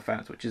nice for the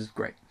fans, which is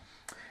great.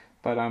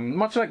 But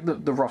much like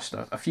the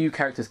roster, a few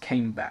characters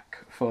came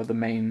back for the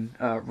main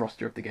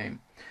roster of the game.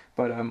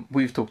 But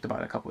we've talked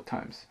about it a couple of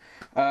times.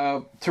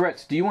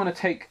 Terrets, do you want to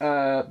take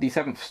the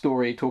 7th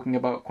story talking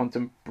about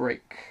Quantum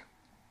Break?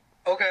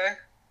 Okay.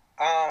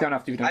 Don't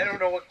have to. I don't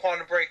know what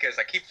Quantum Break is.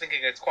 I keep thinking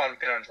it's Quantum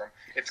Conundrum.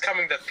 It's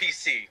coming to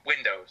PC,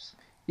 Windows.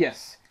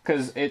 Yes,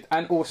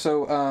 and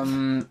also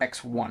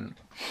X1.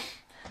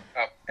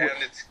 Oh, and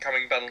it's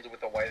coming bundled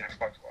with a white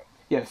Xbox One.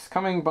 Yes,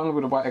 coming bundled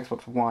with a white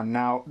Xbox One.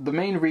 Now, the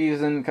main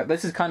reason...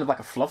 This is kind of like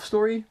a fluff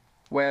story,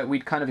 where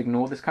we'd kind of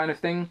ignore this kind of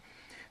thing.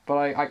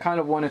 But I kind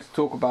of wanted to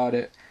talk about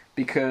it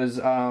because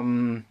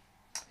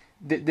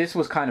this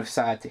was kind of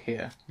sad to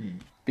hear.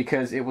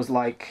 Because it was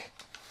like,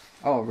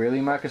 oh, really,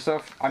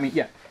 Microsoft? I mean,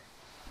 yeah.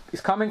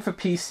 It's coming for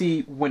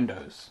PC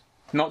Windows.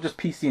 Not just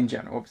PC in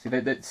general, obviously.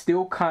 They're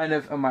still kind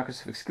of a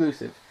Microsoft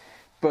exclusive.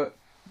 But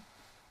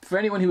for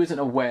anyone who isn't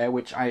aware,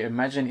 which I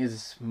imagine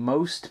is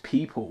most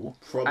people...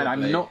 Probably. And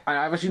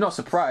I'm actually not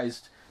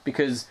surprised,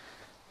 because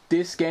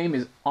this game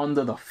is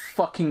under the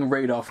fucking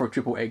radar for a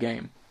AAA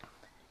game.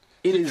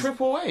 It is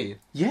AAA?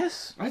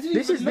 Yes. I didn't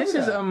even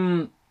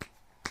know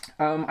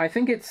that. I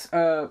think it's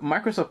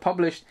Microsoft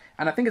published,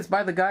 and I think it's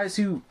by the guys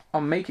who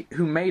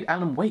made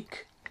Alan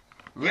Wake.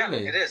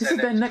 Really? Yeah, it is. This is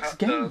their next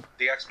game.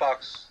 The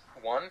Xbox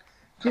One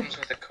comes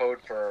with a code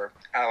for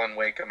Alan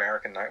Wake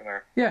American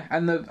Nightmare. Yeah,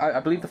 and I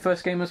believe the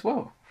first game as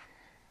well.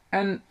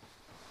 And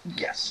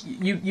yes,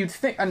 you'd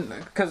think, and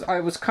because I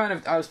was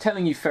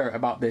telling you, Ferret,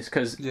 about this,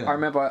 because I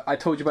remember I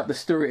told you about the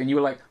story, and you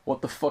were like,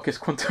 "What the fuck is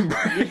Quantum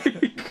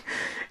Break?"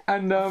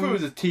 And I thought it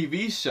was a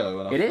TV show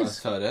when I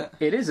first heard it.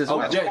 It is as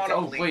well.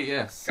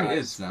 Yes, it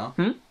is now.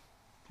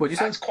 What'd you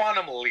say? That's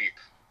Quantum Leap.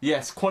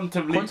 Yes,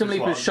 Quantum Leap. Quantum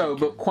Leap is a show,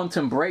 but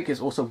Quantum Break is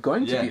also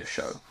going to be a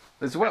show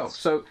as well.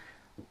 So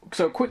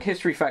quick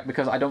history fact,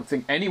 because I don't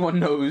think anyone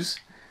knows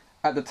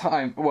at the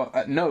time. Well,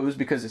 knows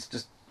because it's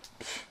just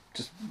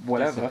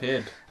whatever.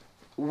 Disappeared.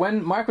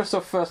 When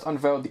Microsoft first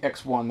unveiled the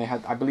X1, they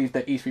had, I believe,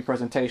 their E3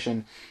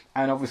 presentation,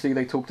 and obviously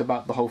they talked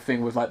about the whole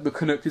thing with like, the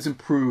Kinect is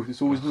improved,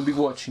 it's always going to be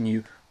watching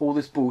you, all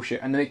this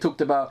bullshit. And then they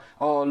talked about,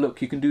 oh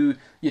look, you can do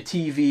your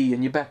TV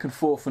and your back and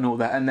forth and all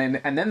that. And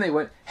then they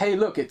went, hey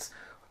look, it's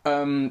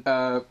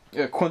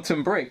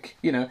Quantum Break.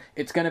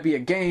 It's going to be a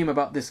game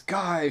about this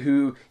guy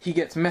who he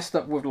gets messed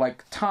up with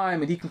like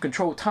time, and he can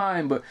control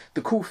time. But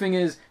the cool thing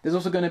is, there's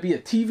also going to be a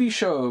TV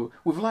show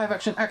with live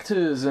action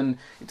actors, and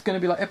it's going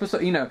to be like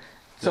episode.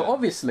 So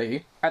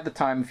obviously, at the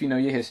time, if you know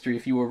your history,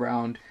 if you were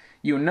around,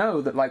 you'll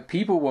know that like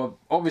people were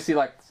obviously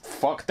like,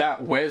 fuck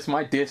that, where's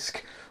my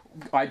disc?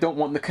 I don't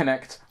want the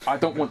Kinect, I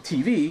don't want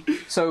TV.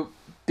 So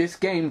this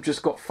game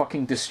just got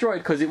fucking destroyed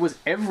because it was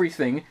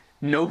everything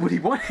nobody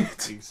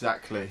wanted.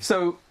 Exactly.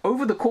 So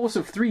over the course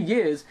of 3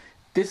 years,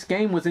 this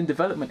game was in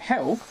development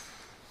hell.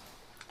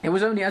 It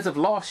was only as of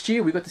last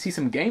year we got to see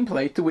some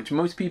gameplay, to which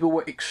most people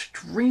were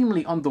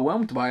extremely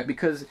underwhelmed by it,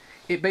 because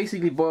it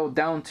basically boiled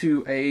down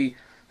to a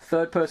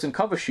third-person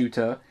cover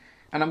shooter.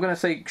 And I'm going to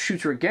say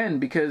shooter again,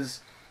 because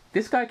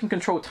this guy can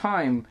control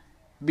time,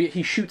 but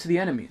he shoots the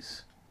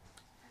enemies.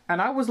 And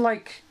I was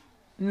like,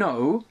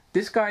 no,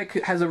 this guy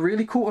has a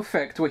really cool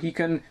effect where he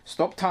can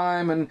stop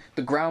time and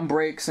the ground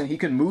breaks and he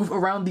can move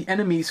around the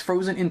enemies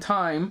frozen in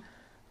time,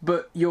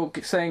 but you're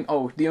saying,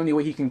 oh, the only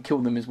way he can kill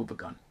them is with a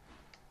gun.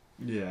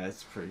 Yeah,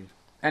 it's pretty...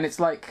 And it's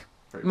like,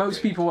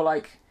 most people were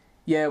like,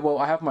 yeah, well,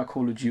 I have my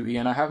Call of Duty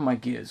and I have my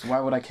Gears,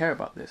 why would I care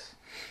about this?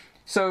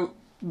 So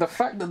the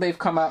fact that they've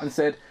come out and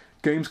said,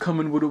 game's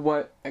coming with a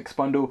white X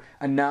bundle,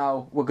 and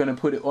now we're going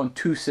to put it on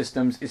 2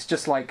 systems, it's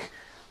just like...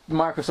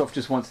 Microsoft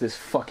just wants this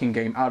fucking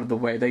game out of the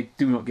way. They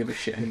do not give a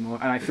shit anymore,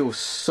 and I feel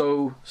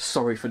so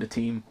sorry for the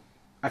team.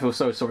 I feel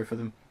so sorry for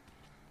them.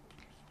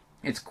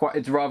 It's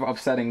rather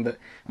upsetting that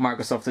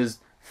Microsoft has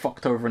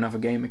fucked over another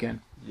game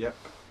again. Yep.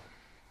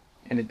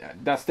 And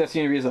that's the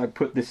only reason I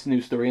put this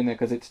news story in there,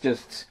 because it's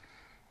just,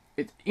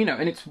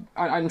 and it's.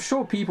 I'm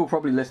sure people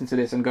probably listen to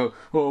this and go,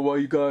 "Oh, why are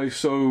you guys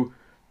so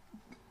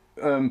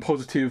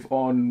positive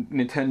on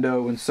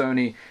Nintendo and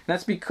Sony?" And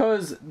that's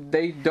because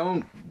they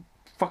don't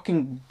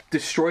fucking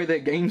destroy their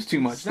games too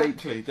much.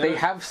 Exactly. They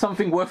have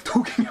something worth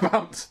talking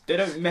about. They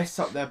don't mess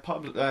up their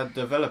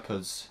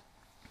developers.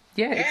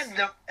 Yeah.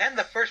 And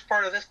the first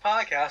part of this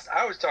podcast,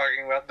 I was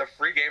talking about the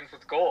free games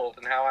with gold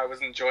and how I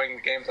was enjoying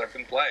the games I've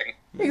been playing.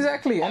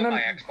 Exactly. On my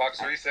Xbox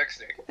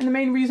 360. And the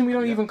main reason we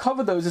don't even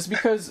cover those is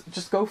because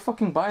just go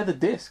fucking buy the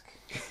disc.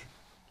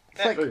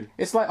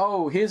 It's like,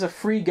 oh, here's a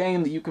free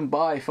game that you can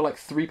buy for like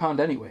 £3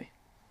 anyway.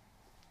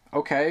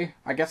 Okay,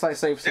 I guess I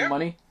saved some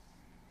money.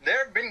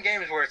 There have been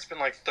games where it's been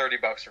like $30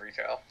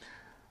 retail.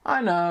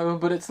 I know,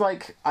 but it's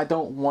like, I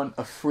don't want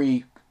a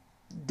free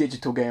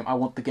digital game. I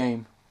want the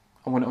game.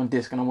 I want it on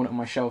disc and I want it on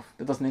my shelf.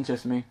 That doesn't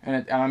interest me.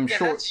 And I'm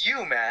sure... that's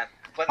you, man.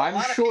 But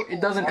I'm sure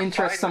it doesn't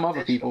interest some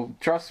other people.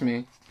 Trust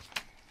me.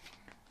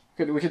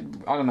 We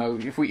should, I don't know,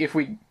 if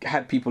we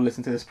had people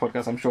listen to this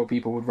podcast, I'm sure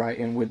people would write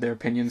in with their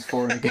opinions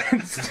for and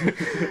against.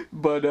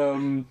 But,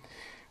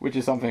 which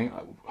is something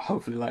I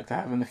hopefully like to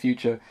have in the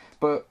future.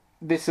 But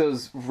this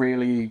is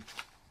really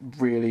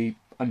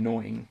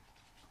annoying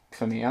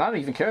for me, and I don't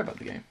even care about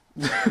the game.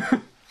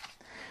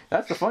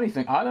 That's the funny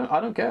thing. I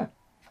don't care.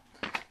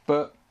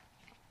 But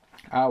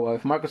well,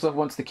 if Microsoft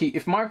wants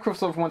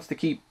to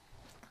keep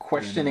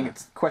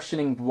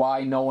questioning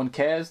why no one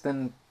cares,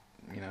 then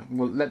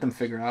we'll let them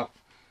figure it out.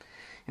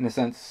 In a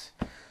sense.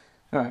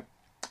 All right.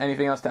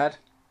 Anything else to add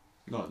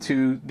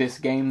to this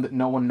game that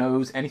no one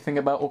knows anything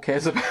about or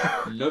cares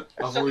about? Nope.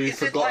 I've already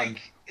forgotten.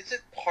 Is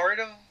it part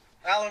of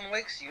Alan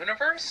Wake's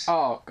universe?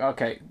 Oh,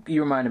 okay.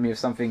 You reminded me of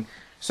something.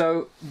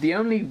 So the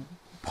only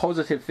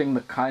positive thing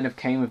that kind of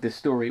came of this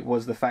story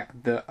was the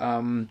fact that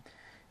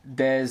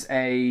there's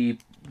a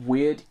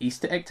weird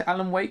Easter egg to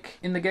Alan Wake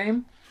in the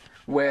game,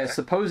 where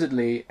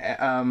supposedly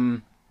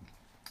in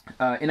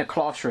a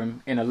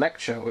classroom, in a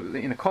lecture, or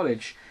in a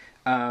college,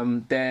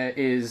 there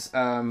is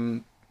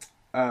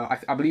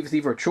I believe it's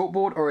either a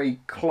chalkboard or a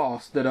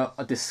class that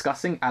are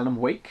discussing Alan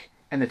Wake,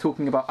 and they're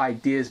talking about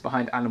ideas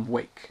behind Alan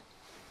Wake.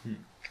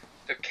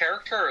 The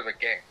character or the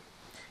game?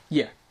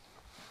 Yeah.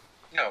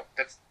 No,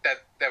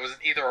 that was an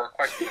either or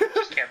question. You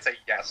just can't say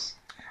yes.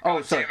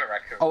 Oh, sorry. Damn it,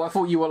 Raccoon. Oh, I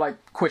thought you were like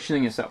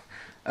questioning yourself.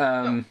 No,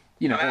 I'm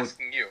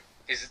asking you.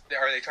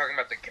 Are they talking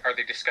about are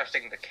they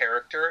discussing the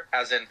character,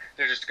 as in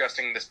they're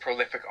discussing this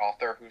prolific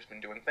author who's been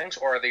doing things,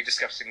 or are they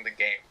discussing the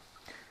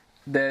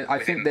game? I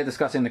think they're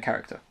discussing the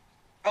character.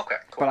 Okay,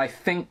 cool. But I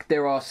think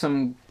there are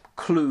some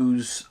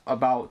clues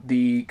about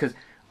because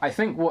I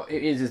think what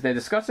it is they're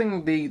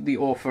discussing the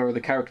author or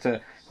the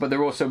character, but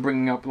they're also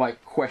bringing up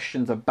like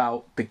questions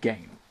about the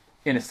game,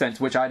 in a sense,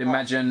 which I'd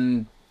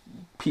imagine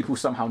people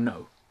somehow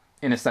know,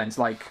 in a sense.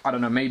 Like, I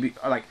don't know, maybe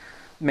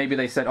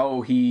they said,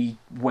 oh, he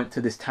went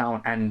to this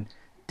town and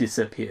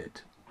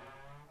disappeared,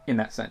 in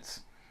that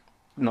sense.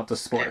 Not to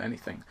spoil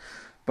anything.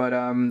 But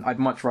I'd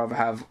much rather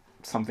have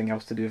something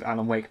else to do with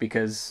Alan Wake,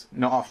 because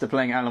not after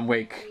playing Alan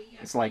Wake,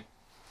 it's like,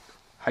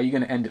 how are you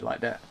going to end it like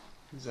that?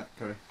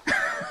 Exactly.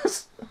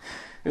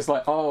 It's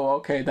like, oh,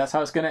 okay, that's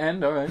how it's going to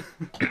end? All right.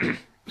 And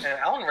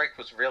Alan Wake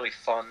was really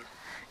fun.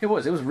 It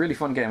was a really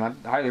fun game. I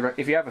highly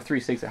if you have a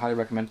 360, I highly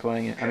recommend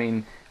playing it. I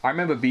mean, I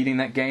remember beating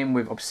that game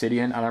with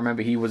Obsidian, and I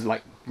remember he was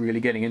like really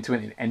getting into it,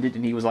 and it ended,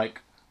 and he was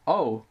like,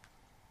 oh,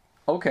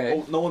 okay.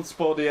 Oh, no one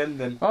spoiled the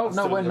ending. Oh,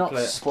 no, we're not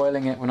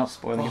spoiling it. We're not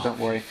spoiling it, don't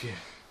worry.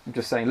 I'm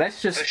just saying,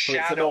 let's just...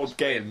 It's an old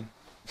game,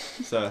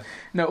 so...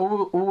 No,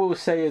 all we'll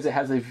say is it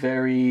has a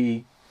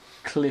very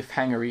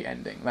cliffhangery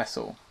ending, that's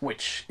all.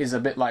 Which is a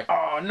bit like,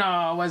 oh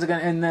no, where's it going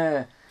to end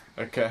there?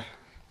 Okay.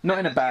 Not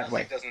in a bad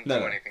way. The DLC doesn't do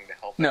anything to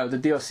help. No, the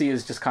DLC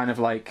is just kind of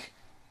like...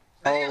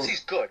 The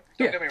DLC's good.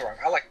 Don't get me wrong.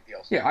 I like the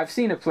DLC. Yeah, I've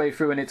seen a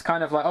playthrough, and it's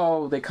kind of like,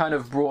 oh, they kind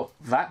of brought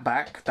that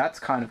back. That's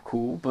kind of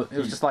cool. But it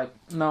was just like,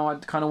 no, I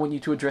kind of want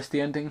you to address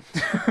the ending.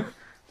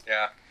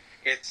 Yeah.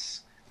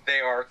 They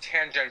are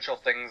tangential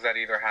things that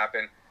either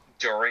happen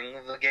during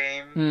the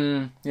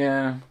game.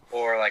 Yeah.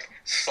 Or, like,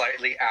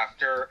 slightly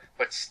after,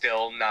 but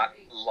still not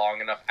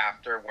long enough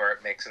after where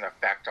it makes an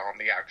effect on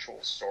the actual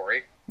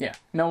story. Yeah.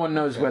 No one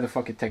knows where the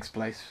fuck it takes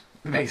place.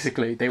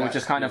 Basically, they were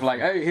just kind of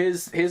like, "Hey,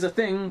 here's a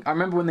thing." I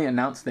remember when they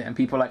announced it, and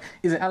people were like,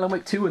 "Is it Alan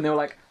Wake 2?" And they were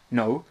like,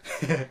 "No,"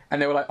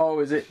 and they were like, "Oh,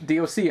 is it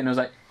DLC?" And I was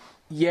like,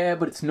 "Yeah,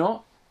 but it's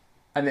not."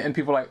 And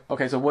people were like,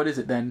 "Okay, so what is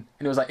it then?"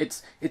 And it was like,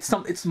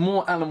 "It's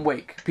more Alan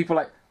Wake." People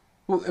were like,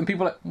 well, and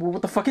people were like, "Well,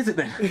 what the fuck is it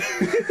then?"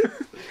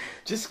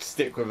 Just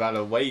stick with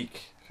Alan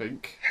Wake, I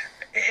think.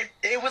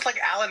 It was like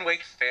Alan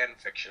Wake fan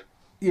fiction.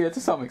 Yeah, to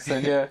some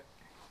extent, yeah.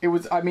 It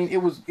was. I mean, it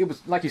was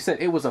like you said,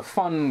 it was a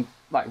fun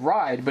like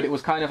ride, but it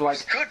was kind of like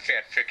it was good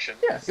fan fiction.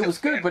 Yeah, it was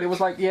good, but it was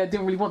like, yeah, I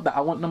didn't really want that.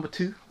 I want number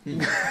 2.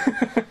 Did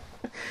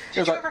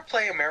you ever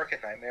play American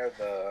Nightmare,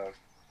 the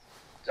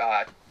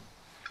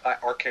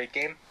arcade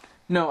game?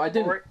 No, I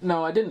didn't.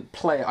 No, I didn't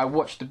play it. I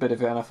watched a bit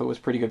of it and I thought it was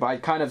pretty good, but I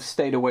kind of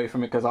stayed away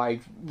from it because I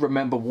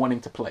remember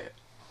wanting to play it.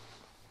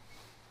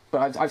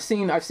 But I've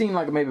seen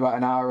like maybe about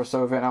an hour or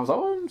so of it, and I was like,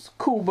 oh, it's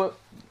cool, but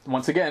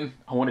once again,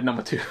 I wanted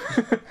number 2.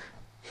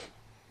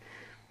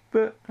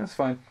 But that's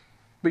fine.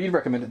 But you'd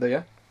recommend it though,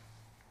 yeah?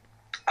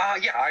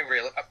 Yeah, I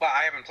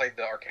haven't played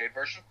the arcade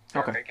version. The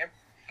arcade game.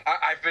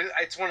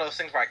 It's one of those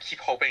things where I keep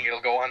hoping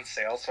it'll go on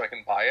sale so I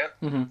can buy it.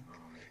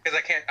 Because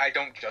I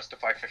don't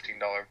justify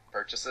 $15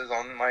 purchases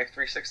on my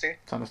 360.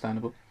 It's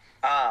understandable.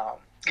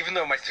 Even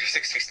though my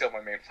 360 is still my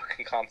main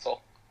fucking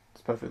console.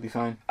 It's perfectly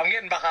fine. I'm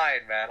getting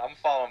behind, man. I'm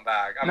falling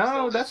back.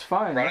 That's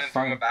fine. Running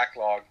through a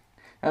backlog.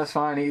 That's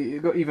fine.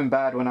 It got even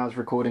bad when I was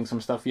recording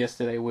some stuff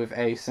yesterday with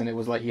Ace, and it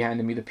was like he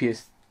handed me the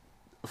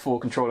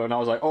PS4 controller, and I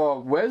was like, oh,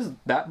 where's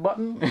that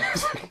button?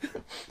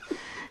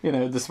 You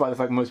know, despite the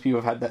fact most people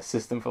have had that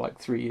system for like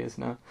 3 years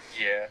now.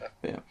 Yeah.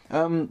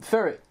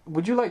 Ferret,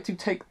 would you like to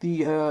take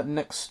the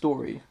next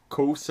story?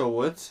 Cool, so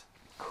would.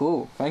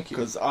 Cool, thank you.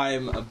 Because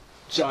I'm a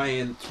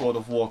giant World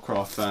of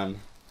Warcraft fan.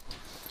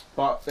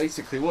 But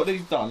basically what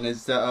they've done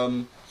is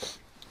that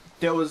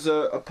there was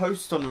a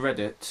post on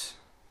Reddit,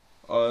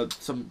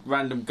 some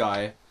random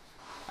guy,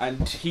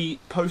 and he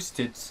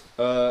posted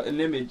an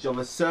image of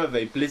a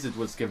survey Blizzard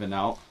was giving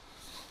out,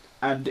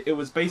 and it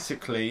was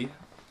basically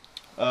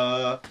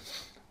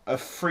a a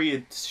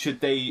free.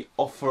 Should they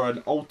offer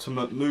an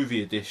ultimate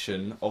movie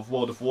edition of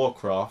World of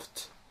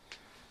Warcraft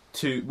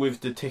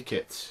with the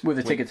ticket? With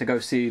the ticket to go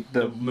see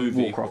the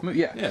movie. Warcraft movie.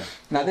 Yeah. Yeah.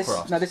 Now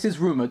Warcraft. this is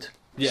rumored.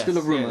 Yes, Still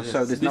a rumor, yeah,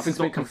 so there's nothing's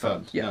been not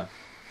confirmed. Yeah. No.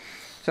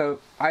 So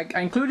I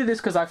included this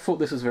because I thought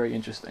this was very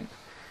interesting.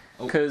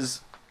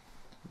 Because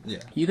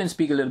you can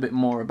speak a little bit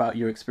more about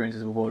your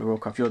experiences with World of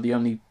Warcraft. You're the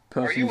only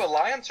person. Are you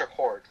Alliance or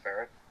Horde,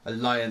 Ferret?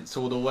 Alliance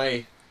all the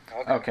way.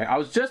 Okay, I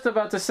was just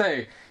about to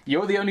say,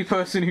 you're the only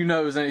person who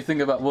knows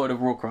anything about World of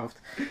Warcraft.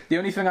 The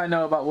only thing I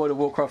know about World of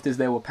Warcraft is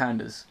there were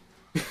pandas.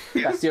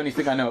 That's the only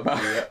thing I know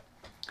about. Yeah.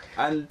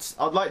 And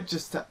I'd like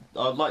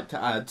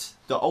to add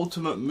the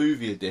Ultimate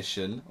Movie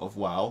Edition of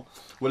WoW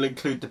will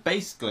include the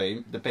base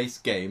game,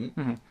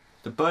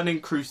 the Burning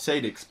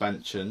Crusade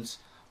expansions,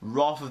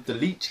 Wrath of the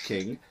Lich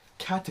King,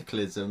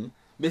 Cataclysm,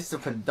 Mist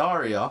of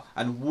Pandaria,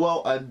 and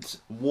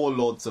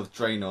Warlords of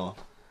Draenor,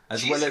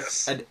 as well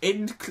as an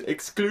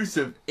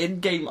exclusive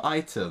in-game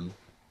item.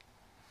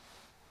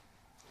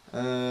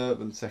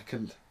 1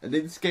 second. An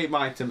in-game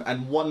item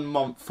and 1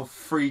 month for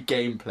free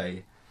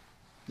gameplay.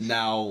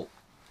 Now,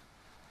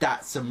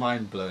 that's a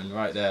mind blown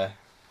right there.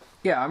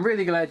 Yeah, I'm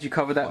really glad you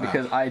covered that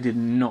because I did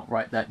not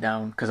write that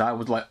down because I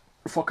was like,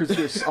 fuck is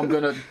this? I'm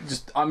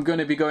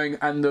gonna be going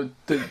and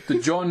the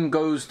John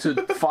goes to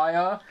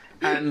fire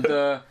and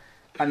the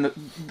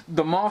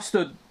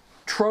Master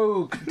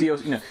Trog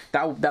DLC, you know,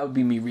 that would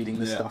be me reading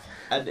this stuff.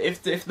 And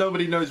if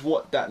nobody knows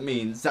what that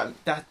means,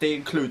 that they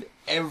include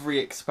every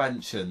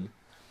expansion,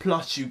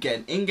 plus you get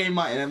an in-game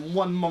item and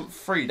 1 month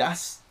free.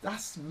 That's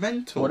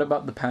mental. What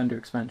about the Panda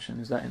expansion?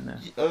 Is that in there?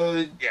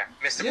 Yeah,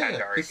 Mr.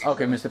 Pandaria.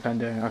 Okay, Mr.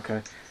 Pandaria.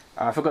 Okay,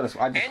 I forgot this.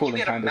 I just called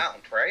him Panda. And you get a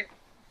mount, right?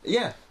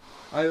 Yeah.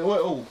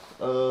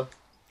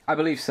 I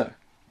believe so.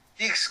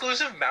 The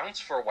exclusive mounts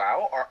for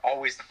WoW are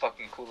always the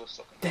fucking coolest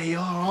looking. They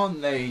are,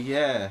 aren't they?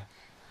 Yeah.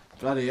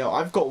 Bloody hell!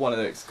 I've got one of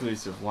the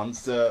exclusive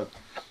ones. I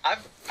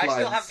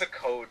still have the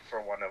code for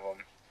one of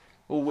them.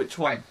 Oh, which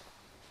one?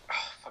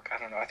 I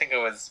don't know. I think it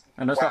was.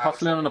 And that's not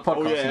hustling on the podcast.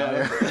 Oh,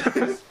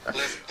 yeah.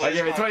 I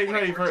gave it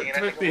 2020 for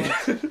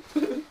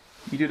 20.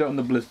 You do that on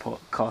the Blizz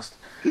podcast.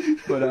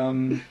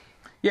 But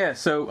yeah.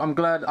 So I'm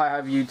glad I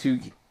have you two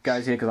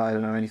guys here because I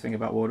don't know anything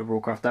about World of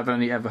Warcraft. I've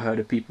only ever heard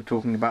of people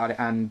talking about it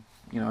and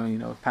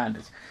of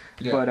pandas.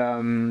 Yeah. But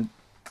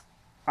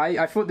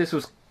I thought this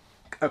was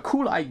a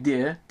cool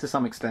idea to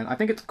some extent. I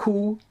think it's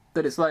cool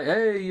that it's like,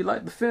 hey, you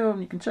like the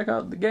film, you can check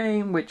out the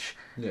game, which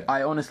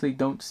I honestly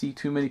don't see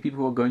too many people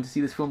who are going to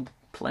see this film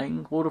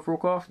playing World of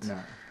Warcraft. No.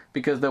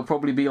 Because they'll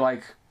probably be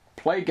like,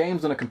 play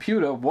games on a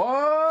computer,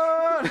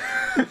 what?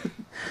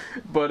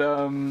 But,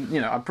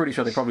 I'm pretty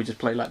sure they probably just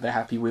play like their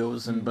Happy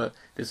Wheels, but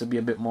this would be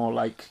a bit more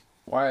like,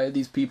 why are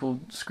these people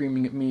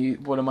screaming at me,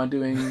 what am I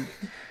doing,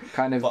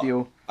 kind of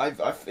deal.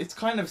 It's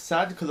kind of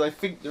sad because I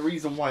think the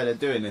reason why they're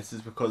doing this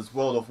is because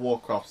World of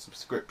Warcraft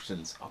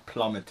subscriptions are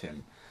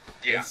plummeting.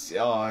 Yeah.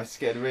 It's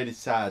getting really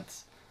sad.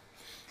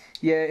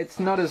 Yeah, it's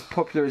not as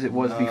popular as it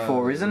was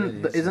before.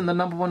 Isn't the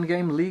number one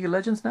game League of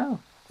Legends now?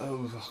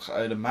 Oh,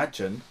 I'd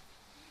imagine.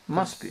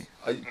 Must be.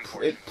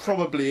 It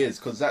probably is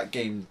because that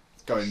game's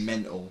going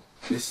mental.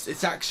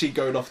 It's actually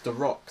going off the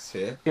rocks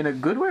here. In a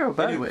good way or a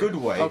bad way? In a good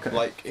way. Okay.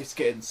 Like, it's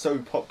getting so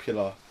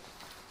popular,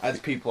 as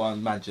people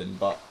imagine.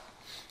 But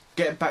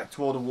getting back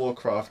to World of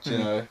Warcraft, you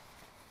know,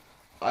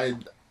 I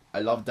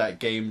love that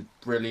game.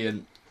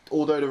 Brilliant.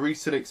 Although the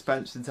recent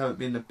expansions haven't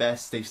been the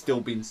best, they've still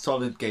been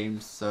solid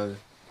games. So,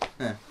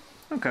 yeah.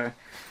 Okay.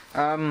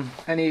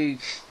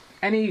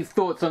 Any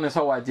thoughts on this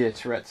whole idea,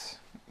 Terrets?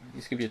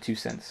 Just give you 2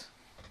 cents.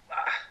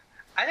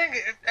 I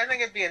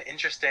think it'd be an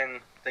interesting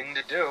thing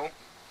to do.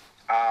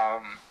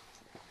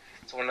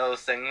 It's one of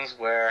those things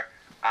where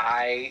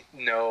I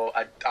know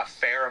a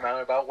fair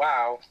amount about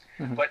WoW,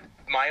 but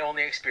my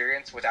only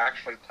experience with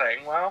actually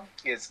playing WoW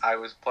is I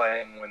was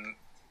playing when,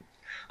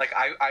 like,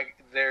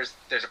 there's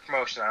a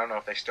promotion, I don't know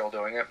if they're still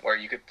doing it, where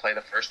you could play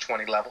the first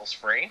 20 levels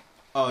free.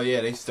 Oh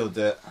yeah, they still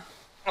do it.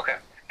 Okay.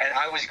 And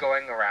I was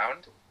going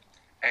around,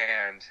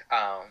 and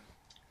I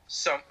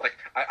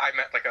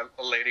met like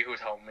a lady who was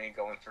helping me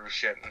going through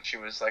shit, and she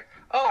was like,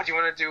 "Oh, do you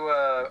want to do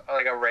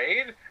a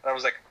raid?" And I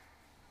was like,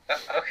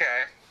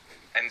 "Okay."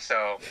 And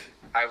so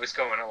I was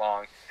going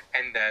along,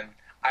 and then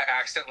I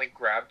accidentally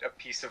grabbed a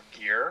piece of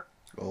gear,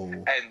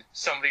 and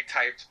somebody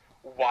typed,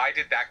 "Why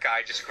did that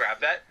guy just grab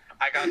that?"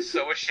 I got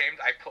so ashamed,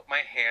 I put my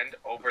hand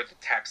over the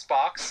text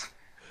box,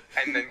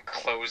 and then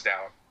closed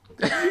out.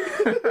 And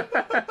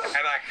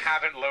I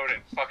haven't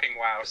loaded fucking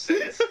WoW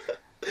since.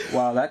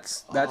 Wow,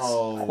 that's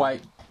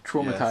quite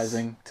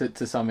traumatizing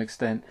to some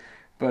extent.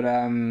 But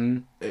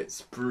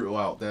it's brutal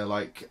out there.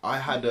 Like, I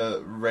had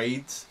a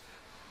raid,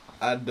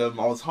 and I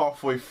was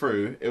halfway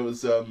through. It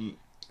was I've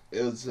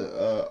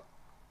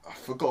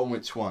forgotten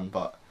which one,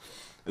 but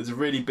it was a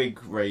really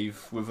big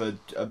rave with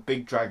a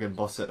big dragon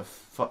boss at the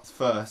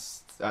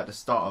first at the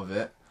start of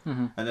it,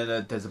 and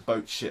then there's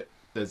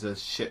a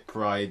ship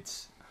ride.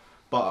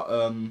 But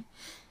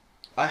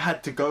I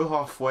had to go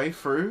halfway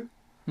through,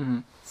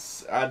 and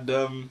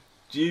I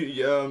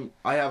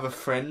have a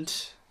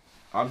friend.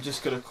 I'm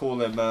just gonna call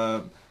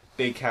him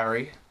Big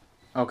Harry.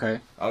 Okay.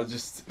 I was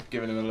just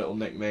giving him a little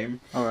nickname.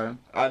 Alright.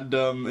 And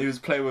he was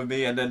playing with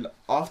me, and then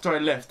after I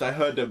left, I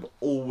heard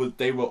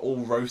they were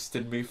all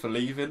roasting me for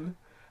leaving,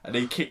 and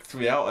they kicked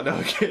me out, and they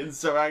were getting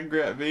so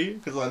angry at me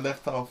because I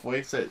left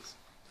halfway. So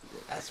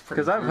that's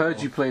pretty. Because I've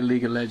heard you play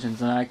League of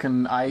Legends,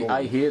 and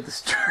I hear the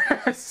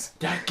stress.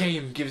 That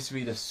game gives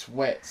me the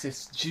sweats.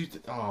 It's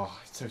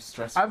so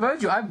stressful. I've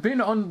heard you. I've been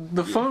on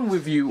the phone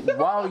with you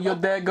while you're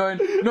there going,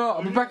 no,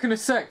 I'll be back in a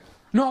sec.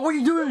 No, what are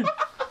you doing?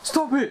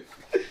 Stop it.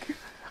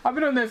 I've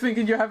been on there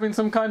thinking you're having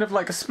some kind of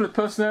like a split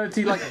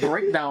personality like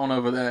breakdown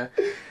over there.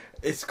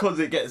 It's because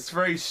it gets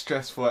very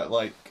stressful at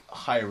like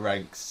high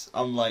ranks.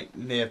 I'm like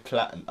near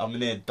platinum. I'm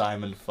near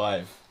Diamond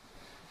 5,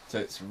 so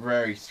it's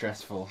very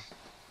stressful.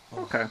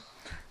 Okay,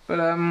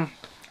 but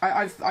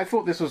I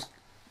thought this was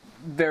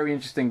very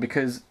interesting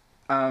because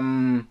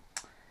the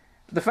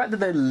fact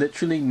that they're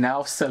literally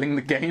now selling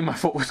the game I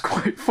thought was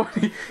quite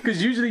funny,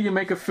 because usually you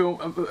make a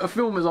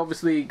film is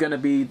obviously going to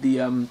be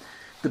the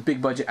big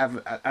budget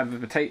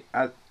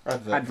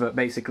advert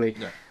basically.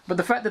 Yeah. But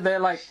the fact that they're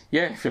like,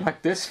 yeah, if you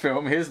like this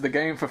film, here's the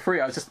game for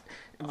free, it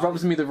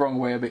rubs me the wrong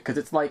way a bit, because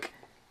it's like,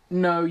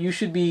 no, you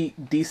should be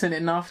decent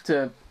enough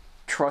to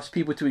trust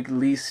people to at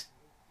least,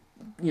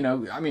 you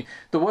know, I mean,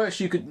 the most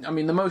you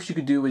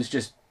could do is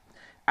just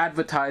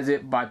advertise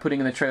it by putting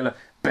in the trailer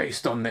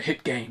based on the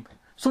hit game.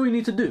 That's all you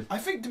need to do. I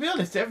think, to be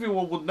honest,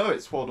 everyone would know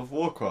it's World of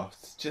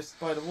Warcraft just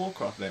by the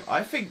Warcraft name.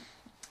 I think,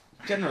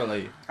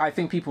 generally... I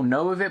think people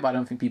know of it, but I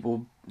don't think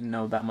people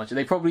know that much.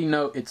 They probably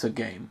know it's a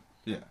game.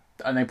 Yeah.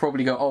 And they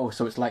probably go, oh,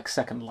 so it's like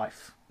Second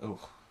Life. Oh.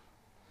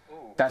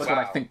 That's what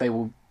I think they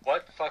will...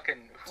 What fucking...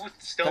 Who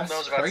still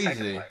knows about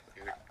Second Life,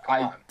 dude?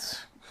 Come on.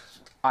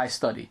 I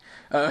study.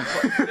 But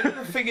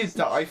the thing is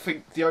that I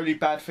think the only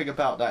bad thing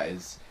about that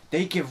is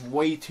they give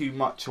way too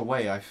much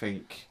away, I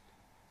think.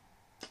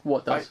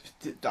 What does?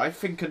 I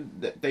think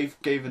that they've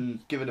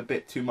given a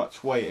bit too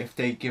much away if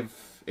they do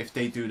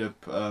the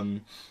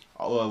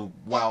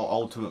WoW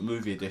Ultimate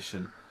Movie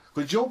Edition,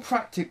 because you're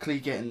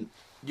practically getting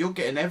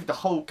the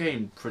whole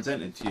game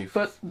presented to you.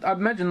 But I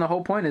imagine the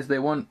whole point is they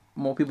want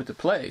more people to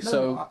play. No,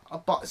 so,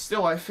 but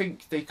still, I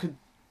think they could,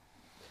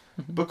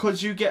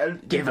 because you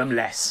get give them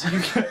less.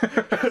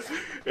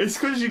 It's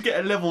because you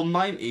get a level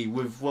 90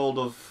 with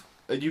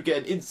you get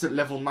an instant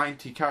level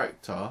 90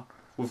 character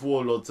with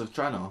Warlords of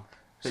Draenor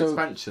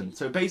expansion.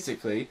 So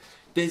basically,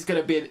 there's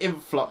going to be an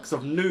influx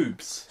of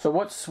noobs. So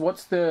what's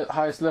the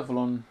highest level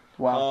on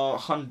WoW?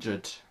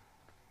 100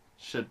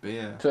 should be,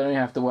 yeah. So then you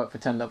have to work for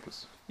 10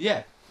 levels.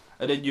 Yeah,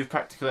 and then you're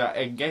practically at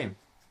end game.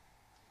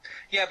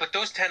 Yeah, but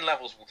those 10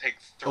 levels will take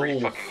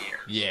 3 fucking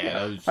years. Yeah,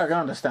 those, I can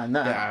understand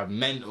that. They are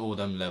mental.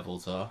 Them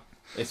levels are.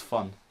 It's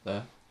fun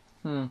there.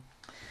 I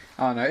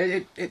don't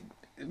know. It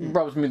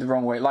rubs me the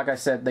wrong way. Like I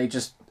said, they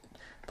just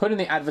put in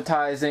the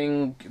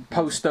advertising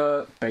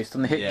poster based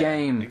on the hit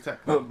game.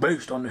 Exactly.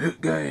 Based on the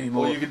hit game.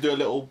 Or you could do a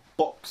little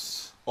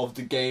box of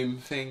the game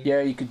thing.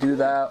 Yeah, you could do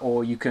that,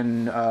 or you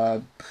can,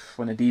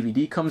 when a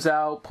DVD comes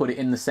out, put it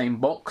in the same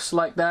box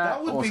like that.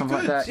 That would or be something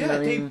good. like that. Yeah, you know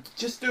what I they mean?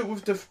 just do it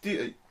with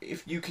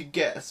if you could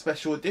get a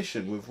special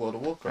edition with World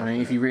of Warcraft. I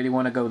mean, if you really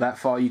want to go that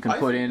far, you can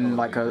put in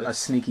like a a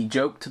sneaky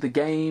joke to the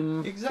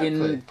game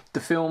in the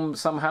film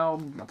somehow.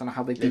 I don't know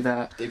how they do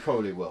that. They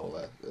probably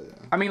will.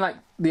 I mean, like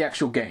the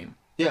actual game.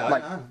 Yeah,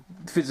 like I know.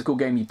 the physical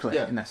game you play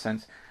in that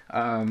sense.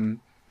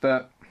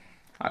 But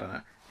I don't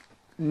know.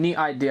 Neat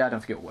idea. I don't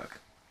think it'll work.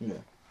 Yeah.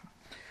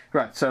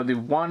 Right. So the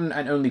one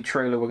and only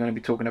trailer we're going to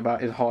be talking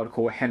about is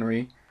Hardcore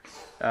Henry,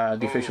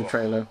 the official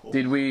trailer.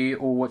 Did we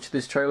all watch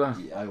this trailer?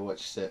 Yeah, I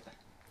watched it.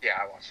 Yeah,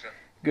 I watched it.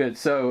 Good.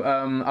 So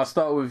I'll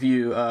start with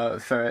you,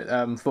 Ferret.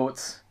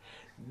 Thoughts?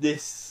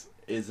 This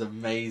is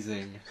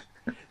amazing.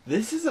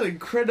 This is an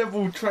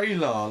incredible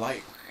trailer.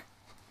 Like,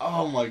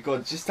 oh my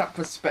god, just that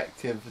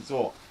perspective as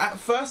well. At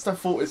first, I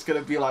thought it was going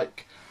to be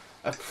like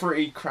a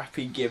pretty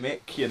crappy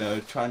gimmick, you know,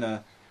 trying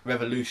to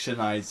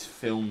revolutionise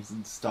films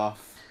and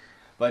stuff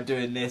by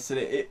doing this, and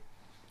it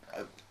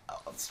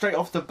straight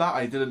off the bat,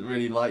 I didn't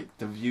really like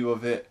the view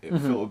of it. It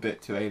felt a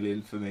bit too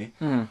alien for me.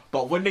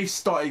 But when they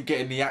started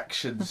getting the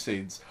action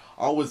scenes,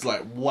 I was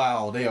like,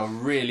 wow, they are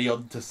really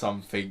onto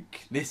something.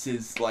 This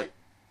is like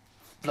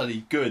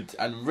bloody good.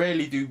 And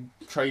rarely do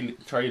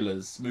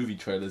movie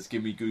trailers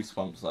give me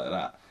goosebumps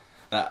like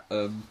that.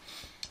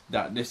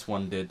 That this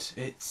one did.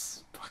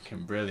 It's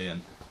fucking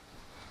brilliant,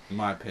 in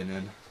my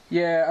opinion.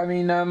 Yeah, I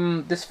mean,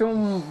 this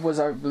film was,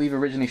 I believe,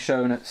 originally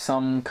shown at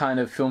some kind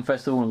of film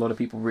festival, and a lot of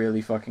people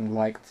really fucking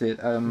liked it.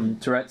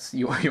 Terrets,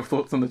 your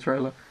thoughts on the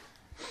trailer?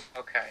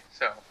 Okay,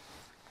 so,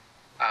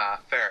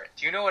 Ferret,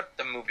 do you know what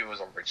the movie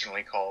was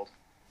originally called?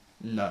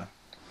 No.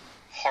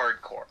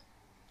 Hardcore.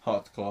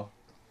 Hardcore.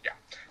 Yeah.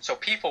 So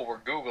people were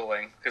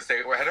Googling, because they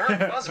had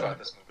heard buzz about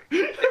this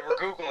movie. They were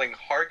Googling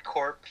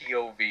Hardcore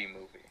POV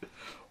movie.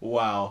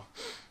 Wow.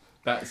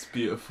 That's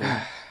beautiful.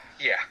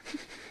 Yeah.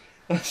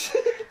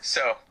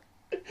 So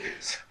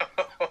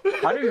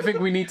I don't even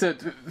think we need to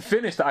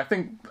finish that. I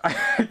think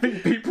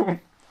people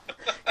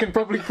can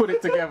probably put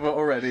it together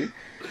already.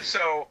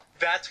 So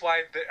that's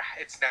why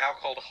it's now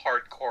called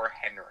Hardcore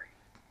Henry.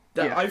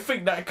 I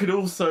think that could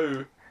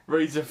also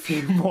raise a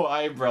few more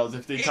eyebrows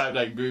if they type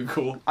that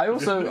Google. I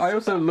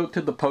also looked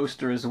at the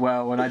poster as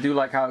well, and I do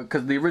like how,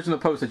 because the original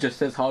poster just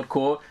says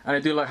hardcore, and I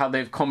do like how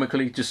they've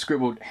comically just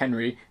scribbled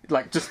Henry,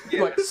 like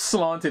like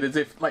slanted as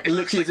if like it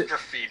literally looks like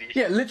graffiti.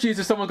 Yeah, literally as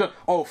if someone's gone,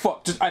 oh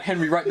fuck, just add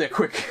Henry right there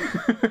quick.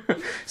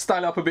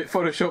 Style up a bit,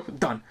 Photoshop,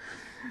 done.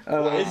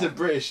 Well, it's a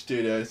British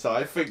studio, so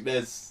I think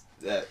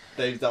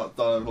they've done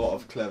a lot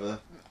of clever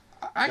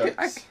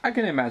jokes. I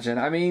can imagine.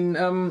 I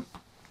mean,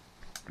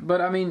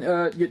 but I mean,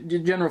 your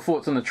general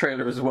thoughts on the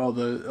trailer as well,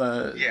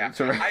 though. Yeah,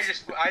 sorry. I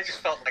just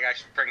felt like I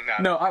should bring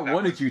that. No, up. I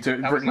wanted you to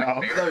bring that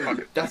up. No,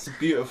 that's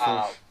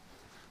beautiful.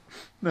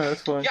 No,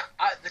 that's fine. Yeah,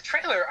 the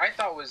trailer I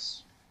thought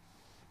was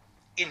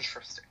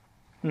interesting.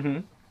 Mm-hmm.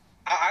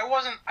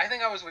 I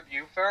think I was with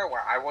you, Ferret,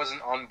 where I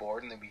wasn't on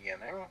board in the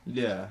beginning.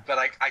 Yeah. But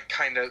I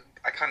kind of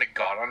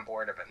got on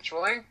board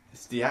eventually.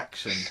 It's the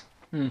action.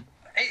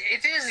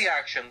 It is the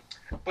action,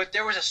 but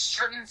there was a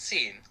certain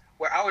scene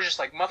where I was just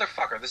like,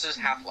 motherfucker, this is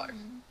Half-Life.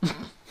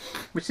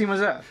 Which scene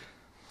was that?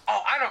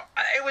 Oh, I don't...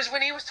 It was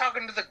when he was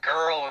talking to the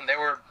girl and they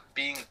were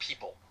being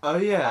people. Oh,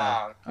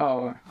 yeah.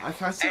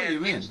 I see what you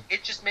mean.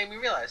 It just made me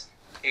realize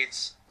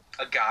it's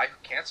a guy who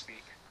can't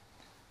speak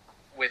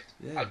with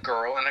a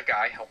girl and a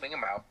guy helping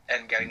him out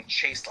and getting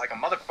chased like a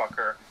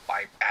motherfucker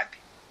by bad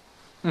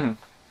people.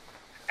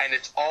 Mm-hmm. And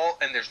it's all...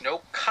 And there's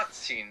no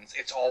cutscenes.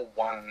 It's all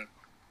one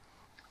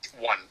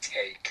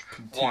take.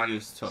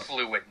 Continuous one talk.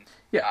 Fluid...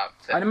 Yeah,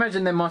 I'd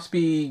imagine there must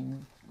be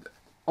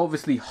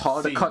obviously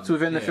harder cuts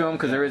within the film,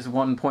 because there is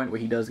one point where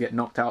he does get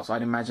knocked out, so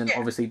I'd imagine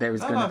obviously there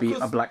is going to be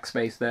a black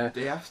space there.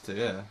 They have to,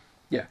 yeah.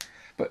 Yeah,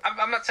 but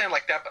I'm not saying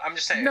like that, but I'm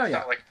just saying it's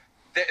not like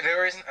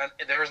there isn't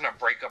a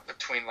breakup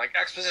between like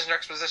exposition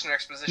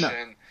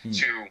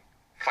to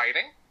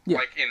fighting. Yeah.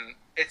 Like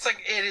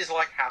it is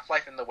like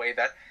Half-Life in the way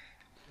that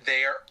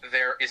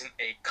there isn't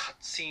a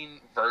cutscene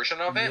version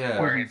of it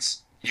where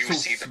it's you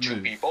see the two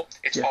people.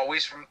 It's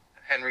always from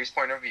Henry's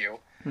point of view.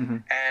 Mm-hmm.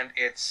 And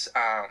it's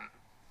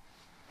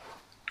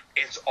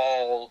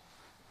all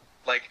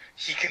like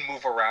he can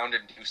move around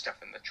and do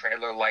stuff in the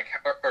trailer, like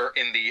or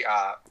in the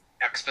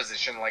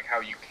exposition, like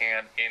how you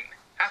can in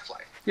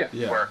Half-Life,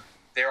 where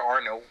there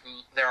are no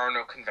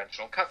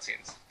conventional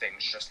cutscenes.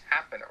 Things just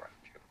happen around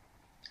you,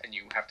 and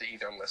you have to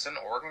either listen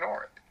or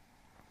ignore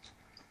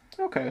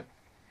it. Okay.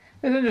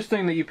 It's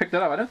interesting that you picked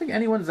that up. I don't think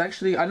anyone's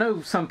actually... I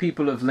know some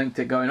people have linked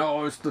it going,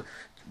 oh, it's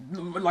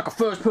like a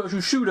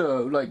first-person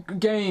shooter, like,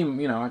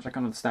 game, you know, which I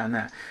can understand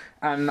that.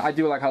 And I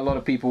do like how a lot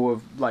of people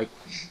have, like,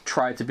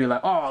 tried to be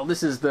like, oh,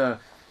 this is the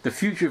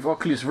future of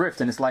Oculus Rift,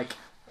 and it's like,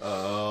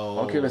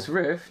 Oculus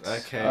Rift?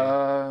 Okay.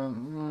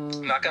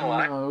 Not gonna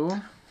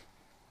lie.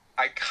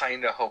 I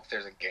kind of hope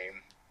there's a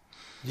game.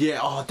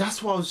 Yeah,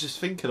 that's what I was just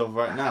thinking of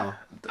right now.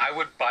 I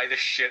would buy the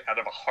shit out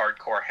of a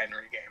hardcore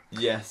Henry game.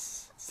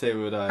 Yes.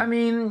 So would I. I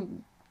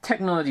mean,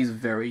 technology's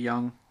very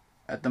young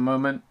at the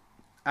moment,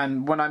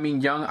 and when I mean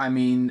young, I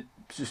mean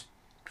just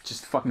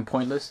fucking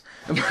pointless.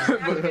 No,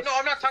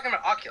 I'm not talking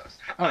about Oculus.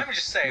 I'm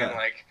just saying,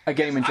 like, a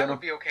game in general. I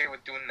would be okay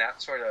with doing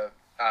that sort of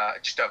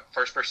just a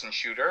first-person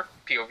shooter,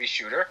 POV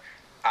shooter,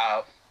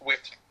 of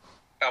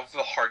the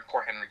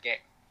hardcore Henry game.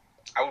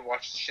 I would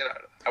watch the shit out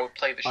of it. I would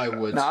play the shit out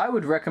of it. Now, I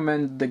would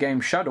recommend the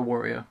game Shadow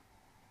Warrior.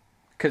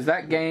 Because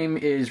that game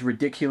is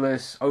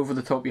ridiculous, over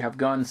the top. You have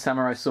guns,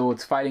 samurai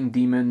swords, fighting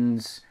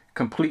demons,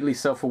 completely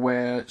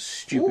self-aware,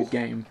 stupid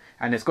game.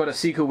 And it's got a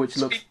sequel which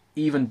looks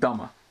even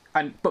dumber,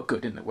 but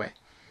good in a way.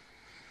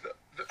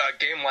 A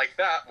game like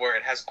that, where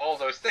it has all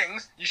those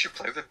things, you should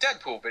play the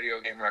Deadpool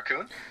video game,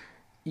 Raccoon.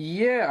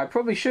 Yeah, I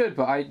probably should,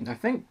 but I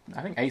think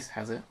Ace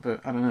has it,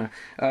 but I don't know.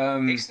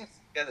 Ace needs to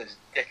get his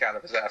dick out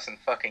of his ass and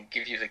fucking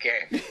give you the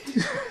game.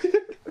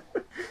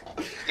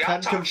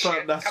 Can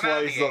confirm that's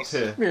why he's not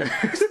here.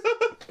 Yeah.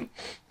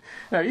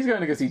 No, he's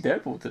going to go see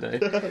Deadpool today.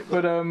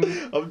 But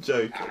I'm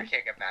joking. I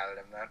can't get mad at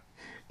him then.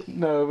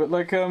 No, but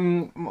like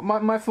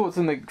my thoughts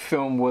on the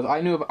film was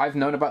I've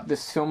known about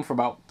this film for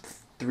about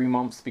 3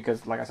 months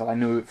because, like I said, I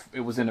knew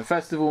it was in a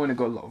festival and it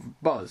got a lot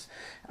of buzz.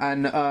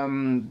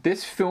 And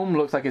this film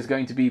looks like it's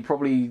going to be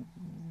probably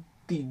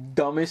the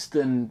dumbest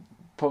and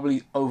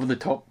probably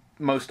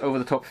most over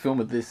the top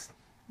film of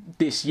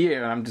this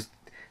year. And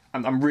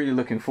I'm really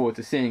looking forward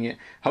to seeing it.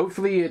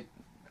 Hopefully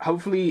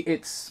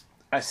its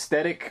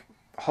aesthetic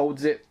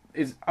holds it.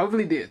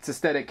 Hopefully its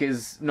aesthetic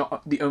is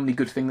not the only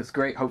good thing that's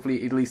great.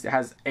 Hopefully at least it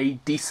has a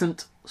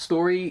decent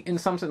story in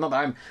some sense. Not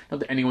that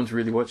anyone's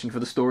really watching for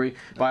the story,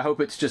 but I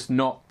hope it's just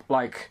not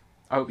like,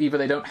 I hope either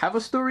they don't have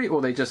a story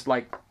or they just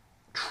like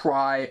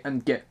try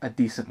and get a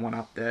decent one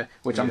out there,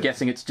 which I'm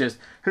guessing it's just,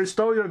 who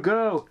stole your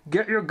girl?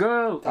 Get your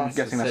girl! I'm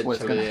guessing that's what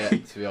it's going to be.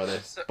 To be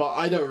honest. But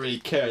I don't really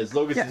care, as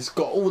long as it's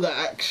got all that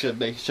action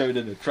they showed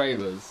in the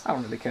trailers. I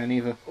don't really care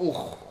neither.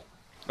 Oh,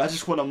 I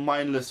just want a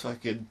mindless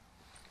fucking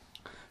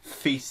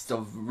feast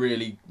of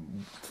really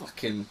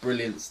fucking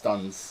brilliant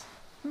stunts.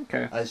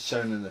 Okay. As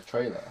shown in the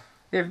trailer.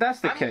 If that's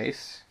the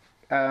case,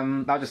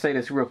 I'll just say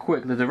this real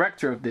quick. The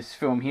director of this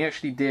film, he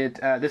actually did.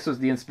 This was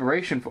the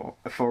inspiration for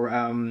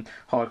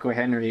Hardcore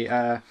Henry.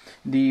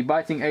 The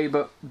Biting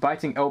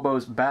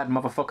Elbows Bad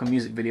Motherfucker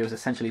music video is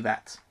essentially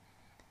that.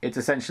 it's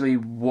essentially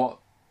what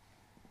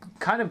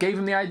kind of gave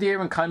him the idea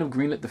and kind of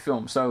greenlit the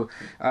film. So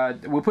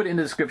we'll put it in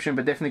the description,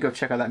 but definitely go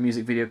check out that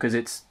music video because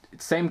it's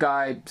same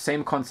guy,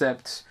 same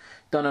concept,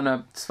 done on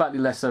a slightly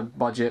lesser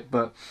budget,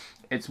 but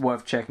it's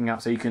worth checking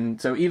out. So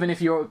even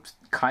if you're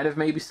kind of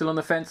maybe still on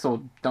the fence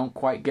or don't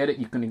quite get it,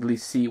 you can at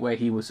least see where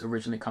he was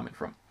originally coming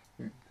from.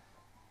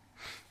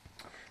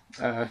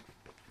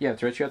 Yeah,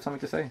 Terrets, you had something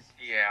to say?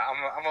 Yeah,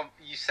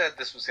 you said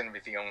this was going to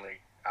be the only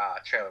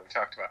trailer we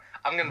talked about.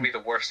 I'm going to be the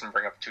worst and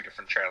bring up 2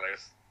 different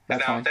trailers.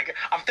 That's now fine.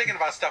 I'm thinking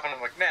about stuff and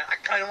I'm like, man, I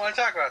kind of want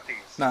to talk about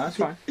these. No, that's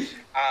fine.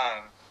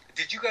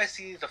 Did you guys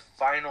see the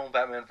final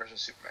Batman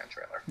vs Superman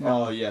trailer?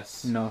 No. Oh,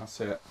 yes. No. I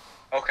see it.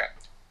 Okay.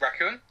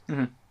 Raccoon?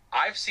 Mm-hmm.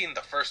 I've seen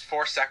the first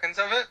 4 seconds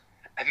of it,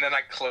 and then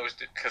I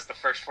closed it because the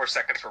first 4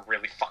 seconds were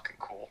really fucking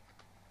cool.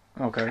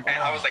 Okay. And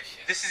I was like,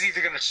 this is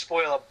either going to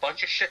spoil a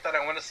bunch of shit that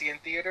I want to see in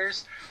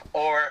theaters,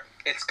 or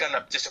it's going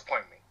to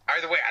disappoint me.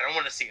 Either way, I don't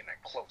want to see it, and I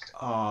closed it.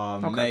 Oh,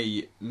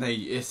 Okay.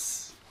 mate,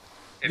 it's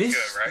It's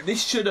good, right?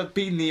 This should have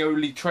been the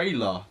only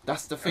trailer.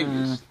 That's the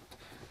thing.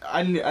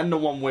 And the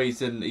one where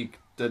he's in the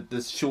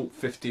short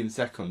 15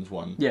 seconds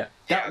one. Yeah.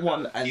 That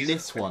one and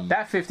this one.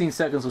 That 15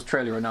 seconds was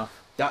trailer enough.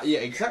 Yeah,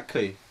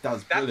 exactly. That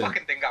was brilliant. That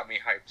fucking thing got me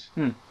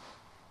hyped.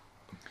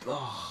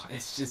 Oh,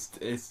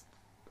 it's...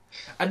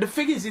 And the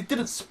thing is, it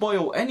didn't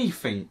spoil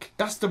anything.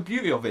 That's the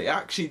beauty of it. It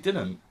actually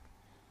didn't.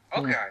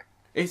 Okay.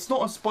 It's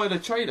not a spoiler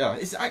trailer.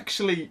 It's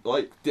actually,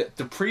 like,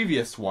 the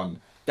previous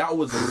one. That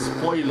was a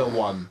spoiler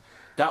one.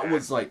 That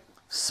was, like...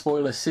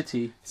 Spoiler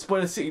City.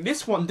 Spoiler City.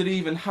 This one didn't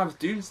even have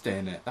Doomsday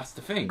in it. That's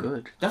the thing.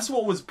 Good. That's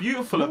what was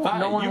beautiful about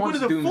no it. one You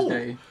wants wouldn't have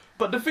Doomsday. thought.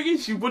 But the thing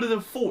is, you wouldn't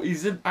have thought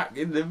he's in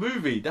the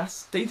movie.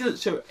 They didn't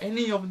show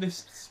any of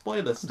this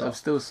spoiler I'm stuff.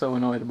 still so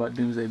annoyed about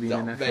Doomsday being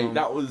in that film.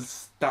 That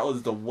was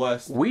the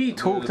worst. We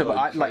talked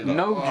about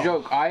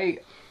joke. I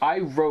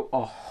wrote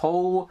a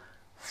whole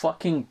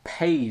fucking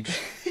page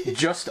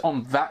just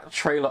on that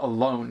trailer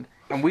alone,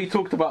 and we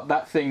talked about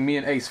that thing. Me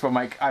and Ace from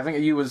I think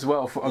you as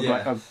well for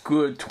like a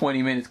good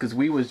 20 minutes because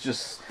we was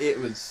just.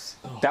 It was.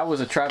 Oh. That was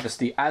a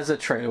travesty as a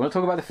trailer. We're not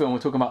talking about the film. We're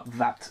talking about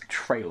that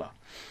trailer,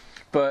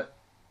 but.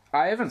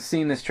 I haven't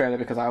seen this trailer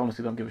because I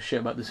honestly don't give a shit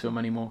about this film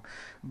anymore.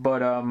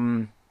 But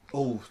Oh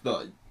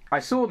no. I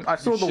saw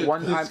the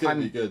one.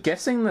 I'm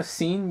guessing the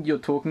scene you're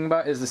talking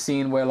about is the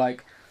scene where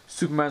like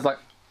Superman's like,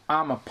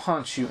 "I'ma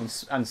punch you,"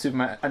 and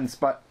Superman and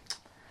Spider-Man.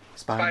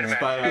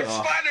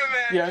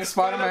 Yeah, and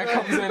Spider-Man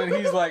comes in and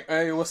he's like,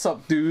 "Hey, what's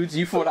up, dudes?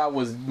 You thought I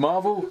was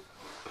Marvel?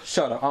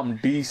 Shut up, I'm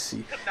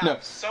DC." No,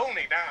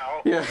 Sony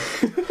now. Yeah,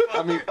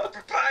 I mean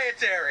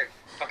proprietary.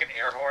 Fucking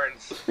air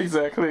horns.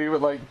 Exactly,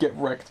 would like get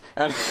wrecked,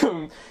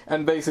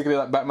 and basically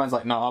like Batman's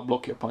like, "Nah, I'll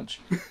block your punch."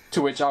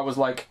 To which I was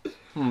like,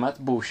 "That's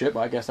bullshit,"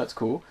 but I guess that's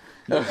cool.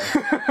 Yeah.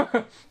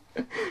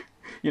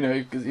 You know,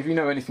 because if you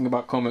know anything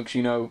about comics,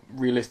 you know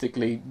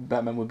realistically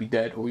Batman would be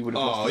dead, or he would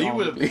have lost his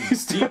arm at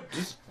least.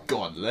 Just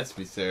God, let's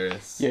be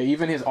serious. Yeah,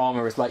 even his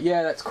armor is like,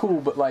 yeah, that's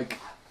cool, but like,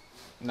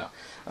 no.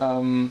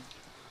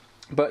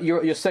 But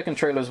your second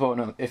trailer as well.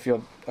 No, if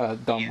you're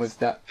done with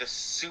that. The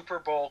Super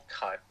Bowl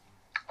cut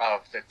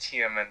of the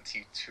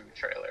TMNT2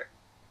 trailer.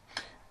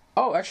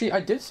 Oh, actually, I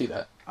did see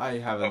that. I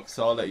haven't,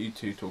 so I'll let you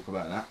two talk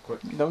about that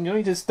quick. You don't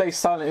need to stay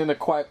silent in a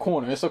quiet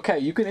corner. It's okay.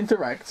 You can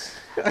interact.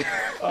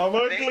 I'm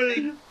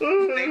ugly.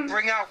 They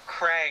bring out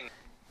Krang.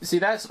 See,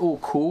 that's all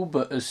cool,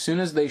 but as soon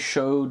as they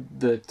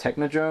showed the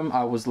Technodrome,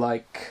 I was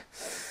like,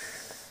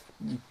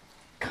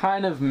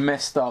 kind of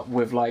messed up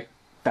with like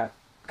that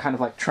kind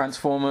of like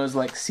Transformers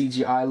like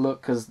CGI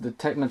look, because the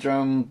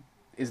Technodrome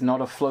is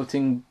not a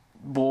floating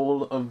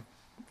ball of,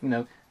 you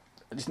know,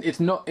 it's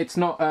not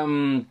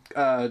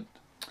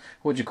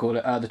what do you call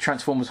it? The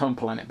Transformers home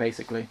planet,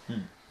 basically,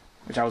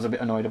 which I was a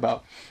bit annoyed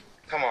about.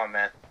 Come on,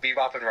 man.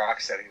 Bebop and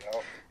Rocksteady,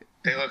 though.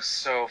 They look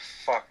so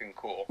fucking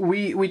cool.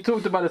 We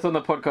talked about it on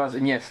the podcast,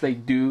 and yes, they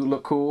do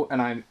look cool,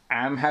 and I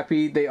am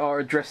happy they are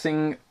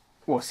addressing,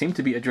 or seem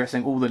to be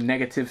addressing, all the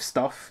negative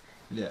stuff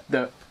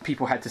that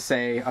people had to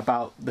say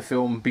about the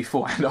film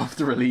before and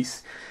after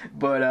release.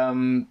 But, I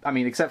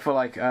mean, except for,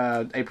 like,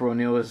 April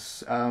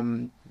O'Neil's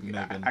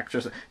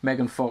actress,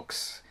 Megan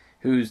Fox,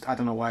 who's, I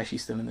don't know why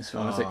she's still in this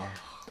film. It's like,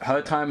 her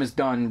time is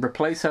done.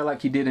 Replace her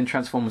like you did in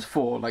Transformers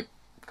 4. Like,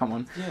 come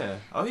on. Yeah.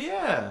 Oh,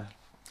 yeah.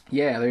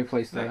 Yeah, they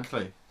replaced her.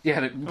 Exactly. Yeah,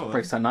 they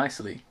replaced her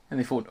nicely. And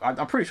they thought...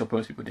 I'm pretty sure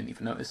most people didn't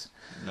even notice.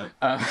 No.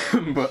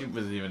 But, she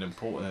wasn't even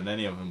important in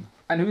any of them.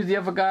 And who's the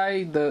other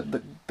guy?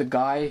 The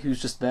guy who's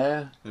just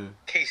there? Who?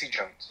 Casey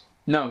Jones.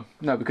 No,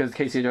 because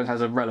Casey Jones has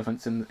a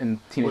relevance in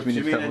Teenage Mutant Turtles. What do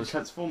you mean in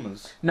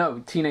Transformers? No,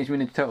 Teenage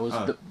Mutant Turtles.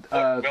 Oh.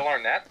 Will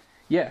Arnett?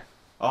 Yeah.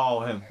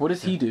 Oh, him. What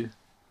does he do?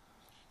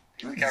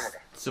 He's the camera guy.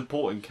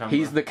 Supporting camera.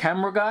 He's the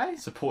camera guy?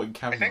 Supporting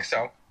camera. I think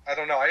so. I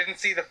don't know. I didn't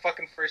see the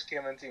fucking first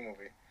TMNT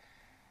movie.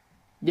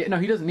 Yeah, no,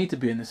 he doesn't need to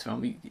be in this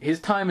film. His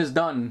time is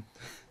done.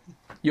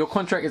 Your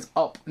contract is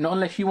up. Not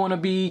unless you want to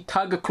be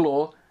Tiger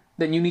Claw,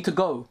 then you need to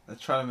go. They're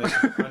trying to make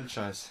a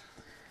franchise.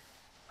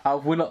 I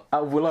will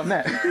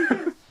Arnett.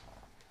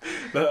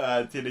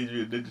 Teenage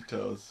Mutant Ninja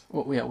Turtles.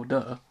 Well, yeah, well,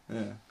 duh.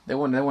 Yeah. They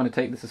want to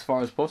take this as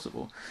far as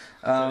possible.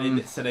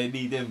 So they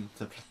need him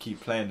to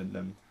keep playing in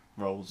them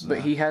roles.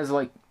 But he has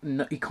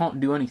he can't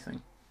do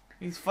anything.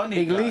 He's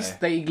funny.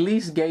 They at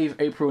least gave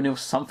April O'Neil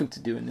something to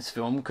do in this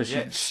film because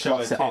she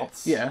slots it up.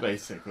 Yeah,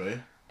 basically.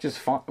 Just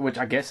fun, which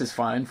I guess is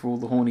fine for all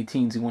the horny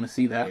teens who want to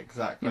see that.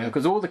 Exactly.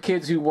 Because all the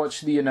kids who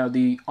watch the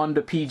the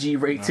under PG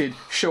rated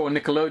show on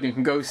Nickelodeon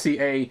can go see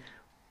a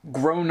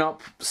grown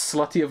up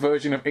sluttier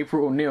version of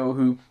April O'Neil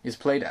who is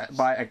played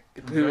by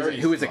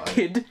who is a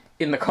kid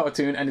in the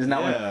cartoon and is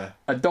now an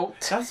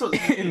adult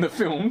in the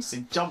films.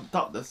 He jumped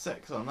up the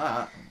sex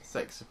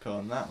appeal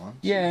on that one.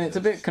 Yeah, and it's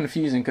a bit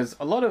confusing because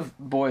a lot of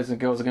boys and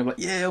girls are going to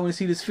be like, yeah, I want to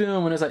see this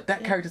film, and it's like,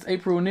 that character's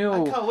April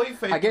O'Neil. I can't wait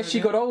for I guess she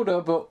got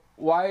older, but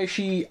why is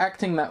she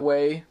acting that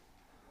way?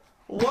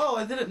 Whoa,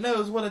 I didn't know it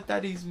was one of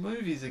Daddy's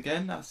movies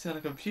again. That's on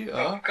a computer.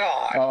 Oh,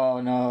 God.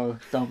 Oh, no.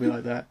 Don't be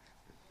like that.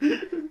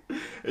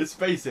 It's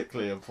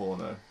basically a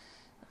porno.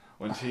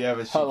 Whenever she Her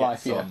gets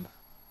life, on.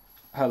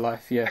 Her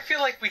life, yeah. I feel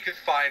like we could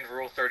find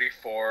Rule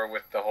 34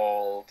 with the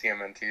whole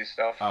TMNT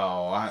stuff.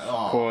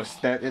 Of course,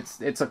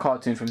 it's a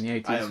cartoon from the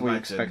 80s. I What are you imagine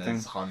expecting?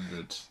 there's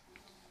hundreds.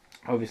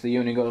 Obviously, you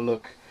only got to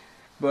look.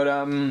 But,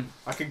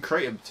 I can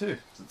create them too.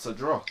 It's a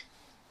draw.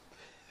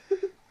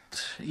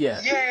 yeah.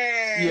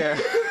 Yay! Yeah.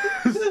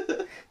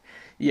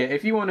 Yeah,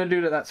 if you want to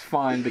do that, that's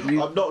fine, but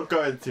you... I'm not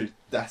going to.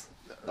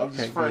 I'm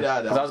just throwing it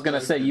out there. Because I was going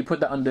to say, you put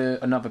that under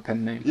another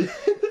pen name.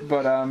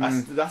 But,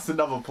 That's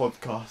another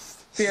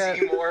podcast. Yeah.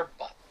 See more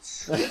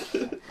butts.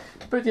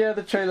 But yeah,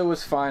 the trailer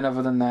was fine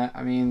other than that.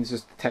 I mean, it's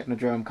just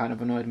Technodrome kind of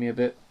annoyed me a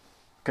bit.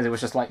 Because it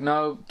was just like,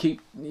 no, it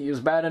was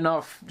bad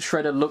enough.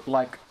 Shredder looked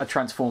like a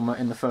Transformer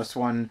in the first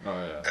one.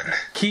 Oh, yeah.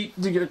 Keep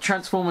the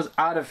Transformers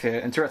out of here.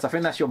 And Terrets, I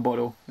think that's your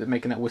bottle that's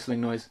making that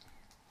whistling noise.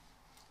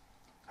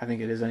 I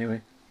think it is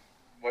anyway.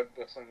 What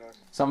whistling noise?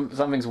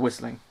 Something's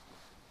whistling.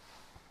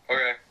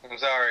 Okay, I'm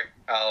sorry.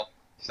 I'll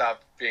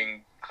stop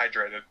being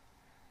hydrated.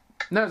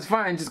 No, it's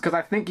fine, just because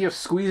I think you're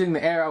squeezing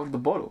the air out of the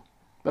bottle.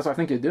 That's what I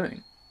think you're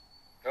doing.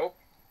 Nope.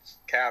 It's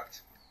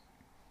capped.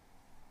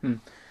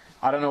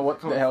 I don't know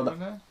what the hell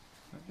that...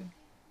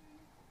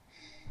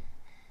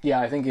 Yeah,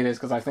 I think it is,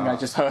 because I think I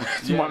just heard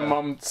my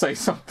mum say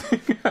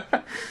something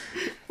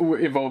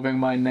involving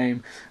my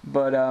name.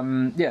 But,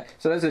 yeah,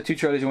 so those are the two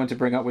trailers you want to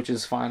bring up, which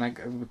is fine. I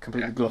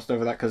completely glossed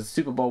over that, because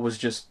Super Bowl was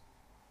just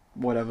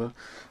whatever.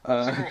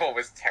 Super Bowl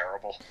was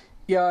terrible.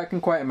 Yeah, I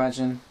can quite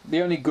imagine.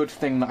 The only good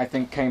thing that I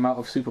think came out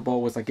of Super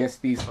Bowl was, I guess,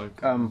 these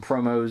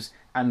promos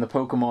and the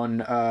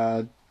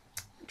Pokemon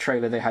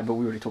trailer they had, but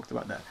we already talked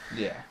about that.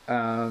 Yeah.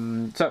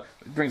 So,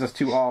 it brings us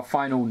to our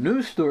final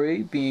news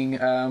story, being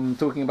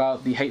talking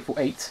about the Hateful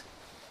Eight.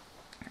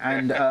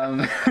 And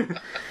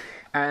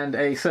and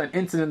a certain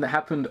incident that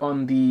happened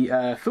on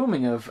the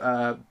filming of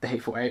the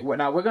Hateful Eight.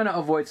 Now, we're going to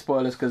avoid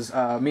spoilers because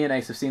me and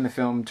Ace have seen the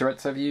film.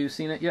 Tourette's, have you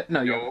seen it yet?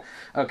 No, you haven't.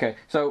 Okay,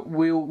 so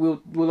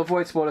we'll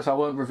avoid spoilers. I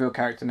won't reveal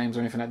character names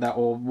or anything like that,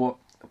 or what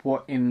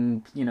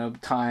in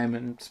time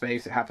and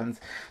space it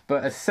happens.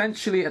 But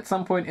essentially, at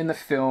some point in the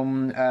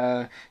film,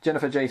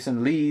 Jennifer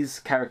Jason Leigh's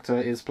character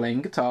is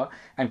playing guitar,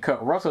 and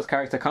Kurt Russell's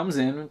character comes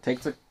in,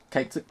 takes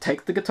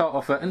the guitar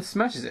off her, and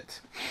smashes it.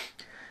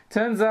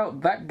 Turns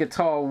out that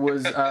guitar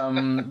was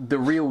the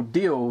real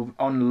deal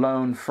on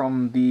loan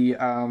from the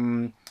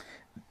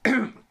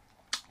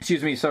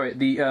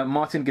the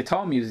Martin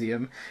Guitar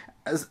Museum,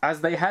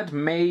 as they had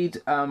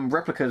made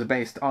replicas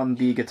based on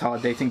the guitar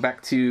dating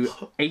back to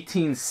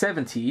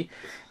 1870,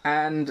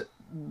 and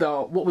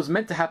what was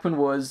meant to happen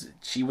was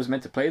she was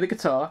meant to play the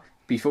guitar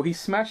before he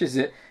smashes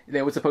it.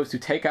 They were supposed to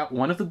take out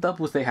one of the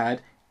doubles they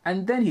had,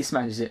 and then he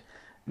smashes it.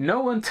 No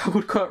one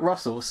told Kurt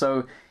Russell,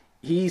 so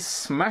he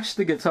smashed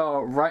the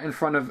guitar right in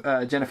front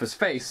of Jennifer's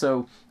face,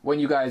 so when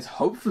you guys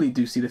hopefully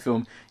do see the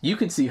film, you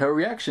can see her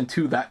reaction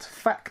to that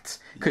fact.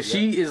 Because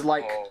she is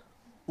like,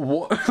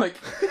 what?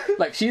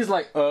 like she's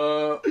like,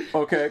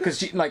 okay, because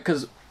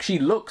she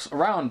looks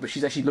around, but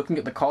she's actually looking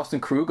at the cast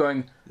and crew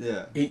going,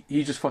 yeah,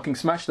 he just fucking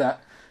smashed that.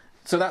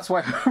 So that's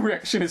why her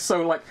reaction is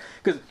so like,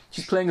 because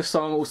she's playing a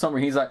song all summer,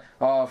 and he's like,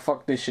 oh,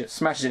 fuck this shit,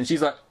 smashes it, and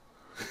she's like...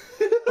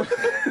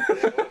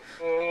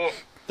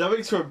 That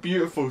makes for a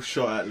beautiful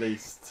shot, at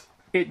least.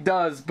 It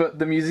does, but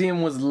the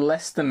museum was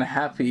less than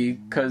happy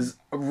because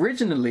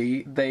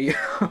originally they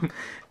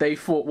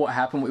thought what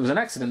happened, it was an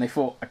accident. They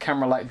thought a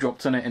camera light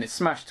dropped on it and it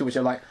smashed, to which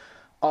they're like,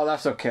 oh,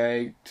 that's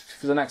okay. It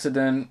was an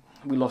accident.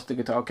 We lost the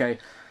guitar. Okay.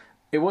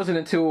 It wasn't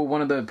until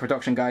one of the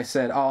production guys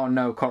said, oh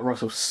no, Kurt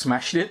Russell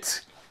smashed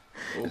it.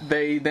 Oh.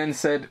 They then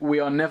said,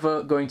 we are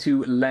never going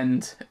to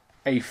lend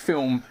a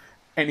film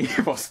any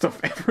of our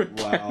stuff ever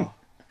again. Wow.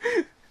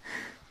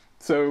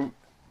 So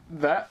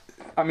that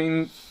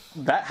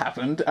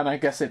happened, and I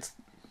guess it's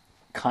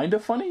kind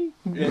of funny,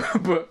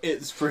 but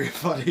it's pretty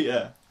funny,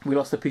 yeah. We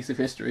lost a piece of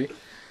history,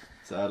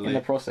 sadly, in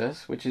the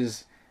process, which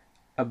is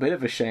a bit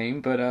of a shame,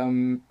 but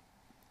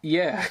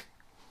yeah.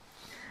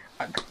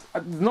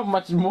 Not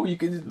much more you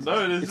can...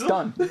 No, it's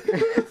done.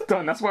 It's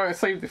done. That's why I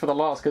saved it for the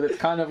last, because it's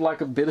kind of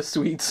like a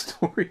bittersweet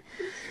story.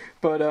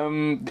 But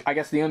I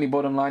guess the only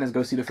bottom line is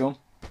go see the film.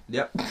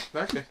 Yep,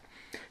 exactly.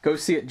 Go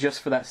see it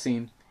just for that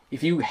scene.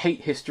 If you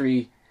hate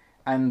history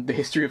and the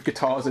history of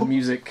guitars and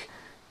music,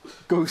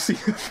 go see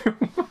the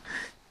film.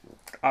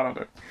 I don't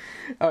know.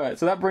 Alright,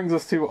 so that brings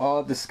us to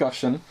our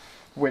discussion,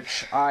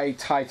 which I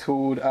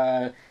titled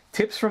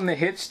Tips from the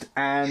Hitched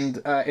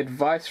and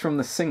Advice from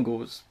the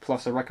Singles,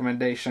 plus a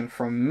recommendation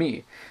from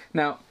me.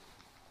 Now,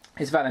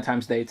 it's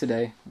Valentine's Day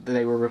today, the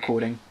day we're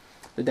recording.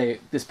 The day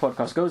this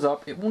podcast goes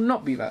up, it will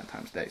not be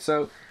Valentine's Day.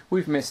 So,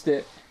 we've missed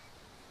it,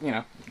 you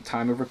know,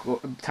 time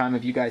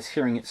of you guys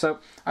hearing it. So,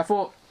 I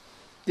thought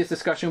this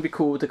discussion would be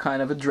cool to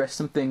kind of address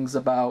some things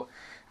about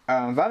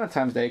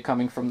Valentine's Day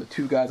coming from the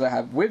two guys I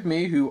have with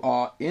me who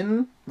are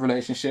in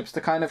relationships,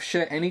 to kind of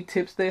share any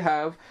tips they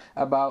have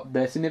about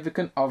their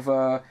significant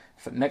other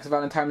for next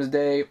Valentine's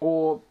Day,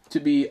 or to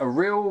be a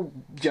real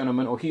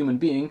gentleman or human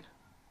being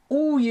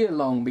all year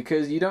long,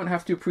 because you don't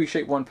have to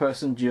appreciate one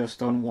person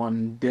just on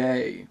one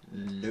day.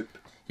 Nope.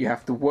 You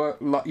have to work,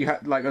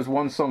 like as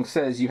one song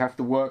says, you have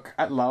to work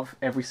at love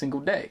every single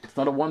day. It's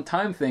not a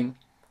one-time thing,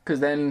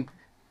 because then,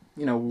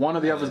 you know, one or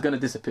the other's going to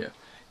disappear.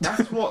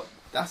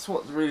 That's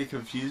what really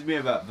confused me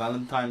about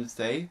Valentine's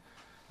Day.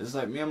 It's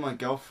like, me and my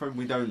girlfriend,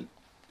 we don't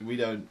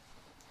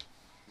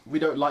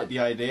like the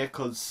idea,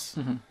 because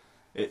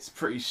it's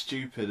pretty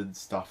stupid and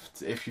stuff.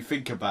 If you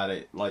think about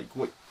it, like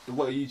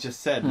what you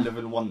just said,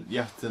 you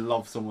have to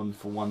love someone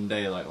for one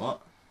day. Like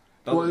what?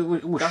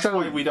 That's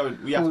why we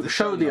have to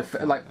show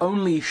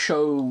only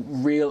show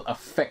real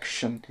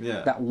affection.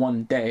 Yeah. That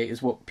one day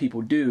is what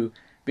people do.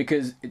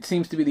 Because it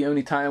seems to be the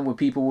only time where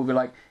people will be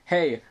like,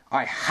 hey,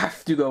 I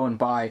have to go and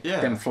buy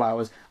them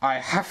flowers. I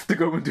have to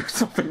go and do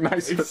something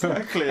nice for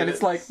them. And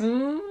it's like,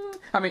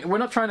 I mean, we're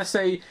not trying to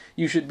say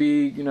you should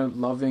be, you know,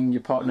 loving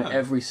your partner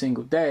every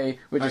single day.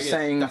 We're just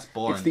saying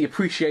it's the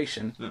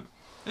appreciation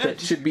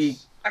that should be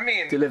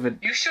delivered.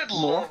 You should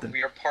love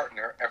your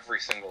partner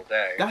every single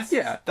day.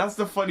 That's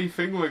the funny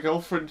thing. My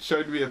girlfriend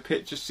showed me a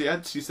picture she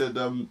had. She said,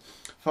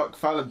 fuck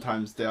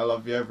Valentine's Day, I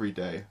love you every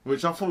day,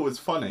 which I thought was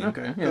funny.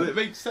 Okay, yeah. But it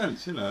makes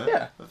sense, you know.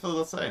 Yeah, I feel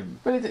the same.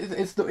 But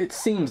it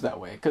seems that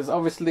way, because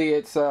obviously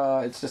it's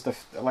just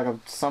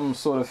some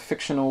sort of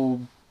fictional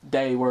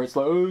day where it's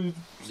like, oh,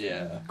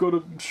 you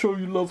gotta show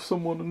you love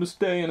someone on this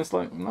day, and it's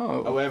like,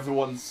 no. Oh,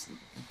 everyone's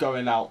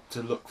going out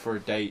to look for a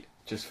date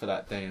just for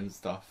that day and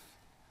stuff.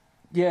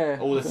 Yeah.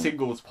 All the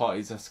singles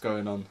parties that's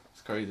going on.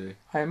 It's crazy.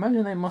 I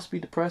imagine they must be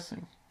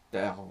depressing.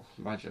 Yeah,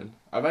 imagine.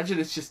 Imagine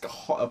it's just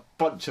a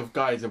bunch of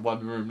guys in one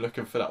room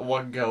looking for that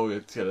one girl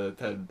that's gonna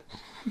attend.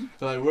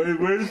 Like,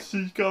 where is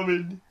she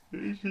coming?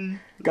 Where is she?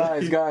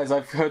 Guys,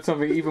 I've heard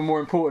something even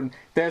more important.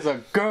 There's a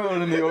girl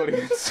in the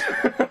audience.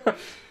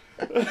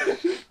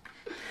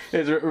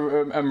 It's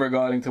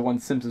regarding to one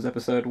Simpsons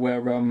episode where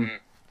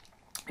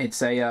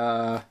it's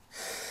a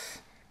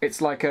it's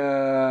like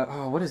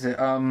a what is it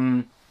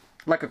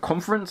like a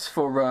conference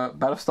for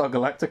Battlestar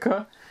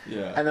Galactica.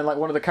 Yeah. And then like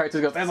one of the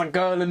characters goes, there's a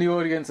girl in the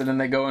audience, and then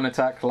they go and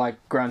attack like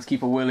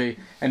Groundskeeper Willie,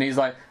 and he's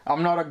like,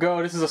 I'm not a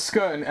girl, this is a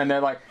skirt, and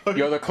they're like,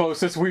 you're the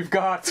closest we've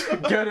got,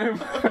 get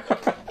him.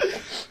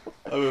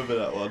 I remember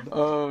that one.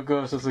 Oh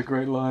gosh, that's a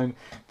great line.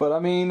 But I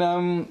mean,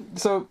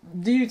 so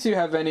do you two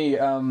have any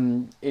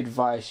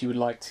advice you would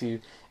like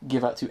to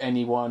give out to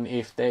anyone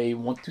if they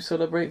want to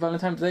celebrate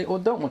Valentine's Day or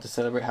don't want to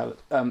celebrate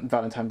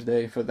Valentine's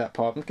Day for that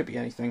part? It could be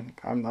anything.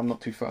 I'm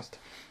not too fussed.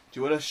 Do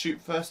you want to shoot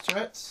first,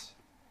 Terrets?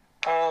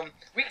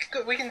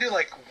 We can do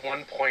like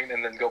 1 point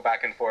and then go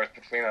back and forth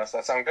between us.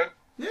 That sound good?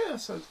 Yeah,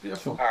 sounds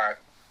beautiful. Alright,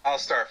 I'll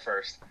start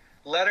first.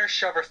 Let her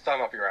shove her thumb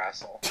up your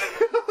asshole.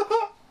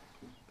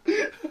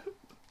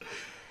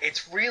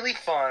 It's really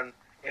fun.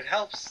 It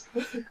helps.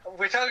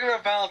 We're talking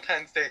about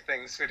Valentine's Day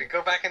things, sweetie.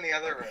 Go back in the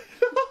other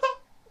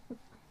room.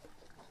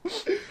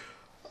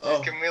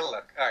 Just give me a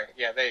look. Alright,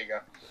 yeah, there you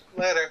go.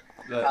 Let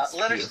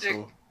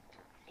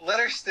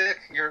her stick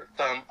your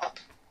thumb up.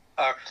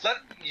 Let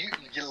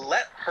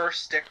her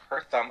stick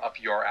her thumb up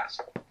your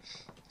asshole.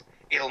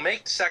 It'll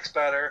make sex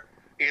better.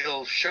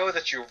 It'll show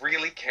that you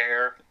really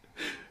care.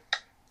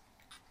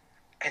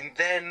 And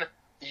then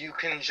you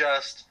can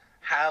just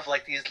have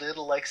like these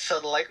little like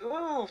subtle like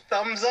ooh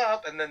thumbs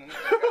up, and then you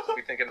guys will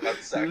be thinking about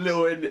sex in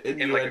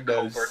like a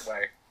covert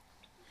way.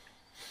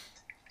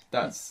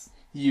 That's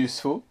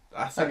useful.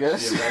 That's I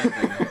guess.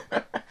 amazing.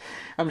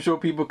 I'm sure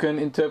people can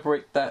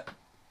interpret that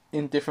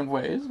in different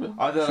ways. But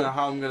I don't know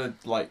how I'm gonna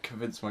like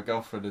convince my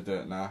girlfriend to do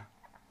it now.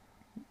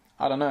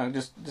 I don't know.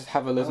 Just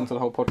have her listen to the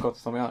whole podcast or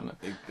something. I don't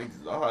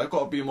know. I've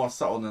got to be more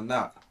subtle than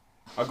that.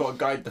 I've got to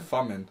guide the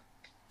thumbing.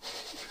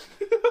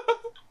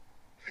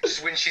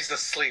 Just when she's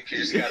asleep, you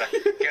just gotta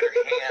get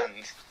her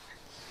hand,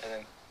 and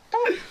then.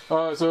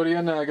 Oh, so at the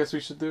end, I guess we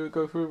should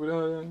go through with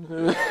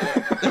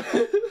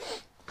it.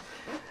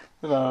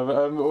 No,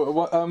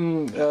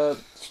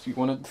 do you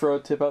want to throw a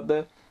tip out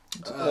there?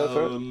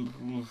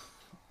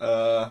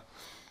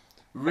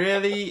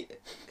 Really,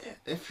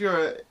 if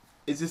you're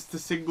is this the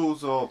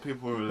singles or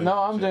people in a relationship?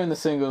 No, I'm doing the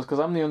singles because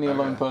I'm the only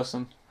alone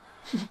person.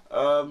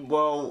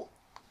 Well,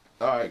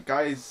 alright,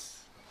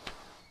 guys.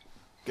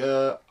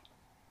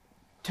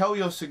 Tell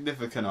your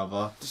significant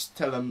other. Just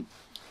tell them,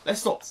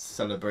 let's not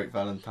celebrate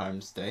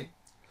Valentine's Day,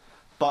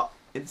 but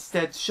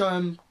instead show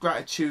them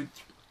gratitude.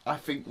 I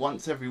think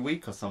once every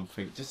week or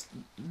something. Just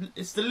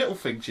it's the little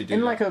things you do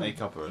In like that a, make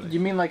up a relationship.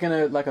 you mean like in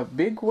a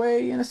big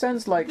way, in a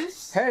sense? Like,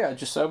 hey, I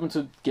just happened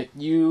to get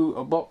you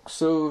a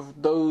box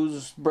of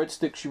those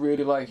breadsticks you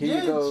really like. Here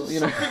you go. Just You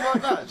know, something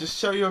like that. Just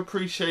show your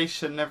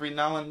appreciation every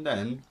now and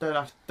then.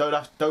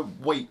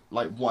 Don't wait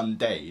like one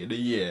day in a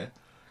year,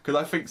 because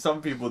I think some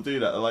people do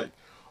that. They're like,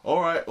 all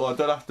right, well I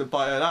don't have to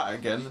buy her that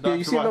again. yeah,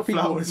 you see a lot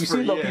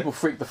of people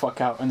freak the fuck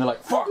out, and they're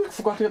like, "Fuck, I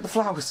forgot to get the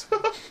flowers."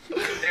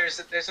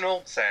 There's an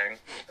old saying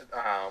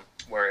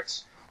where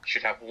it's you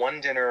should have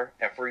one dinner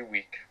every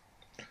week,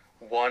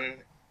 one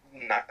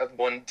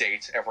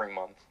date every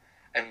month,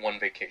 and one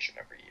vacation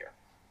every year,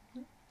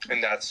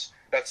 and that's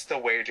the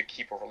way to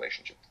keep a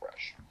relationship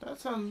fresh. That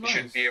sounds You nice.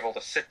 should be able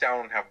to sit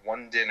down and have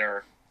one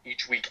dinner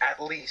each week,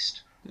 at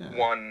least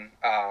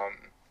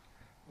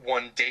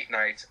one date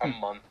night a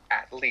month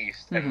at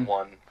least, and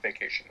one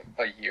vacation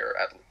a year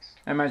at least.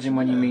 I imagine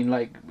when you mean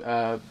like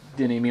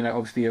dinner, you mean like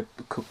obviously a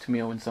cooked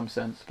meal in some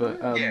sense, but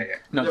yeah.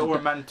 no, Little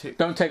romantic.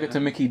 don't take it to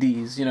Mickey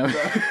D's, you know.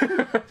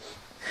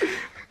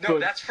 No,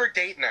 that's for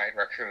date night,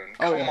 Raccoon.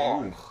 Oh, Come yeah.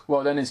 on.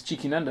 Well, then it's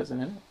cheeky Nando's,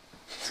 isn't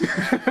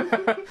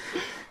it?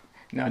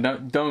 No,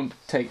 don't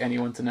take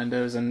anyone to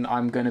Nando's, and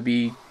I'm gonna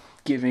be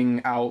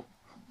giving out,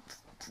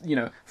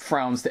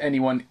 frowns to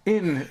anyone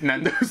in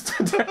Nando's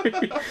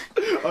today.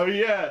 Oh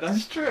yeah,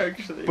 that's true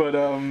actually. But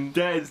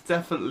there's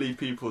definitely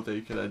people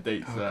taking their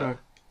dates there.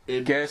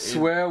 guess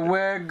where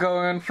we're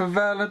going for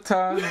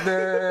Valentine's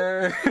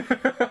Day?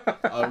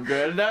 I'm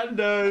going to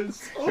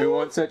Nando's. Who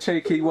wants a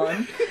cheeky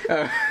one?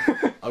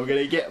 I'm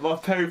gonna get my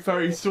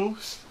peri-peri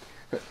sauce.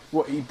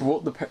 What, he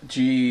brought the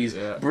jeez,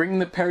 Yeah. bring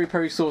the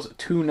peri-peri sauce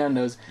to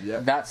Nando's. Yeah.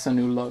 That's a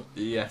new low.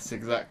 Yes,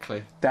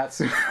 exactly. That's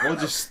Or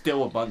just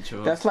steal a bunch of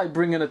them. that's like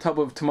bringing a tub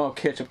of tomato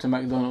ketchup to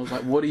McDonald's.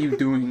 Like, what are you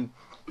doing?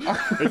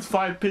 It's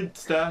 5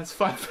 pence there. It's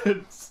 5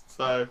 pence.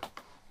 So.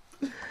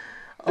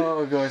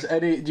 Oh gosh,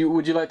 Eddie,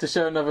 would you like to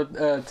share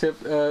another tip,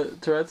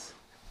 Tourette's?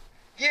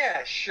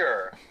 Yeah,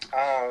 sure.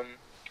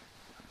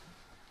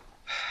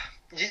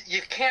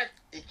 You can't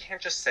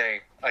just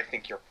say I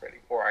think you're pretty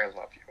or I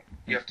love you.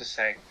 You have to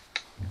say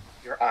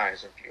your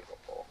eyes are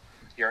beautiful.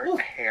 Your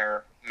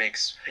hair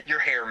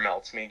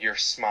melts me. Your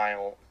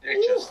smile,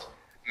 it just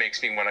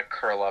makes me want to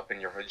curl up in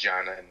your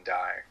vagina and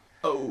die.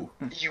 Oh.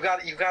 You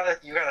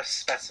gotta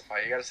specify.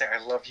 You gotta say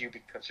I love you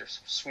because you're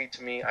so sweet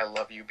to me. I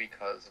love you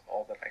because of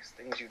all the nice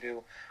things you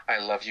do. I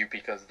love you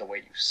because of the way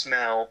you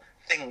smell.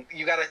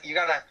 You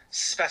gotta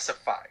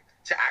specify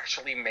to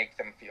actually make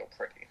them feel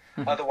pretty.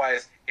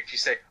 Otherwise, if you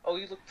say, "Oh,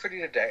 you look pretty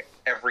today,"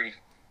 every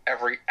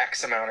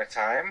X amount of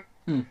time,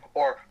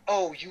 or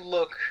 "Oh, you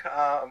look,"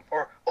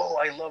 or "Oh,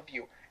 I love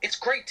you," it's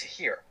great to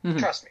hear.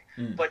 Trust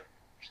me. But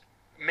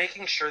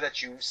making sure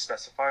that you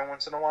specify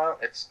once in a while,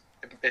 it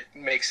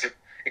makes it.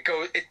 It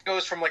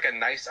goes from like a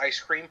nice ice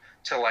cream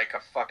to like a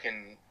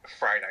fucking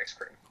fried ice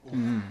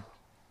cream.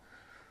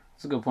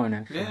 That's a good point,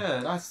 actually. Yeah,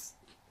 that's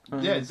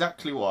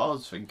exactly what I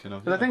was thinking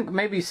of. But I think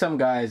maybe some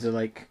guys are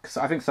like, cause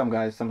I think some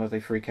guys sometimes they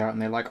freak out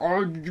and they're like,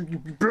 "Oh, you're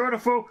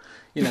beautiful,"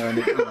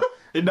 And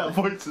in that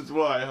voice as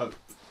well. I hope.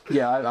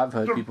 yeah, I've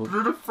heard people.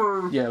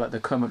 Beautiful. Yeah, like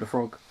the Kermit the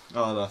Frog.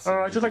 Oh, that's.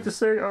 I'd just like to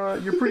say,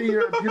 you're pretty,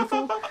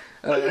 beautiful.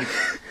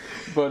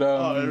 But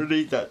I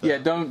need that. Though. yeah,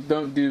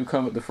 don't do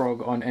Kermit the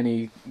Frog on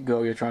any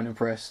girl you're trying to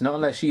impress. Not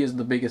unless she is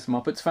the biggest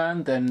Muppets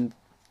fan, then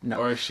no.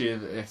 Or if she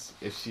is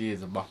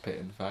a Muppet,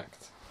 in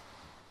fact.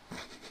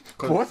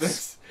 What?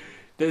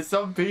 There's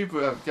some people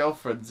who have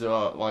girlfriends who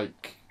are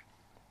like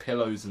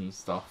pillows and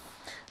stuff.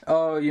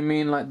 Oh, you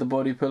mean like the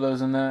body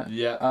pillows and that?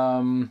 Yeah.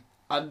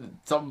 And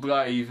some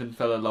guy even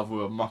fell in love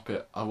with a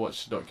Muppet. I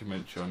watched a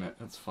documentary on it.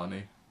 That's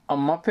funny. A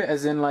Muppet,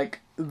 as in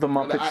like the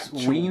Muppets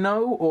we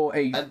know, or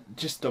a And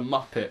just a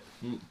Muppet.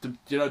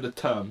 You know the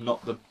term,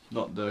 not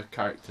the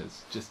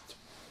characters. Just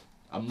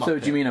a Muppet. So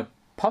do you mean a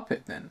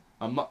puppet then?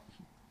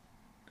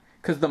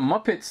 Because the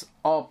Muppets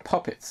are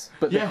puppets,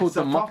 but they're called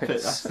the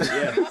Muppets. That's it,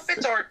 yes.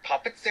 Muppets aren't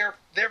puppets. They're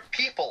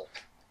people.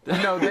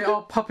 No, they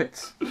are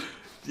puppets.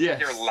 Yes.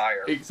 You're a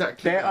liar.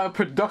 Exactly. They are a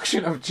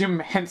production of Jim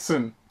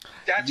Henson.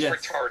 That's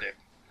Yes. retarded.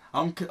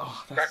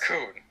 That's...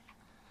 Raccoon.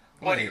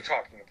 What are you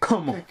talking about?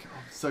 Come on. I'm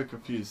so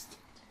confused.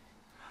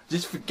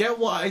 Just forget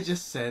what I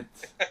just said.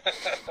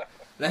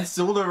 Let's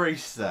all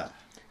erase that.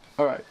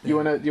 All right, you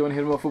wanna hit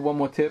him off with one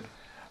more tip,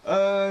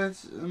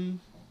 if you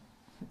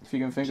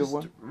can think of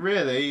one?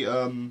 Really,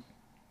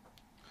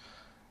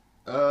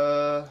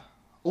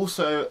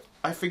 also,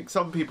 I think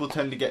some people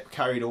tend to get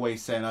carried away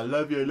saying I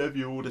love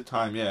you all the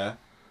time, yeah.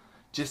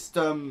 Just,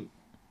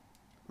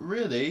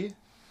 really...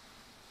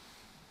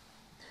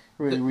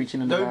 Really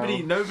reaching in the barrel.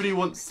 Nobody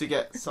wants to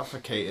get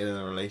suffocated in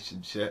a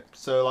relationship,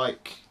 so,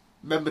 like,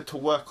 remember to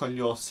work on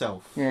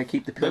yourself. Yeah,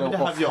 keep the pillow Remember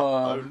to off have your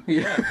her. own...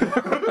 Yeah.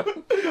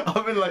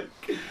 I mean, like,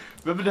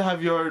 remember to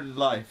have your own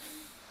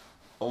life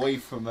away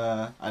from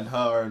her and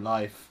her own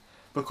life,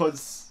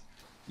 because,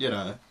 you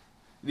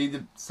need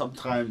to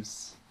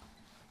sometimes...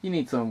 You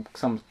need some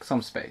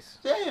space.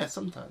 Yeah,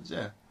 sometimes,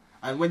 yeah.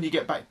 And when you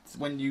get back,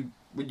 when you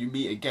when you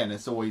meet again,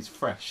 it's always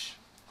fresh.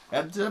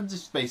 I'm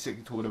just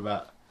basically talking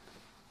about,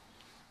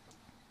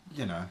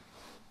 you know,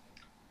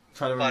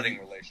 trying to budding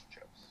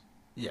relationships.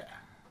 Yeah.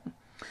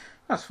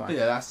 That's fine. But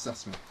yeah,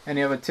 that's me.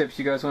 Any other tips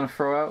you guys want to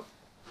throw out?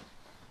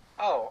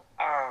 Oh,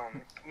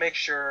 make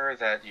sure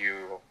that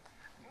you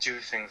do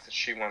things that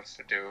she wants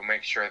to do.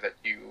 Make sure that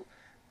you,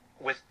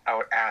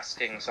 without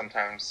asking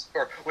sometimes,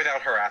 or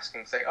without her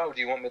asking, say, oh,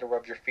 do you want me to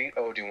rub your feet?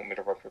 Oh, do you want me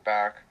to rub your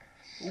back?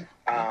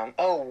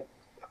 Oh,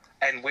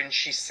 and when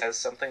she says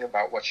something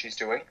about what she's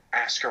doing,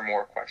 ask her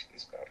more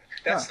questions about it.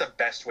 That's the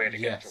best way to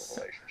get into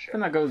a relationship.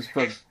 And that goes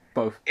for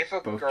both. If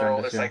a both girl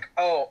genders, is like,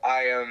 oh,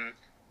 I am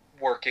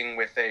working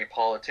with a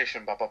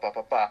politician, blah, blah, blah,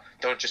 blah, blah,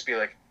 don't just be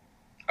like,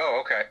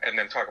 oh, okay, and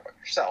then talk about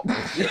yourself.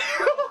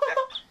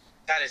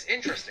 That is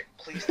interesting.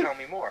 Please tell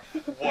me more.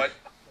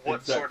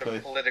 What sort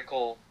of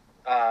political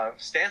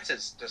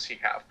stances does he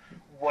have?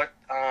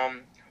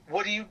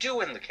 What do you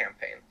do in the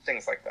campaign?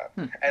 Things like that.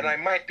 And I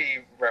might be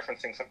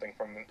referencing something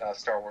from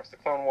Star Wars: The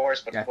Clone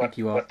Wars, but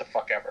what the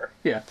fuck ever.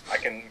 Yeah. I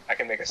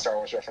can make a Star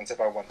Wars reference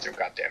if I want to.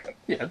 God damn it.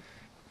 Yeah, of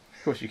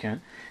course you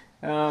can.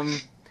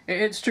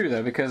 It's true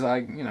though, because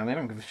they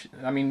don't give a shit.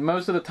 I mean,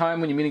 most of the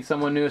time when you're meeting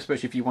someone new,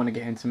 especially if you want to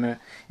get intimate,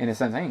 in a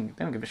sense, they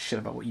don't give a shit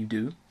about what you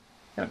do.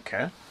 They don't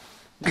care.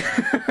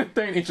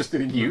 They ain't interested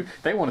in you.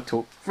 They want to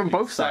talk from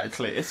both sides.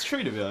 Exactly. It's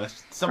true, to be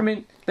honest.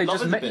 They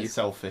just met you.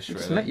 Selfish, They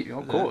really. just met you,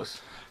 of course.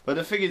 But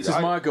the thing is, this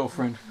is my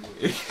girlfriend.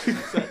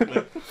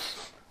 Exactly.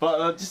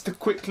 But just a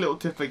quick little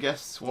tip, I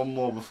guess. One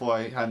more before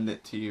I hand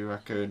it to you,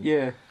 Raccoon.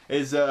 Yeah.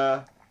 Is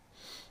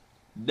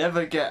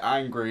never get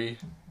angry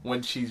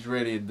when she's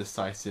really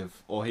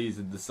indecisive or he's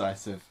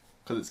indecisive,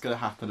 because it's gonna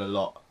happen a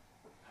lot.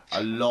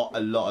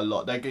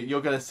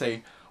 You're gonna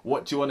say,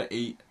 "What do you want to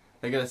eat?"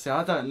 They're gonna say,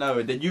 "I don't know,"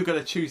 and then you're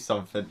gonna choose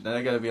something, and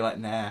they're gonna be like,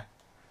 "Nah."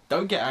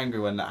 Don't get angry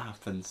when that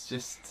happens.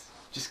 Just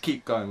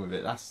keep going with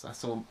it.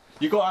 That's all.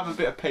 You gotta have a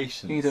bit of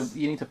patience.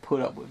 You need to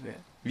put up with it.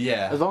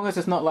 Yeah. As long as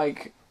it's not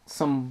like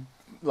some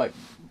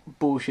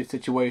bullshit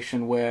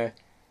situation where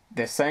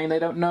they're saying they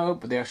don't know,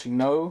 but they actually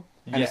know,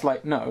 and it's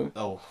like,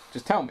 no,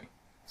 just tell me.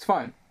 It's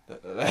fine.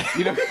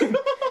 You know,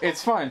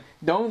 it's fine.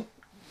 Don't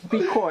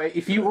be coy.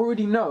 If you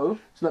already know,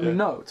 just let me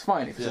know. It's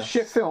fine. If it's a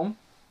shit film,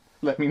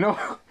 let me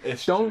know.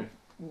 Don't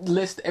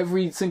list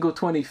every single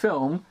 20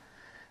 film,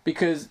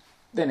 because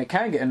then it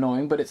can get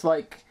annoying. But it's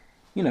like,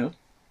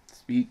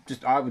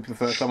 I would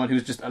prefer someone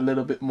who's just a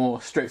little bit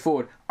more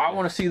straightforward. I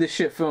want to see this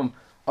shit film.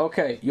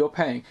 Okay, you're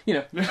paying.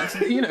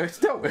 It's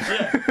dealt with.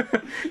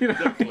 Yeah.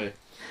 Definitely.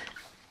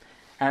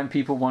 And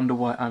people wonder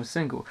why I'm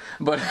single.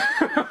 But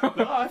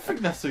no, I think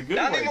that's a good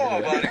Tell me more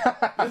about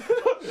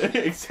it.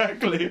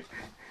 Exactly.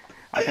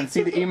 I can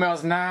see the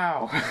emails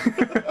now.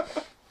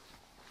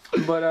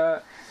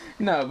 But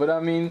I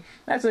mean,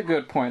 that's a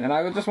good point. And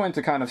I just wanted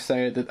to kind of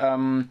say that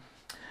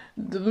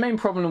the main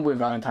problem with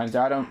Valentine's Day,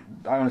 I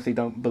honestly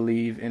don't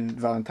believe in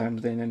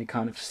Valentine's Day in any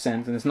kind of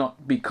sense, and it's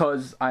not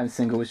because I'm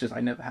single, it's just I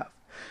never have.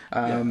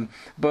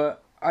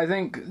 But I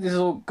think this is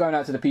all going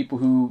out to the people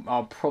who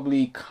are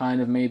probably kind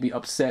of maybe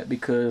upset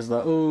because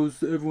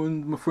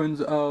my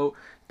friends are out,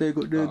 they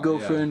got their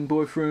girlfriend,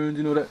 boyfriend,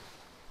 that.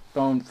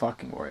 Don't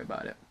fucking worry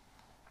about it.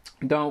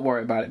 Don't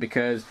worry about it,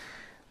 because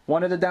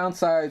one of the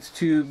downsides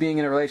to being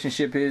in a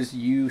relationship is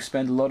you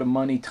spend a lot of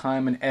money,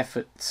 time, and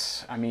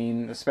effort. I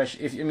mean,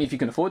 especially if you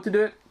can afford to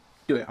do it,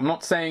 do it. I'm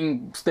not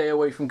saying stay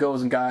away from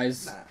girls and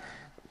guys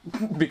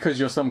because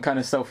you're some kind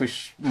of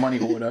selfish money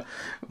hoarder.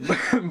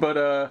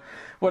 But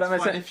what I'm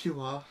saying, if you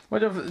are,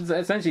 what I'm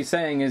essentially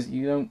saying is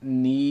you don't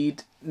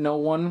need no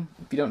one.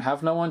 If you don't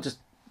have no one, just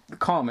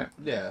calm it.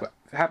 Yeah. If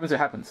it happens, it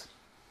happens.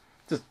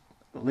 Just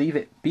leave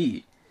it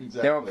be.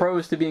 Exactly. There are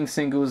pros to being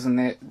single and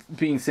there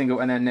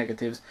are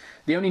negatives.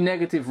 The only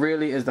negative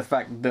really is the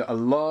fact that a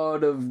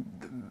lot of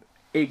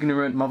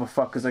ignorant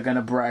motherfuckers are going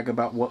to brag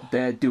about what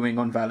they're doing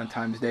on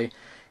Valentine's Day.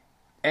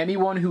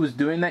 Anyone who is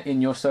doing that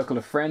in your circle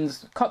of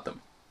friends, cut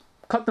them.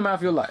 Cut them out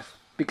of your life,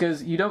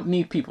 because you don't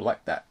need people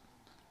like that.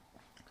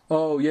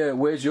 Oh yeah,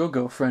 where's your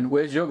girlfriend?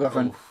 Where's your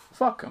girlfriend?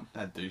 Fuck them.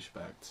 That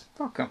douchebags.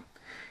 Fuck them.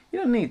 You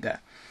don't need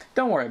that.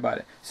 Don't worry about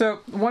it. So,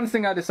 one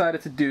thing I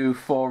decided to do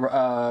for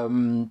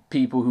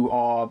people who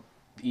are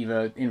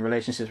either in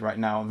relationships right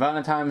now on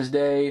Valentine's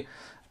Day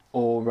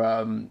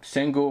or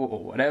single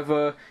or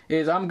whatever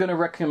is I'm going to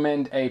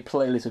recommend a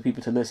playlist for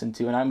people to listen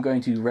to, and I'm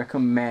going to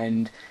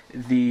recommend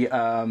the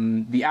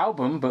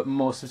album, but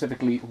more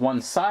specifically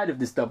one side of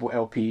this double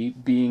LP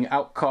being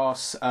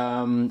Outkast's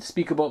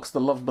Speakerboxxx The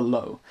Love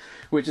Below,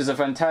 which is a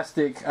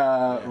fantastic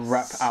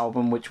rap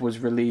album which was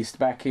released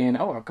back in,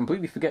 I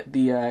completely forget the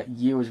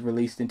year it was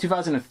released in,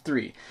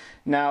 2003.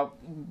 Now,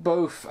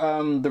 both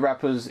the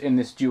rappers in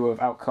this duo of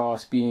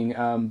Outkast being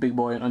Big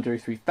Boy and Andre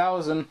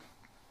 3000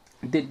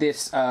 did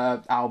this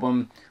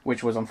album,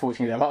 which was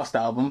unfortunately their last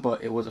album,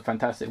 but it was a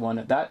fantastic one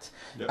at that.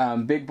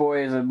 Yep. Big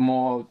Boy is a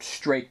more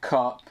straight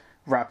cut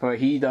rapper.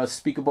 He does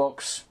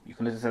Speakerboxxx. You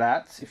can listen to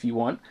that if you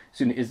want.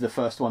 Soon it is the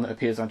first one that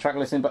appears on track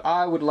listing. But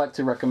I would like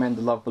to recommend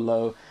The Love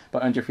Below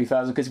by Andre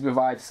 3000 because it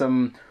provides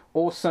some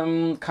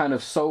awesome kind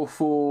of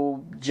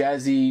soulful,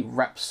 jazzy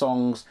rap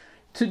songs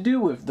to do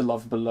with The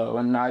Love Below,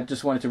 and I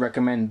just wanted to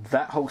recommend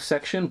that whole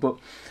section, but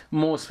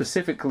more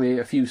specifically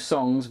a few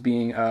songs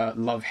being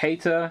Love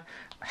Hater,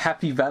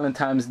 Happy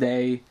Valentine's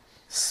Day,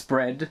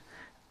 Spread,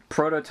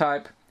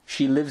 Prototype,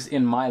 She Lives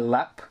in My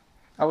Lap.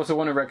 I also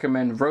want to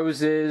recommend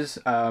Roses,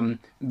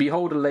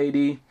 Behold a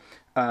Lady,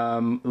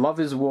 Love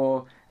is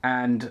War,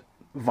 and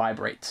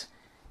Vibrate.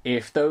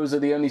 If those are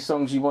the only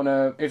songs you want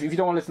to... If you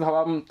don't want to listen to the whole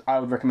album, I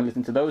would recommend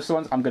listening to those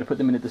songs. I'm going to put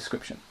them in the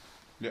description.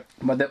 Yeah.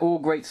 But they're all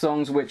great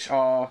songs which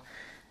are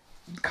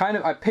kind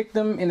of... I picked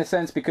them in a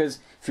sense because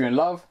if you're in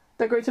love,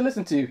 they're great to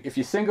listen to. If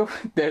you're single,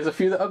 there's a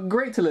few that are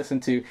great to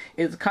listen to.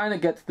 It kind of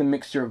gets the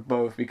mixture of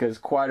both because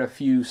quite a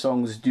few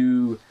songs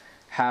do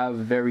have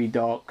very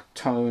dark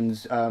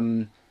tones,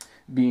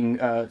 being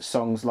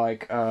songs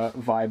like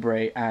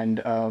Vibrate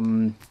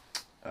and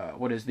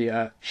what is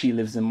the She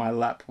Lives in My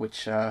Lap,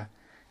 which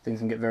things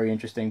can get very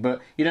interesting.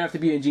 But you don't have to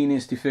be a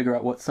genius to figure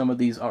out what some of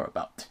these are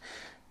about.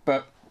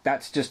 But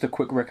that's just a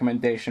quick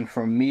recommendation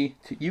from me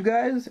to you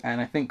guys, and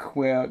I think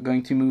we're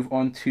going to move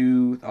on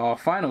to our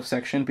final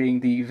section, being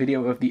the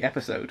video of the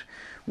episode,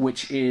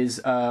 which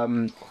is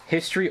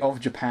History of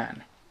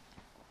Japan.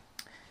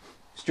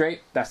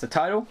 Straight, that's the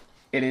title.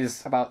 It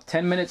is about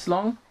 10 minutes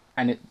long,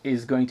 and it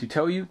is going to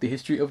tell you the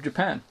history of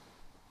Japan.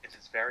 It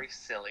is very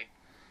silly.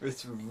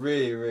 It's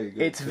really, really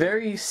good. It's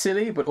very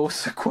silly, but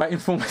also quite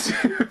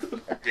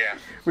informative. Yeah.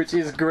 Which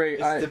is great.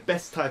 It's the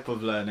best type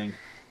of learning.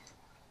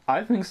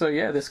 I think so,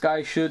 yeah. This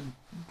guy should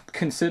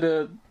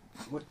consider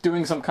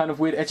doing some kind of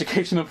weird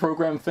educational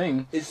program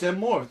thing. Is there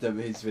more of them,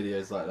 his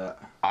videos like that?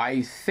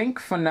 I think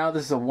for now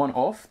this is a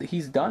one-off that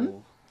he's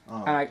done.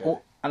 Oh, and okay.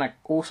 I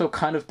also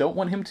kind of don't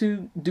want him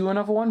to do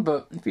another one,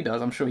 but if he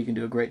does, I'm sure he can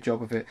do a great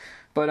job of it.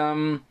 But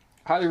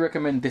highly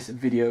recommend this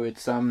video.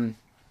 It's ton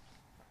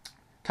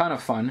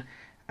of fun.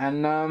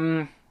 And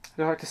I'd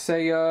like to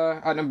say,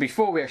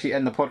 before we actually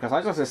end the podcast, I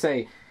just want to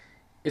say,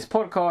 it's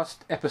podcast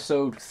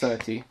episode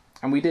 30.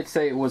 And we did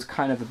say it was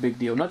kind of a big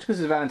deal, not just because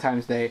it's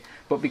Valentine's Day,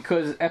 but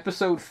because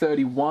episode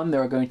 31,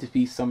 there are going to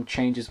be some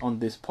changes on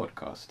this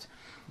podcast.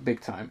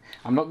 Big time.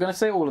 I'm not going to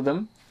say all of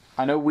them.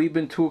 I know we've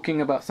been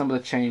talking about some of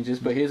the changes,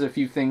 but here's a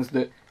few things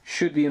that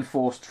should be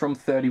enforced from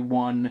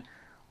 31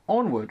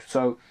 onward.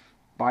 So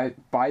by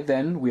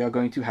then, we are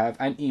going to have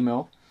an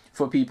email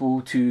for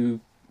people to,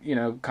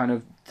 kind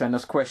of send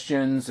us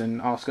questions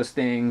and ask us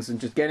things and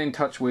just get in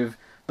touch with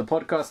the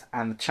podcast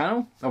and the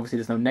channel. Obviously,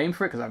 there's no name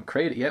for it because I haven't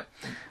created it yet.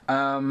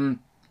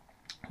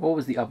 What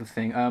was the other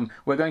thing?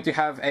 We're going to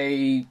have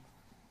a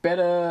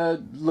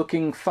better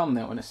looking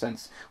thumbnail in a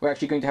sense. We're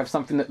actually going to have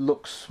something that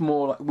looks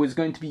more was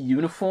going to be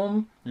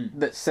uniform,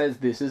 that says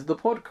this is the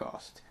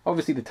podcast.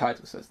 Obviously, the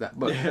title says that,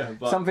 but,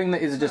 something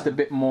that is just a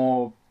bit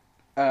more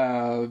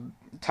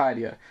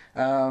tidier.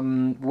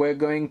 We're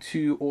going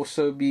to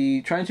also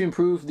be trying to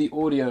improve the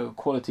audio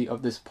quality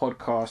of this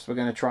podcast. We're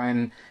going to try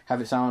and have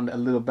it sound a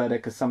little better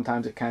because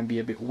sometimes it can be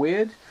a bit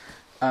weird.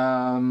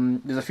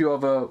 There's a few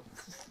other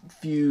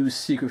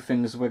secret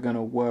things we're going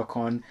to work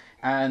on,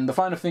 and the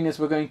final thing is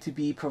we're going to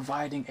be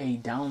providing a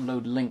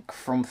download link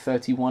from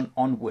 31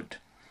 onward.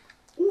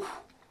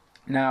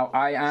 Now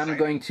I am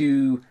going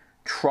to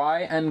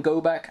try and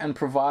go back and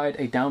provide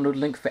a download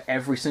link for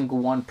every single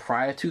one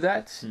prior to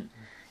that.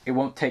 It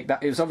won't take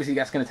that. It's obviously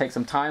that's going to take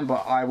some time,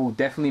 but I will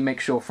definitely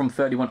make sure from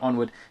 31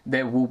 onward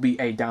there will be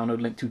a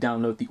download link to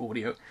download the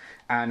audio,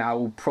 and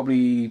I'll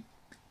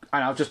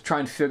just try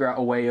and figure out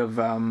a way of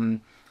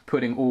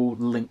putting all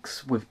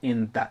links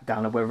within that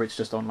download, whether it's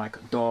just on like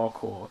a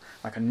doc or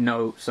like a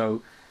note,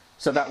 so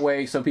that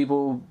way, so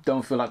people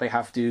don't feel like they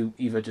have to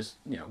either just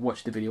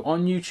watch the video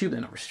on YouTube, they're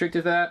not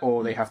restricted to that,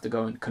 or they have to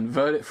go and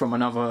convert it from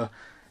another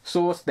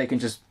source. They can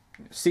just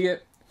see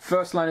it,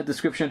 first line of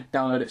description,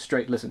 download it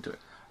straight, listen to it.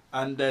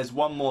 And there's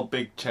one more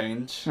big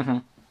change. Mm-hmm.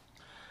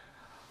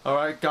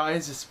 Alright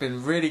guys, it's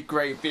been really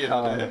great being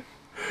here.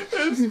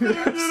 It's been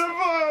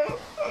beautiful.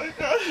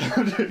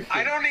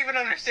 I don't even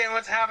understand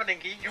what's happening.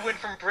 You went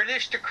from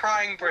British to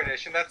crying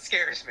British, and that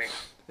scares me.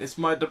 It's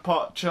my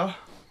departure.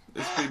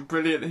 It's been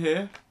brilliant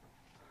here.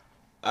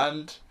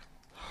 And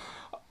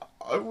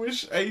I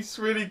wish Ace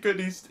really good.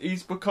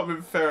 He's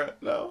becoming Ferret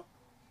now.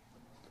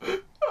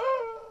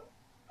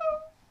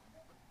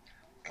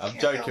 I'm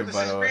joking,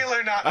 by the way. Is this real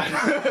or not?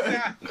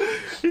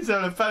 He's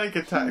having a panic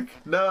attack.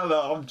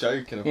 No, I'm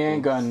joking. He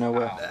ain't going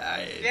nowhere.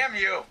 Damn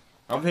you!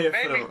 I'm here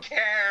Made for me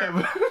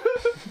care.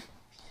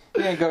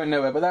 He ain't going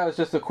nowhere. But that was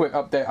just a quick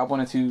update I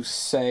wanted to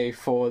say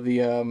for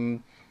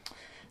the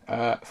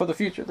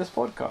future of this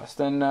podcast.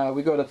 And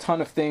we got a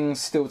ton of things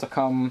still to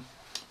come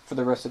for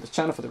the rest of the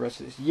channel, for the rest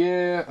of this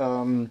year.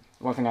 One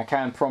thing I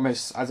can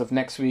promise, as of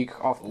next week,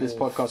 after this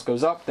podcast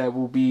goes up, there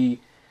will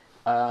be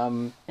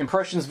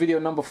impressions video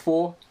number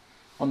 4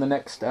 on the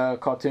next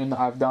cartoon that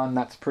I've done.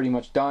 That's pretty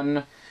much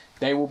done.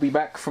 They will be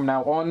back from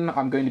now on.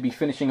 I'm going to be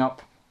finishing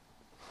up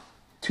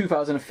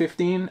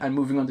 2015 and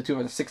moving on to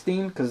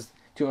 2016 because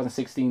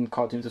 2016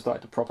 cartoons have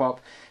started to prop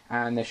up,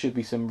 and there should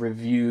be some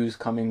reviews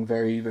coming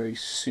very, very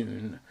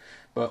soon.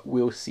 But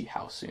we'll see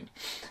how soon.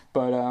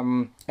 But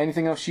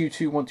anything else you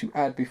two want to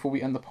add before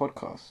we end the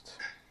podcast?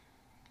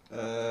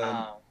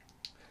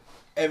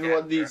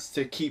 everyone needs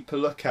to keep a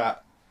look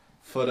at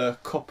for the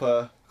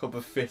Copper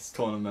Fist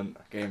tournament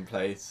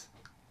gameplays.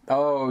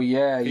 Oh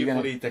yeah,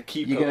 People need to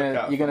keep a look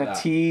out you're gonna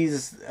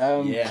tease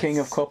Yes. King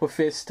of Copper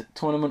Fist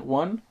Tournament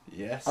 1?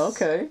 Yes.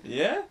 Okay.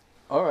 Yeah.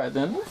 All right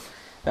then.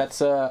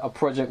 That's a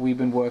project we've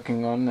been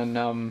working on,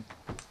 and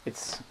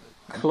it's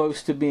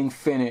close to being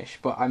finished.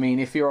 But I mean,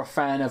 if you're a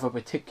fan of a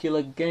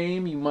particular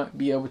game, you might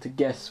be able to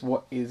guess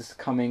what is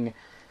coming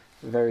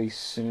very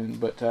soon.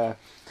 But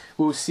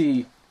we'll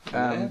see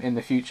in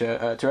the future.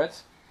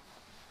 Terrets?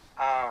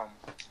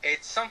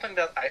 It's something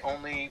that I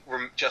only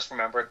just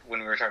remembered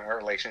when we were talking about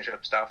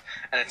relationship stuff,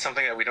 and it's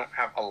something that we don't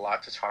have a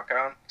lot to talk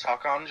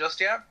on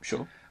just yet.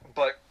 Sure.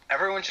 But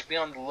everyone should be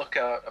on the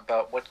lookout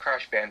about what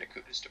Crash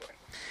Bandicoot is doing.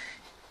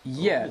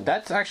 Yeah,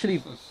 that's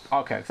actually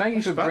okay. Thank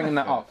you for bringing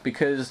that up,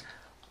 because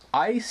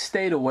I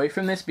stayed away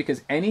from this,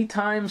 because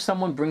anytime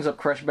someone brings up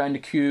Crash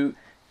Bandicoot,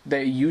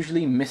 they're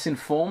usually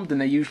misinformed, and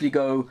they usually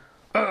go,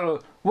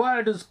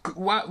 why doesn't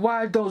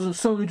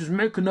Sony just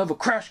make another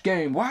Crash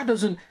game? Why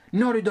doesn't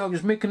Naughty Dog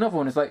just make another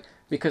one? It's like,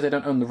 because they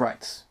don't own the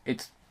rights.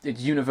 It's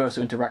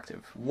Universal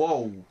Interactive.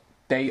 Whoa.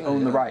 They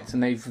own the rights,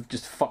 and they've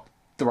just fucked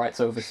the rights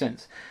over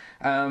since.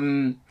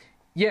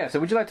 Yeah,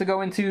 so would you like to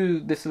go into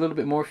this a little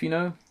bit more, if you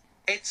know?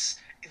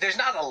 There's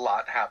not a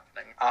lot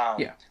happening.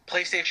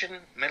 PlayStation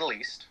Middle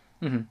East,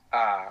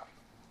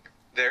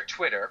 their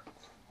Twitter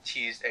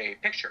teased a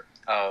picture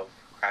of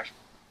Crash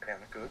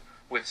Bandicoot,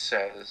 which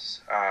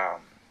says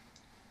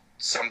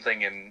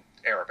something in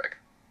Arabic.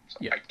 So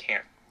I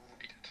can't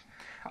read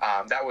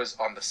it. That was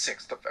on the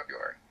 6th of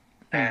February.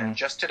 And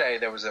just today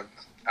there was a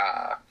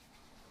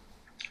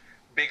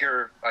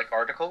bigger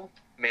article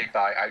made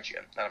by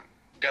IGN that I'm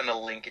gonna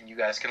link and you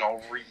guys can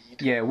all read.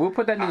 Yeah, we'll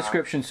put that in the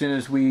description as soon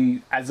as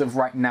we, as of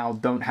right now,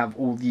 don't have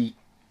all the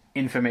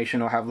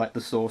information or have the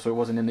source, or it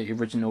wasn't in the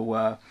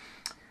original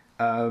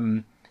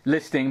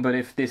listing. But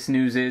if this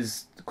news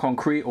is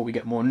concrete or we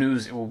get more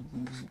news,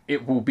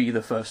 it will be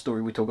the first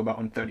story we talk about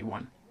on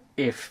 31.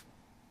 If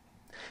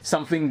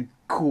something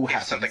cool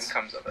happens. If something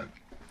comes of it.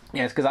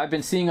 Yes, because I've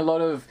been seeing a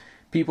lot of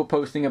people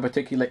posting a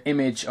particular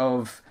image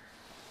of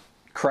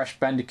Crash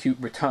Bandicoot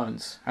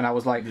Returns, and I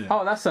was like,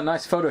 oh, that's a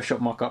nice Photoshop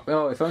mock-up.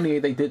 Oh, if only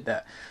they did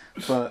that.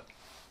 But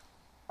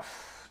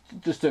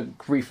just to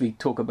briefly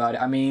talk about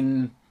it, I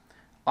mean,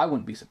 I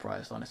wouldn't be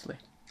surprised, honestly.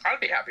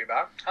 I'd be happy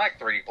about it. I like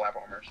 3D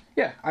platformers.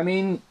 Yeah, I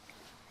mean,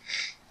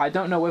 I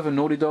don't know whether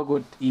Naughty Dog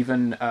would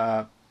even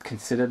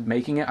consider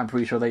making it. I'm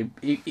pretty sure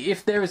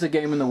if there is a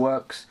game in the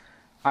works,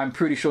 I'm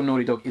pretty sure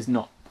Naughty Dog is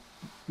not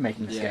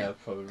making this game. Yeah,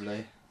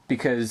 probably.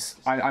 Because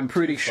I'm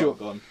pretty sure...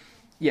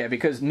 Yeah,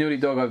 because Naughty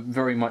Dog are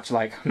very much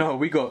like, no,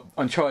 we got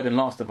Uncharted and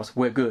Last of Us,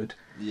 we're good.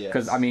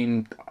 Because, I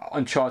mean,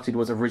 Uncharted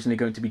was originally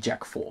going to be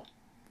Jak 4.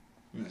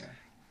 Yeah.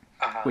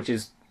 Which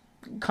is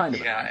kind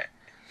of... Yeah,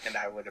 and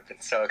I would have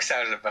been so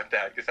excited about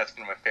that, because that's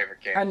one of my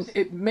favorite games. And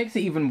it makes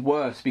it even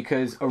worse,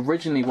 because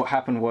originally what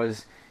happened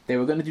was, they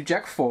were going to do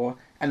Jak 4,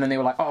 and then they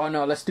were like, oh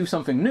no, let's do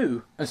something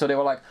new. And so they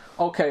were like,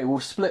 okay, we'll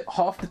split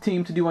half the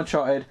team to do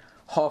Uncharted,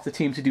 half the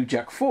team to do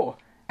Jak 4.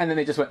 And then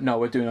they just went, no,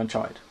 we're doing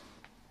Uncharted.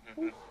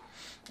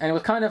 And it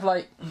was kind of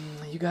like,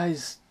 you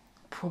guys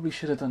probably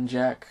should have done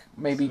Jak.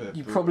 Maybe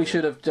you probably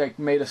should have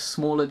made a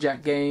smaller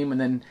Jak game,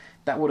 and then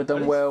that would have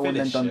done well, and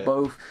then done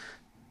both.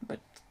 But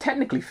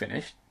technically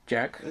finished,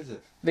 Jak. Is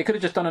it? They could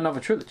have just done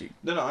another trilogy.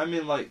 No, I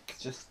mean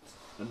just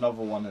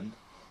another one, and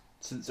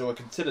since they were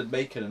considered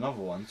making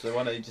another one, so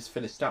why don't you just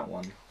finish that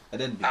one and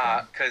then be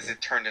done? Because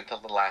it turned into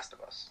The Last of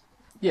Us.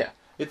 Yeah.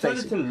 It turned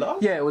into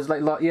Last? Yeah, it was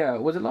like,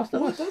 was it Last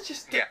of Us? That's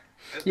just... Yeah.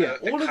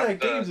 All of their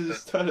games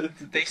just turned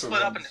into They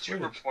split up into two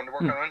groups, one to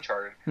work on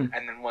Uncharted, and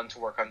then one to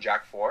work on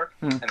Jak 4,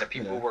 and the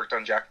people who worked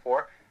on Jak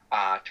 4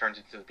 turned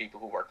into the people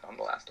who worked on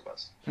The Last of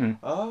Us.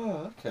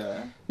 Oh,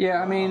 okay.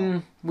 Yeah, I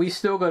mean, we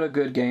still got a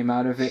good game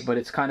out of it, but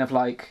it's kind of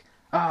like,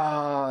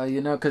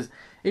 because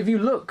if you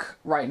look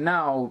right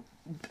now,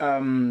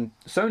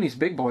 Sony's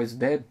big boys,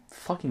 they're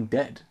fucking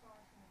dead.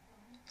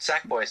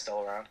 Sackboy's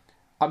still around.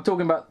 I'm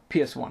talking about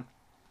PS1.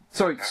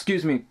 Sorry,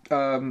 excuse me.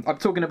 I'm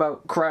talking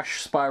about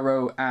Crash,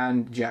 Spyro,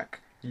 and Jak.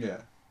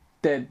 Yeah.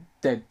 They're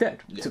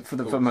dead for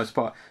the most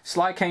part.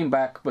 Sly came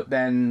back, but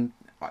then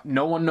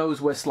no one knows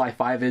where Sly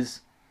 5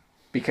 is,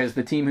 because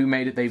the team who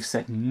made it, they've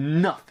said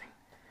nothing.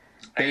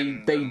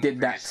 They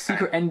did that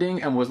secret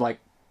ending and was like,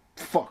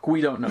 fuck, we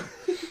don't know.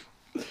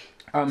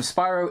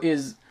 Spyro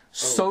is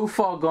so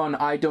far gone,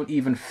 I don't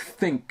even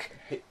think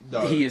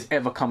he is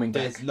ever coming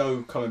back. There's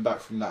no coming back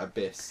from that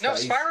abyss. No,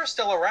 Spyro's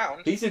still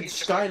around. He's in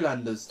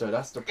Skylanders, though.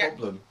 That's the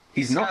problem.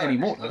 He's not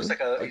anymore, though. He looks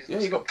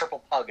like a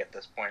purple pug at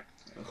this point.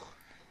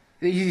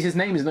 His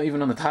name is not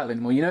even on the title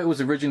anymore. You know, it was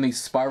originally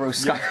Spyro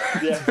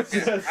Skylanders.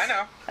 Yes. I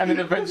know. And then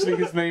eventually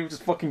his name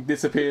just fucking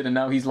disappeared, and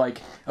now he's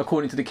like,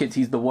 according to the kids,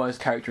 he's the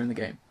worst character in the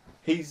game.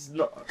 He's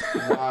not...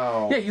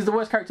 Wow. Yeah, he's the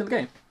worst character in the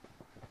game.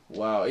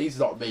 Wow, he's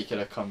not making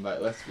a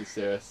comeback, let's be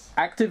serious.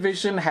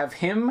 Activision have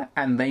him,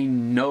 and they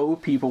know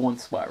people want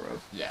Spyro.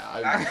 Yeah,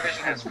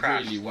 Activision has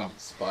Crash. really want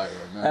Spyro,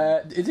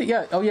 man. Is it?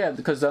 Yeah. Oh, yeah.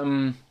 Because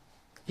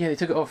they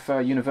took it off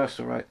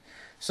Universal, right?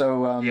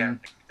 So yeah,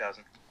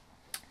 2000.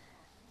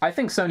 I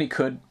think Sony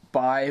could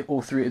buy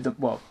all three of them.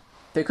 Well,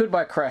 they could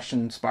buy Crash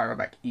and Spyro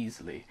back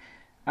easily.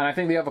 And I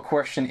think the other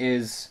question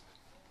is,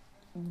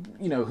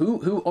 you know,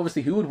 who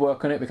would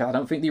work on it, because I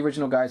don't think the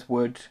original guys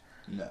would.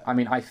 No. I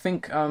mean, I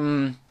think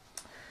who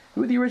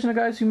are the original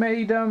guys who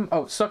made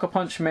Sucker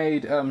Punch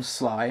made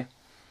Sly.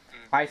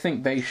 I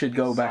think they should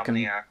go back and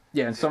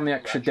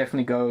Insomniac should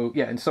definitely go.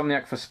 Yeah,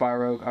 Insomniac for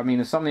Spyro. I mean,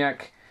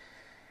 Insomniac.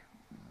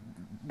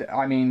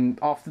 I mean,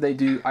 after they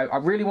do, I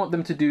really want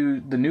them to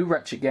do the new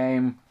Ratchet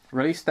game,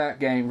 release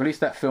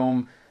that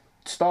film,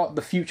 start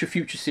the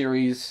future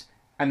series,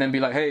 and then be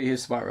like, hey,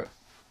 here's Spyro.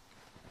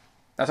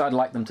 That's what I'd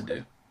like them to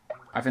do.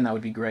 I think that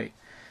would be great.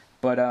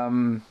 But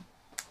I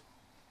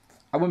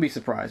wouldn't be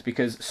surprised,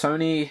 because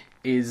Sony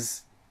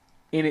is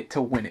in it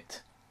to win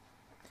it.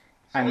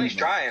 Sony's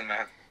trying,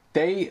 man.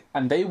 They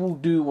will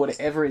do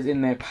whatever is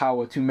in their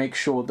power to make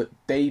sure that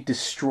they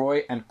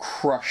destroy and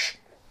crush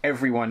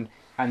everyone.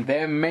 And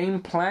their main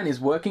plan is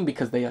working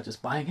because they are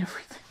just buying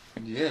everything.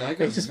 Yeah,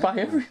 they just buy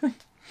everything.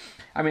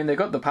 I mean, they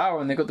got the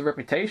power and they got the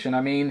reputation. I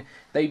mean,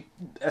 they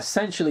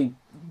essentially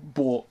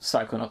bought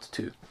Psychonauts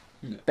 2.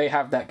 Yeah. They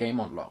have that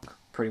game on lock,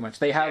 pretty much.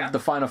 They have the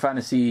Final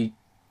Fantasy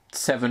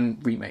VII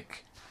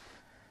remake.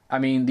 I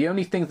mean, the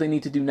only things they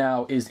need to do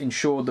now is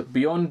ensure that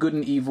Beyond Good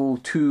and Evil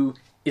 2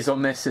 is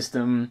on their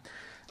system.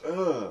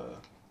 Why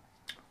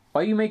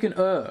are you making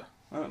I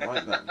don't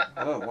like that.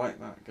 I don't like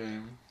that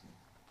game.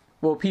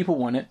 Well, people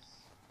want it.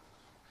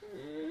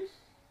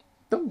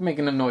 Don't be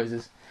making the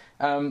noises.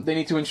 They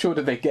need to ensure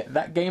that they get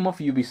that game off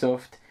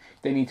Ubisoft.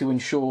 They need to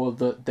ensure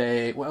that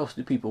they... What else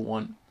do people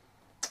want?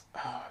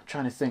 I'm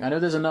trying to think. I know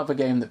there's another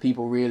game that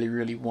people really,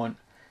 really want.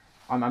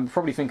 I'm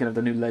probably thinking of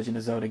the new Legend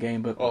of Zelda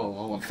game, but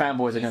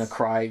fanboys are going to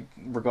cry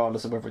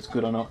regardless of whether it's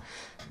good or not.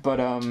 But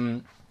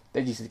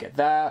they need to get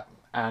that,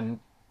 and,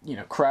 you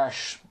know,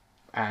 Crash,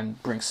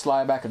 and bring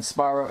Sly back and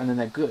Spyro, and then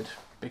they're good.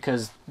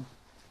 Because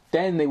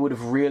then they would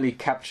have really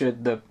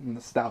captured the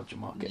nostalgia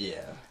market.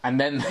 Yeah. And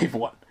then they've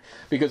won.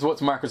 Because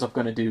what's Microsoft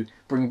going to do?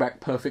 Bring back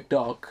Perfect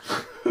Dark.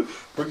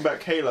 Bring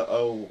back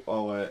Halo.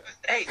 Wait.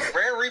 Hey,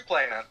 Rare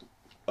Replay, man.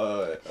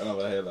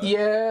 Another Halo.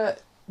 Yeah,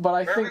 but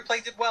I think... Rare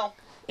Replay did well.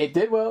 It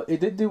did well. It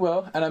did do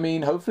well. And I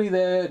mean, hopefully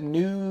their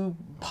new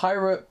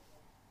pirate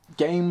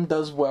game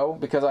does well.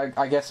 Because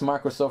I guess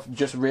Microsoft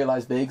just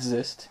realized they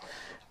exist.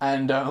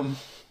 And,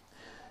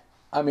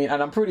 I mean,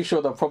 and I'm pretty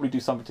sure they'll probably do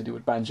something to do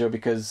with Banjo,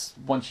 because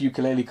once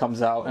Ukulele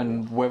comes out,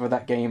 and whether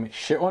that game is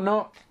shit or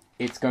not,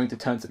 it's going to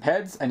turn some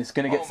heads, and it's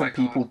going to get some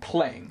people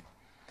playing.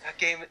 That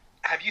game,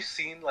 have you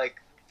seen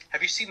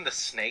the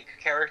Snake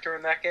character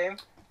in that game?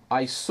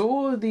 I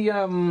saw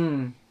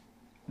the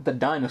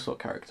dinosaur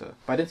character,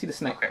 but I didn't see the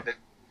Snake. Okay,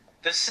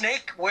 the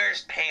Snake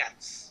wears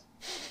pants.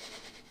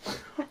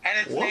 And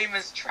its name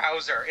is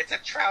Trouser. It's a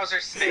trouser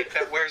snake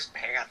that wears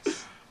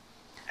pants.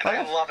 And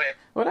I love it.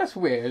 Well, that's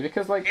weird,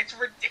 because, like... It's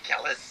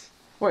ridiculous.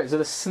 Wait, so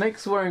the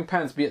snake's wearing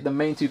pants, but yet the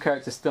main two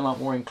characters still aren't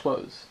wearing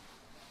clothes?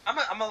 I'm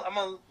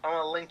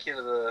gonna link you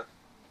to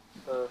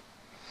the...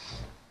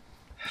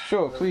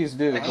 Sure, please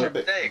do.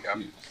 There you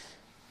go.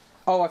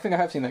 Oh, I think I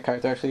have seen that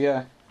character, actually,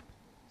 yeah.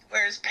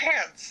 Wears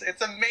pants.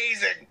 It's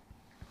amazing.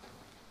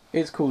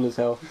 It's cool as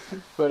hell.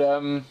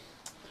 But,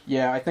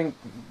 yeah, I think...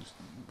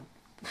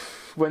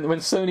 When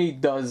Sony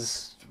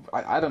does...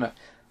 I don't know.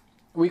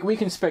 We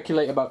can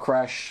speculate about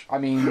Crash. I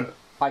mean,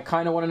 I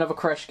kind of want another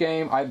Crash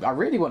game. I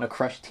really want a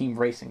Crash Team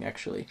Racing,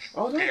 actually.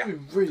 Oh, that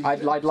would be really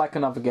good. I'd like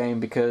another game,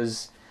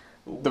 because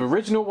the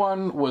original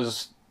one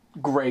was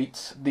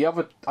great. The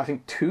other, I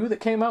think, 2 that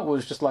came out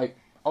was just like,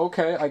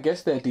 okay, I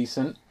guess they're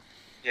decent.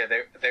 Yeah,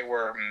 they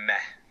were meh,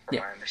 from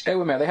my understanding. They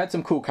were meh. They had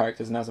some cool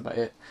characters, and that's about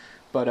it.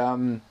 But,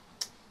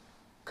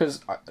 because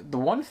the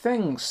one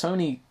thing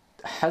Sony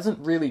hasn't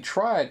really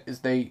tried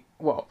is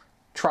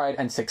tried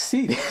and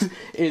succeeded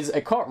is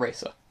a kart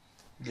racer.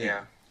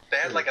 Yeah. They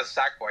had like a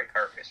Sackboy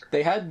kart racer.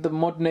 They had the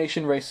Mod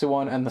Nation Racer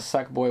one and the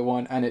Sackboy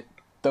one, and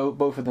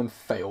both of them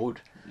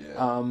failed.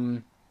 Yeah.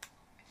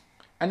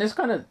 And this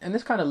kind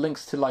of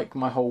links to like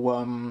my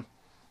whole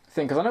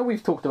thing, because I know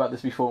we've talked about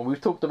this before. We've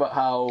talked about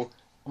how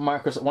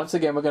Microsoft, once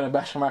again we're going to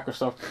bash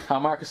Microsoft, how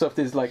Microsoft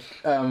is like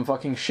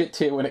fucking shit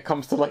tier when it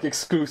comes to like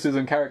exclusives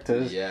and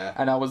characters. Yeah.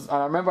 And I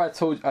remember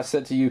I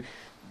said to you,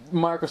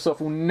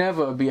 Microsoft will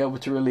never be able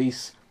to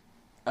release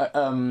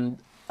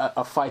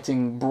a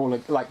fighting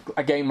brawler, like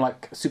a game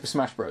like Super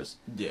Smash Bros.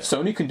 Yeah.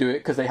 Sony can do it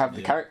because they have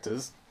the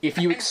characters. If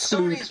you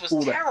exclude Sony's was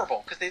all that,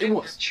 terrible because they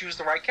didn't choose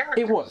the right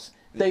characters. It was.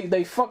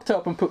 They fucked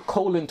up and put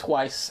Cole in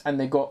twice, and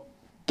they got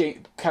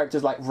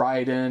characters like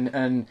Raiden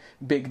and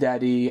Big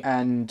Daddy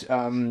and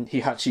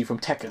Heihachi from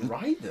Tekken.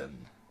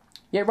 Raiden?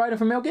 Yeah, Raiden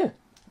from Metal Gear.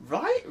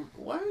 Right?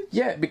 What?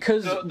 Yeah,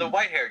 because... The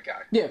white-haired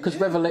guy. Yeah, because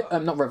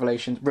not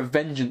Revelations,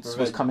 Revengeance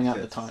was coming out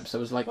at the time, so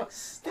it was like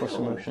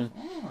cross-promotion.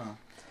 Oh.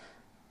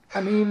 I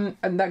mean,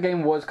 and that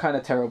game was kind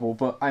of terrible,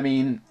 but I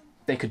mean,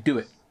 they could do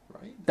it.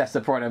 Right. That's the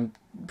point I'm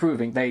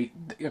proving.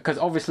 Because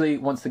obviously,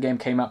 once the game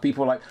came out,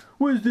 people were like,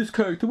 "Where's this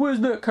character? Where's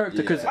that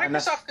character?" Because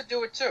Microsoft could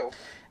do it too.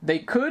 They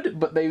could,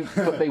 but they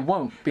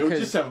won't, because they'll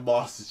just have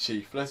Master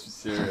Chief. Let's be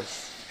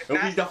serious.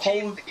 It'll be the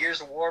whole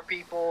Gears of War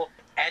people,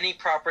 any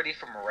property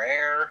from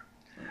Rare.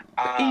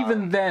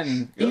 Even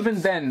then,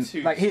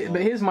 like,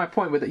 but here's my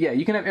point with it. Yeah,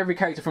 you can have every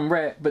character from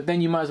Rare, but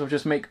then you might as well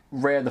just make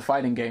Rare the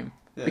fighting game.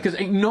 Yeah. Because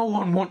ain't no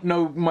one want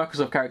no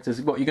Microsoft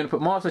characters. What, you're going to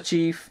put Master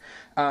Chief,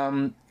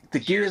 the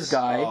Gears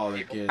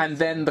guy, and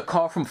then the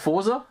car from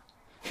Forza?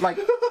 Like...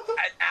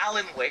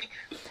 Alan Wake.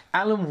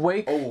 Alan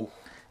Wake. Oh.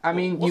 I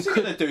mean, what's you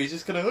he gonna do? He's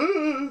just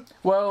gonna.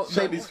 Well,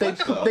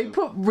 they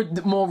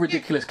put more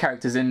ridiculous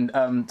characters in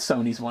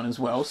Sony's one as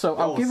well, so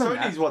I'll give them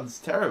that. Sony's one's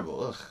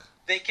terrible. Ugh.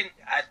 They can,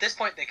 at this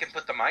point, they can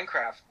put the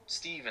Minecraft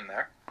Steve in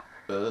there.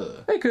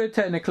 They could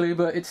technically,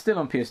 but it's still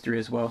on PS3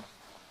 as well.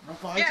 No,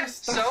 but yeah,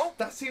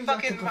 that seems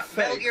fucking like a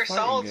Metal Gear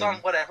Solid's game. on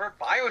whatever,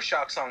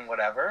 BioShock's on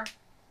whatever.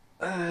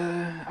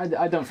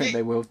 I don't think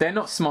they will. They're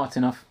not smart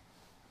enough.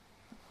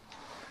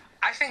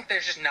 I think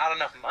there's just not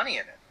enough money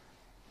in it.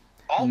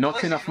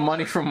 Not enough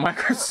money from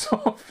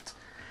Microsoft.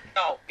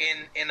 No,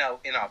 in a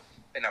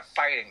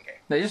fighting game.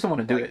 They just don't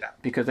want to do it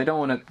because they don't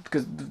want to.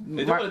 Because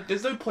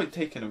there's no point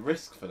taking a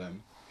risk for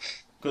them.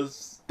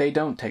 Because they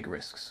don't take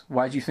risks.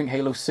 Why do you think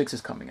Halo 6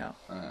 is coming out?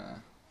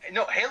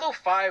 No, Halo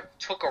 5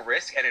 took a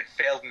risk and it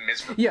failed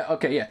miserably. Yeah,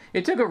 okay, yeah.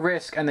 It took a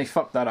risk and they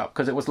fucked that up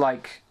because it was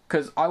like,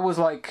 because I was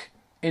like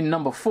in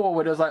number 4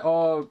 where it was like,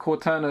 oh,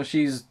 Cortana,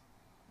 she's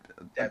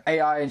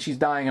AI and she's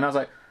dying, and I was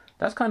like,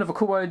 that's kind of a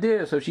cool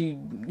idea. So she,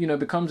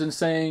 becomes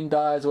insane,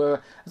 dies,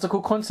 whatever. It's a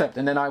cool concept.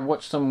 And then I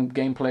watched some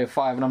gameplay of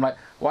 5, and I'm like,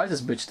 why is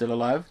this bitch still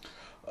alive?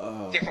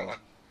 Different one.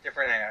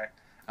 Different AI.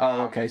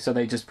 Oh, okay. So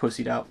they just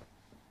pussied out.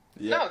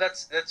 Yeah. No,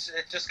 that's it's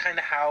just kind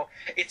of how...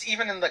 It's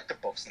even in, like, the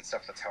books and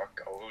stuff. That's how it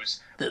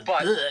goes.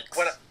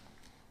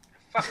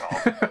 Fuck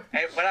off.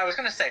 And what I was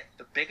going to say,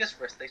 the biggest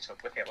risk they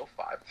took with Halo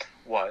 5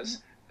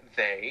 was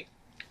they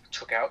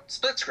took out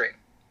split screen.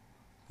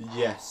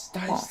 Yes.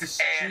 That is the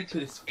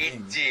stupidest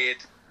thing. It did...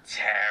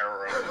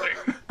 terribly.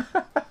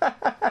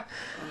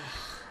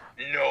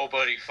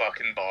 Nobody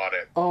fucking bought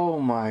it. Oh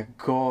my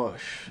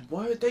gosh!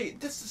 Why would they?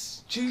 That's the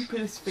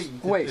stupidest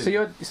thing. Wait,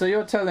 do. so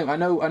you're telling? I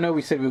know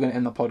we said we were going to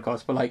end the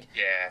podcast, but like,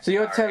 yeah. So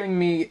you're telling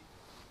me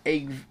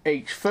a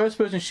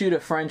first-person shooter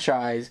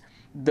franchise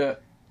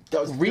that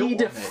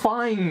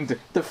redefined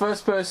the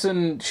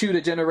first-person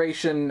shooter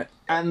generation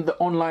and the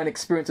online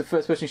experience of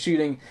first-person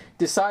shooting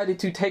decided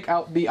to take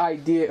out the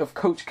idea of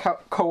coach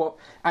co-op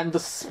and the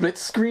split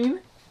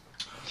screen?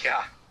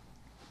 Yeah.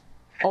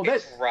 Oh,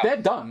 they're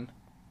done.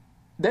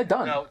 They're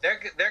done. No,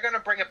 they're gonna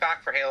bring it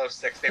back for Halo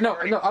 6. No,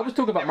 I was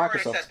talking about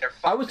Microsoft.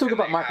 I was talking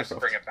about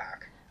Microsoft. Bring it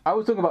back. I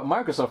was talking about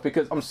Microsoft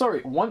because I'm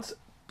sorry. Once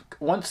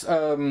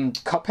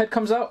Cuphead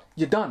comes out,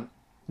 you're done.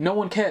 No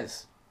one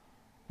cares.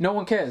 No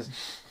one cares.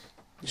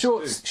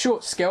 Sure,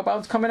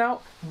 Scalebound's coming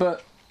out,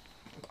 but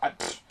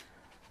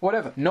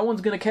whatever. No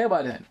one's gonna care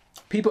about it.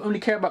 People only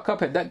care about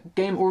Cuphead. That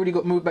game already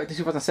got moved back to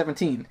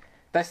 2017.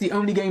 That's the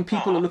only game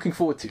people are looking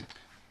forward to.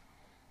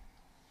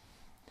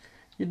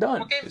 You're done.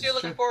 What games are you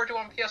looking forward to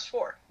on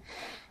PS4?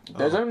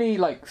 There's only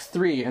like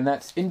 3, and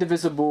that's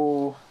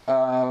Indivisible,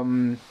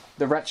 the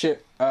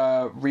Ratchet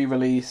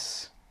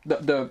re-release,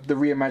 the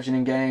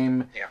reimagining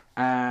game,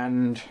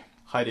 and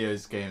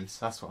Hideo's games.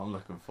 That's what I'm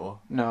looking for.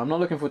 No, I'm not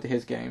looking forward to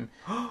his game.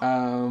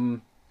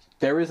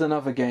 There is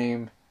another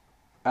game,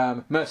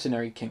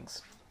 Mercenary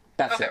Kings.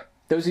 That's it.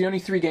 Those are the only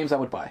 3 games I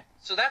would buy.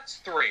 So that's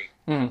 3.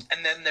 And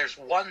then there's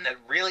one that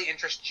really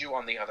interests you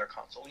on the other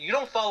console. You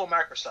don't follow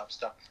Microsoft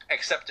stuff,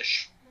 except to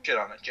shit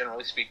on it,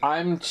 generally speaking.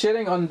 I'm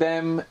shitting on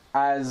them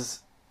as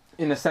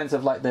in the sense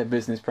of like their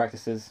business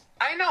practices.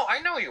 I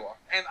know you are.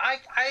 And I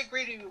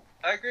agree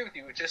with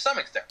you to some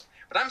extent.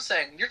 But I'm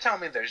saying, you're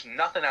telling me there's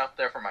nothing out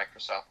there for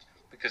Microsoft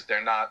because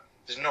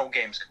there's no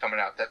games coming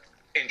out that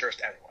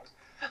interest anyone.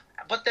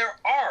 But there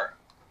are.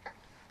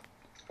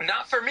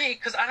 Not for me,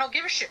 because I don't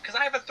give a shit, because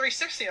I have a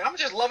 360, and I'm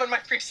just loving my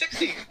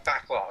 360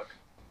 backlog.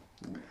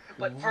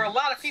 But for a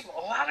lot of people,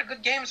 a lot of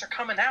good games are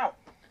coming out.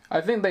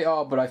 I think they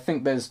are, but I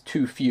think there's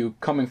too few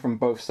coming from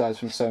both sides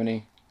from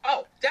Sony.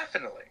 Oh,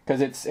 definitely.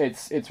 Because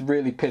it's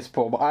really piss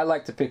poor. But I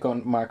like to pick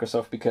on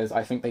Microsoft because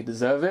I think they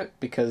deserve it,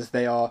 because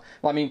they are...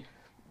 Well, I mean,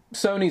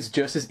 Sony's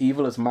just as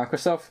evil as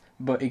Microsoft,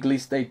 but at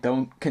least they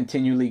don't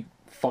continually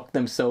fuck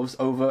themselves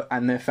over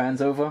and their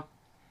fans over.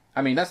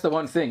 I mean, that's the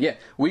one thing. Yeah,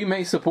 we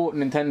may support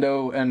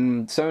Nintendo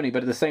and Sony,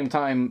 but at the same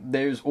time,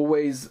 there's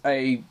always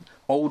a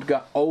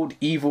old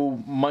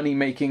evil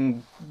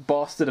money-making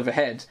bastard of a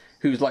head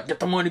who's like, get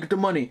the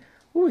money.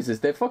 Who is this?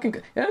 They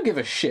don't give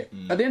a shit.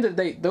 At the end of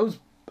the day, those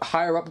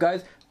higher-up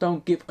guys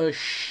don't give a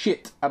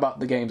shit about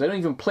the games. They don't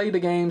even play the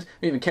games.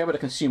 They don't even care about the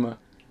consumer.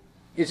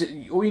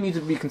 All you need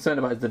to be concerned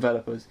about is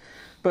developers.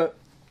 But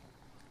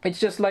it's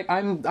just like,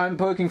 I'm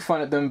poking fun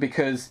at them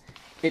because...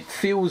 It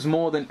feels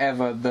more than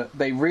ever that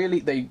they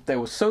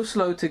were so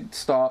slow to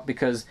start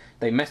because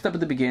they messed up at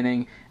the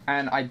beginning,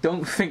 and I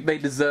don't think they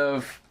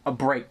deserve a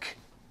break.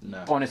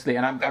 No. Honestly,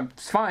 and I'm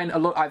fine.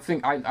 I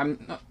think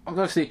I'm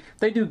obviously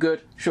they do good.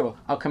 Sure,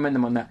 I'll commend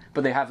them on that,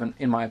 but they haven't,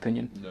 in my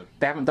opinion. No.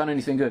 They haven't done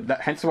anything good.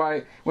 Hence why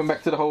I went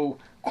back to the whole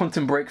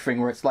Quantum Break thing,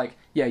 where it's like,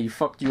 yeah, you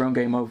fucked your own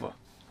game over.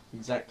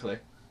 Exactly.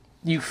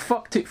 You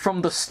fucked it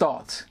from the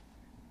start,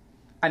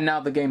 and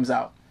now the game's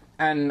out.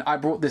 and I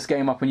brought this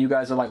game up and you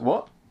guys are like,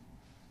 what?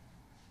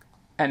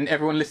 And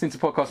everyone listening to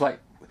podcasts like,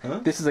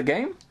 this is a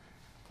game?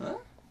 Huh?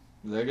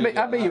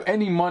 I bet you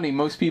any money,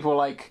 most people are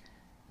like,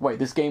 wait,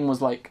 this game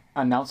was like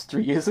announced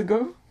 3 years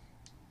ago?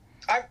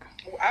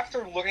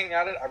 After looking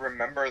at it, I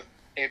remember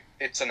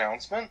its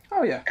announcement.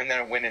 Oh yeah. And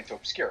then it went into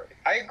obscurity.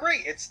 I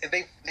agree.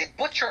 They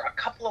butcher a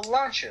couple of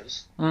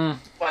launches,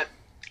 but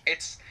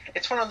it's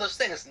one of those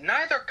things.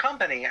 Neither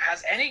company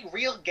has any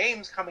real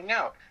games coming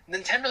out.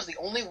 Nintendo's the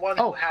only one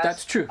who has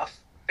that's true. a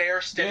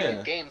fair steady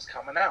of games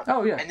coming out.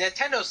 Oh yeah. And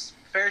Nintendo's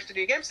fair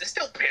steady of games is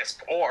still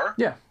PS4.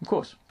 Yeah, of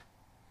course.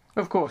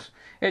 Of course.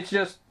 It's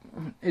just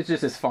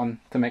it's fun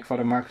to make fun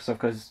of Microsoft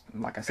because,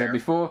 like I said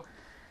before,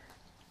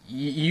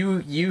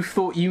 you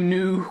thought you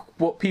knew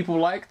what people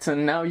liked,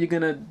 and now you're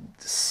gonna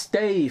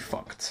stay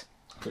fucked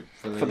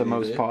for the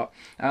most part.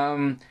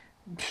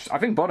 I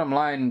think bottom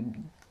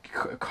line,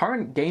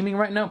 current gaming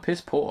right now,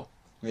 piss poor.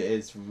 It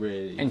is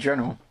really, in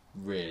general,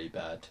 really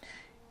bad.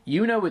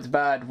 You know it's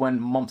bad when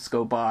months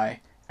go by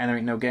and there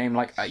ain't no game.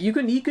 Like you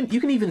can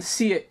even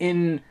see it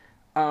in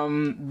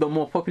the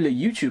more popular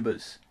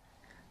YouTubers.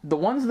 The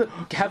ones that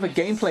have a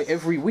gameplay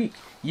every week,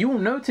 you will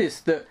notice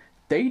that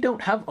they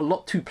don't have a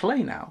lot to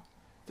play now.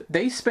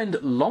 They spend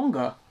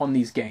longer on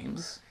these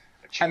games,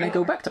 and they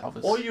go back to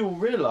others. Or you'll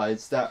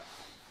realise that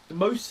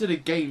most of the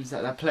games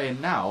that they're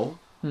playing now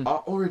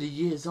are already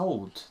years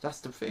old. That's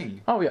the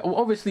thing. Oh yeah, well,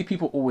 obviously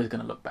people are always going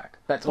to look back.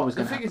 That's always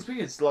going to happen. The thing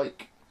is,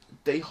 like,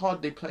 they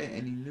hardly play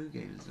any new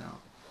games now.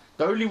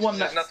 The only one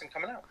There's nothing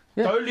coming out.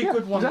 Yeah, the only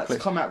good one exactly.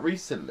 that's come out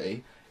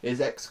recently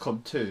is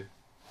XCOM 2.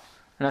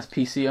 And that's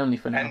PC only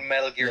for now. And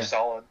Metal Gear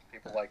Solid.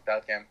 People like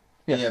that game.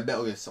 Yeah,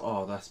 Metal Gear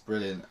Solid. Oh, that's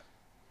brilliant.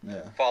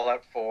 Yeah.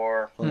 Fallout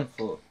 4. Fallout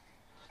 4.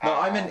 No,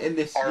 I meant in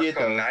this year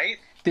though. Knight?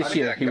 This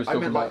year he was I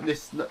talking meant about. like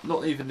this,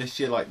 not even this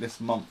year, like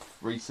this month,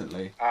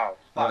 recently. Oh.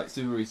 Like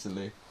super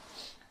recently.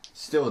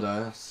 Still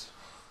though, that's...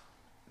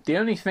 The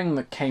only thing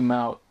that came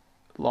out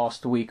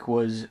last week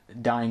was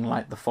Dying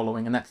Light: The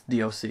Following, and that's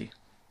DLC.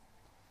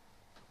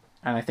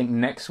 And I think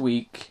next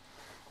week,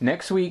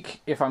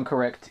 if I'm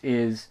correct,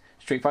 is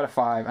Street Fighter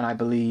V, and I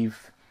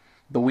believe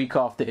the week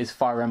after is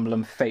Fire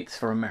Emblem Fates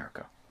for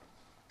America.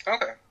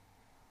 Okay.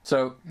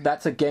 So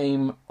that's a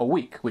game a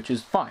week, which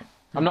is fine.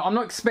 I'm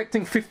not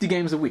expecting 50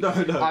 games a week. No,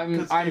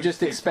 I'm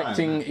just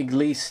expecting at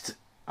least.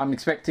 I'm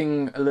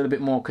expecting a little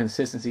bit more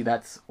consistency.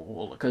 That's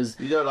all, because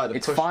you don't like the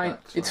it's fine.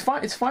 pushbacks, It's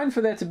fine. It's fine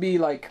for there to be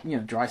like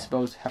dry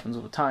spells. Happens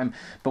all the time.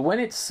 But when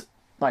it's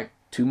like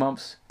 2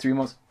 months, 3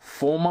 months,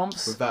 4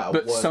 months,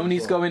 but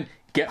Sony's going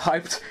get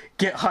hyped.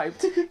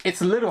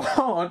 It's a little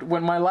hard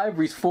when my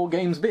library's 4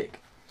 games big.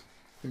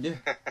 Yeah.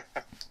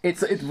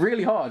 It's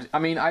really hard. I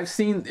mean, I'm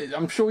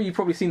sure you've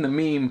probably seen the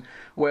meme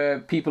where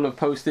people have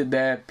posted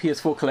their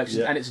PS4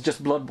 collection and it's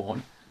just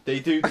Bloodborne. They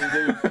do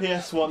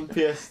PS1,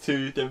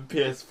 PS2, then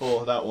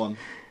PS4, that one.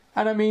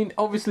 And I mean,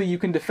 obviously you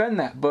can defend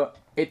that, but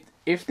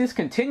if this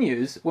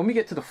continues, when we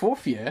get to the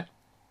 4th year,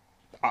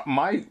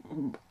 my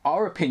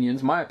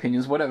opinions,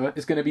 whatever,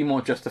 is going to be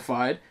more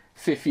justified.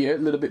 5th year, a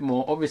little bit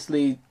more.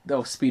 Obviously,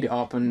 they'll speed it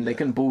up and they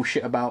can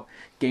bullshit about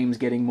games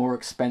getting more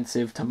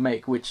expensive to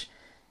make, which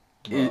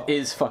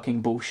is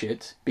fucking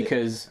bullshit.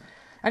 Because,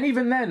 and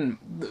even then,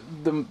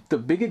 the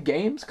bigger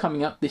games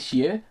coming out this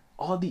year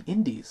are the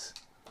indies.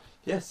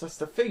 Yes, that's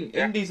the thing.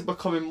 Yeah. Indies are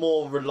becoming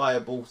more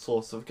reliable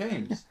source of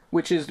games.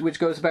 Which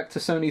goes back to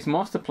Sony's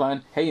master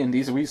plan. Hey,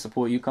 indies, we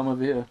support you. Come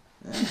over here.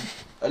 Yeah.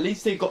 At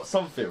least they got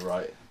something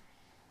right.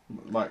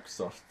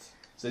 Microsoft.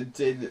 So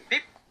did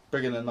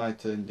bringing a knife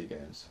to indie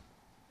games.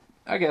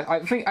 I guess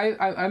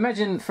I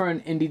imagine for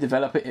an indie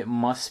developer it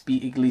must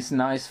be at least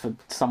nice for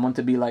someone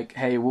to be like,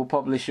 hey, we'll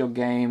publish your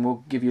game,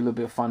 we'll give you a little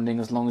bit of funding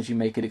as long as you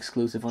make it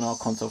exclusive on our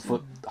console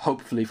for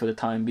hopefully for the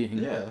time being.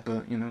 Yeah.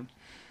 But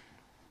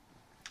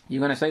you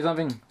gonna say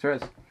something,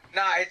 Therese?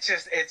 Nah,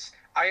 it's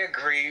I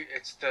agree.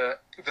 It's the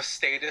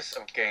status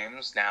of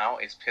games now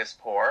is piss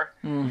poor,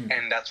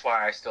 and that's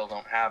why I still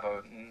don't have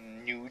a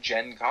new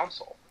gen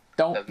console.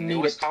 The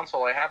newest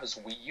console I have is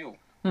Wii U.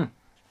 And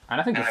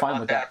I think you're fine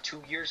with that.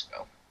 2 years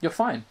ago. You're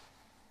fine.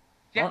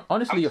 Yeah,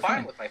 honestly, you're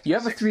fine. With my you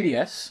have a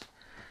 3DS.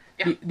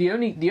 Yeah. The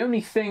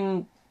only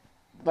thing,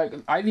 like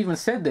I've even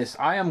said this,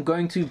 I am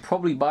going to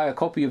probably buy a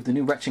copy of the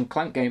new Ratchet &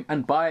 Clank game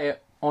and buy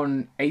it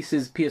on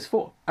Ace's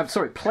PS4. I'm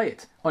sorry, play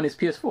it on his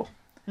PS4.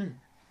 And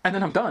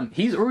then I'm done.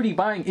 He's already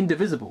buying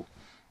Indivisible.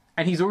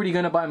 And he's already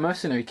going to buy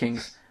Mercenary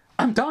Kings.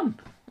 I'm done.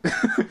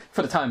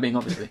 For the time being,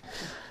 obviously.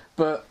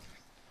 But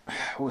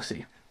we'll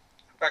see.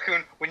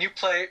 Raccoon, when you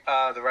play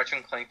the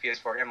Ratchet & Clank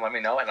PS4 game, let me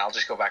know, and I'll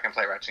just go back and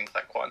play Ratchet &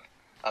 Clank 1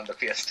 on the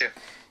PS2.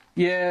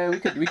 Yeah,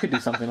 we could do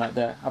something like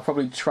that. I'll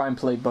probably try and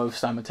play both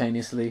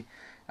simultaneously,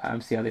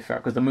 see how they fare,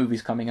 because the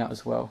movie's coming out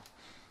as well.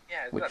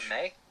 Yeah, is that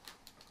May?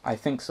 I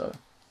think so.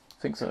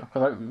 Because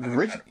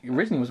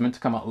originally it was meant to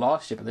come out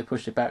last year, but they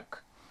pushed it back,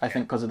 I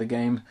think, because of the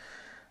game.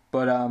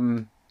 But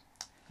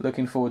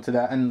looking forward to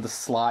that, and the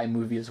Sly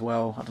movie as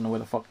well. I don't know where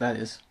the fuck that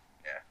is.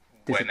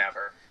 Yeah,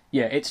 whenever.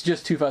 Yeah, it's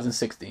just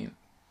 2016.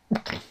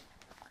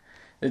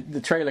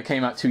 The trailer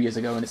came out 2 years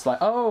ago, and it's like,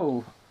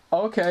 oh,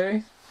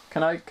 okay.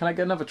 Can I get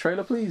another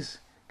trailer, please?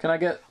 Can I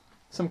get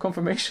some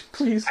confirmation,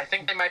 please? I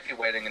think they might be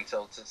waiting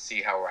until to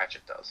see how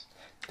Ratchet does.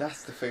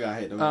 That's the thing I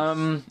hate the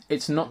most.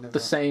 It's not the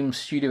same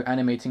studio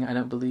animating, I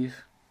don't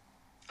believe.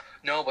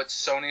 No, but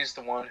Sony's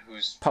the one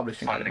who's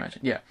Publishing, I would funding.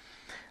 imagine. Yeah.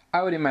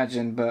 I would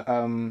imagine, but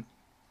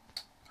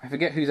I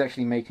forget who's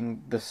actually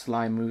making the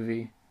Sly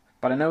movie.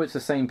 But I know it's the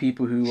same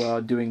people who are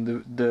doing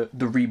the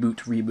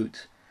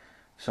reboot.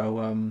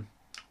 So,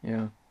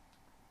 yeah.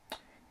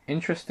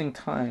 Interesting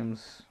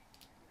times.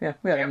 Yeah,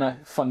 we had a nice,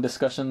 fun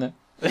discussion there.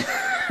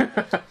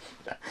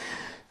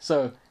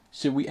 So,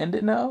 should we end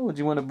it now, or do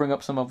you want to bring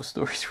up some other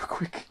stories real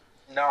quick?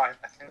 No, I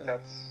think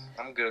that's...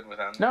 I'm good with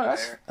them. No,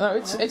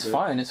 it's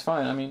fine. It's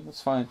fine. I mean,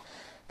 it's fine.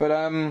 But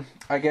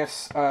I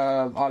guess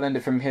I'll end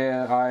it from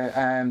here. I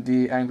am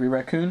the Angry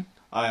Raccoon.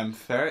 I am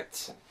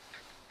Ferret.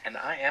 And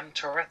I am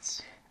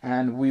Terrets.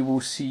 And we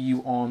will see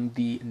you on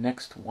the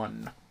next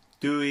one.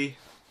 Dewey.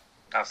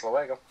 Hasta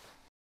luego.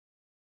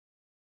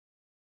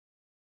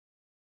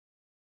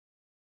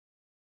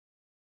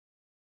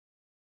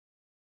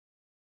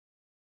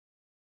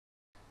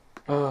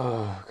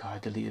 Oh god, I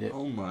deleted it.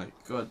 Oh my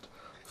god.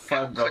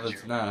 5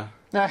 brothers now.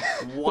 Wow.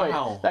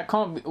 Wow. That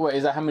can't be. Wait,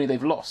 is that how many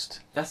they've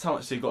lost? That's how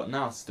much they got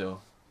now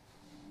still.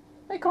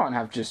 They can't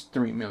have just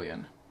 3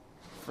 million.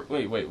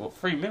 Wait, what?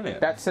 3 million?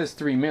 That says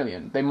 3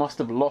 million. They must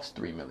have lost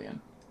 3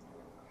 million.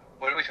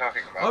 What are we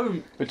talking about?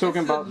 Oh, We're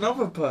talking about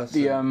another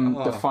person.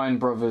 the Fine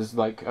Brothers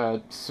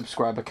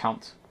subscriber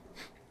count.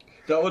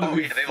 That would have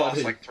been they funny.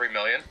 lost like 3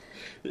 million?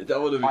 That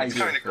would have been It's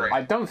kinda great.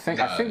 I don't think.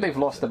 I think they've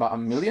lost about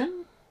 1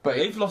 million. But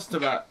they've lost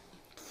about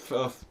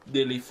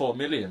nearly 4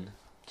 million.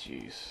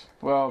 Jeez.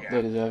 Well,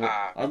 they deserve it.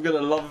 I'm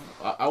gonna love.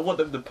 I want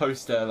them to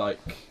post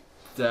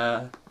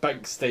their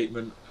bank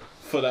statement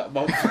for that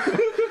month.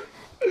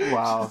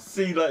 Wow.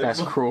 See, like,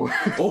 That's cruel.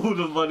 all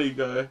the money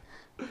go.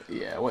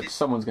 Yeah. What?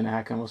 Someone's gonna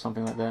hack them or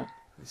something like that.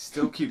 They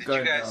still keep Did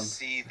going you guys down.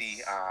 see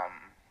the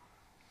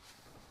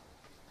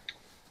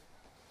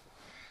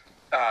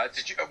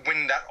did you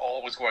when that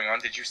all was going on?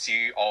 Did you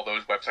see all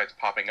those websites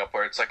popping up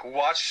where it's like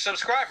watch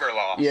subscriber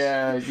loss?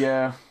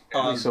 Yeah.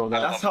 We saw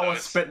that. That's how I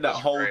Those spent that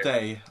was whole great.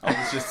 day. I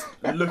was just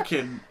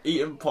looking,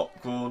 eating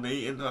popcorn,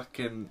 eating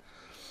fucking,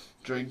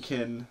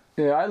 drinking.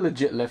 Yeah, I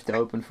legit left it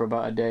open for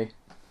about a day.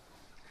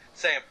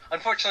 Same.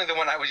 Unfortunately, the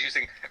one I was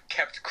using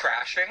kept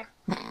crashing.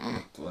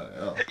 Like,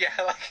 oh. Yeah,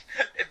 like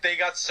they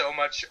got so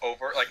much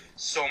over. Like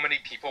so many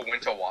people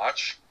went to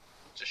watch.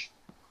 Just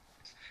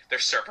their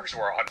servers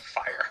were on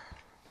fire.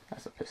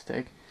 That's a piss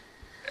take.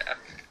 Yeah.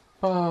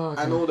 Oh,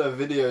 okay. And all their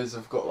videos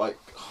have got like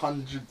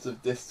hundreds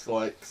of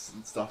dislikes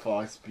and stuff. Oh,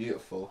 it's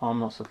beautiful. I'm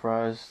not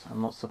surprised.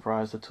 I'm not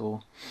surprised at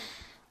all.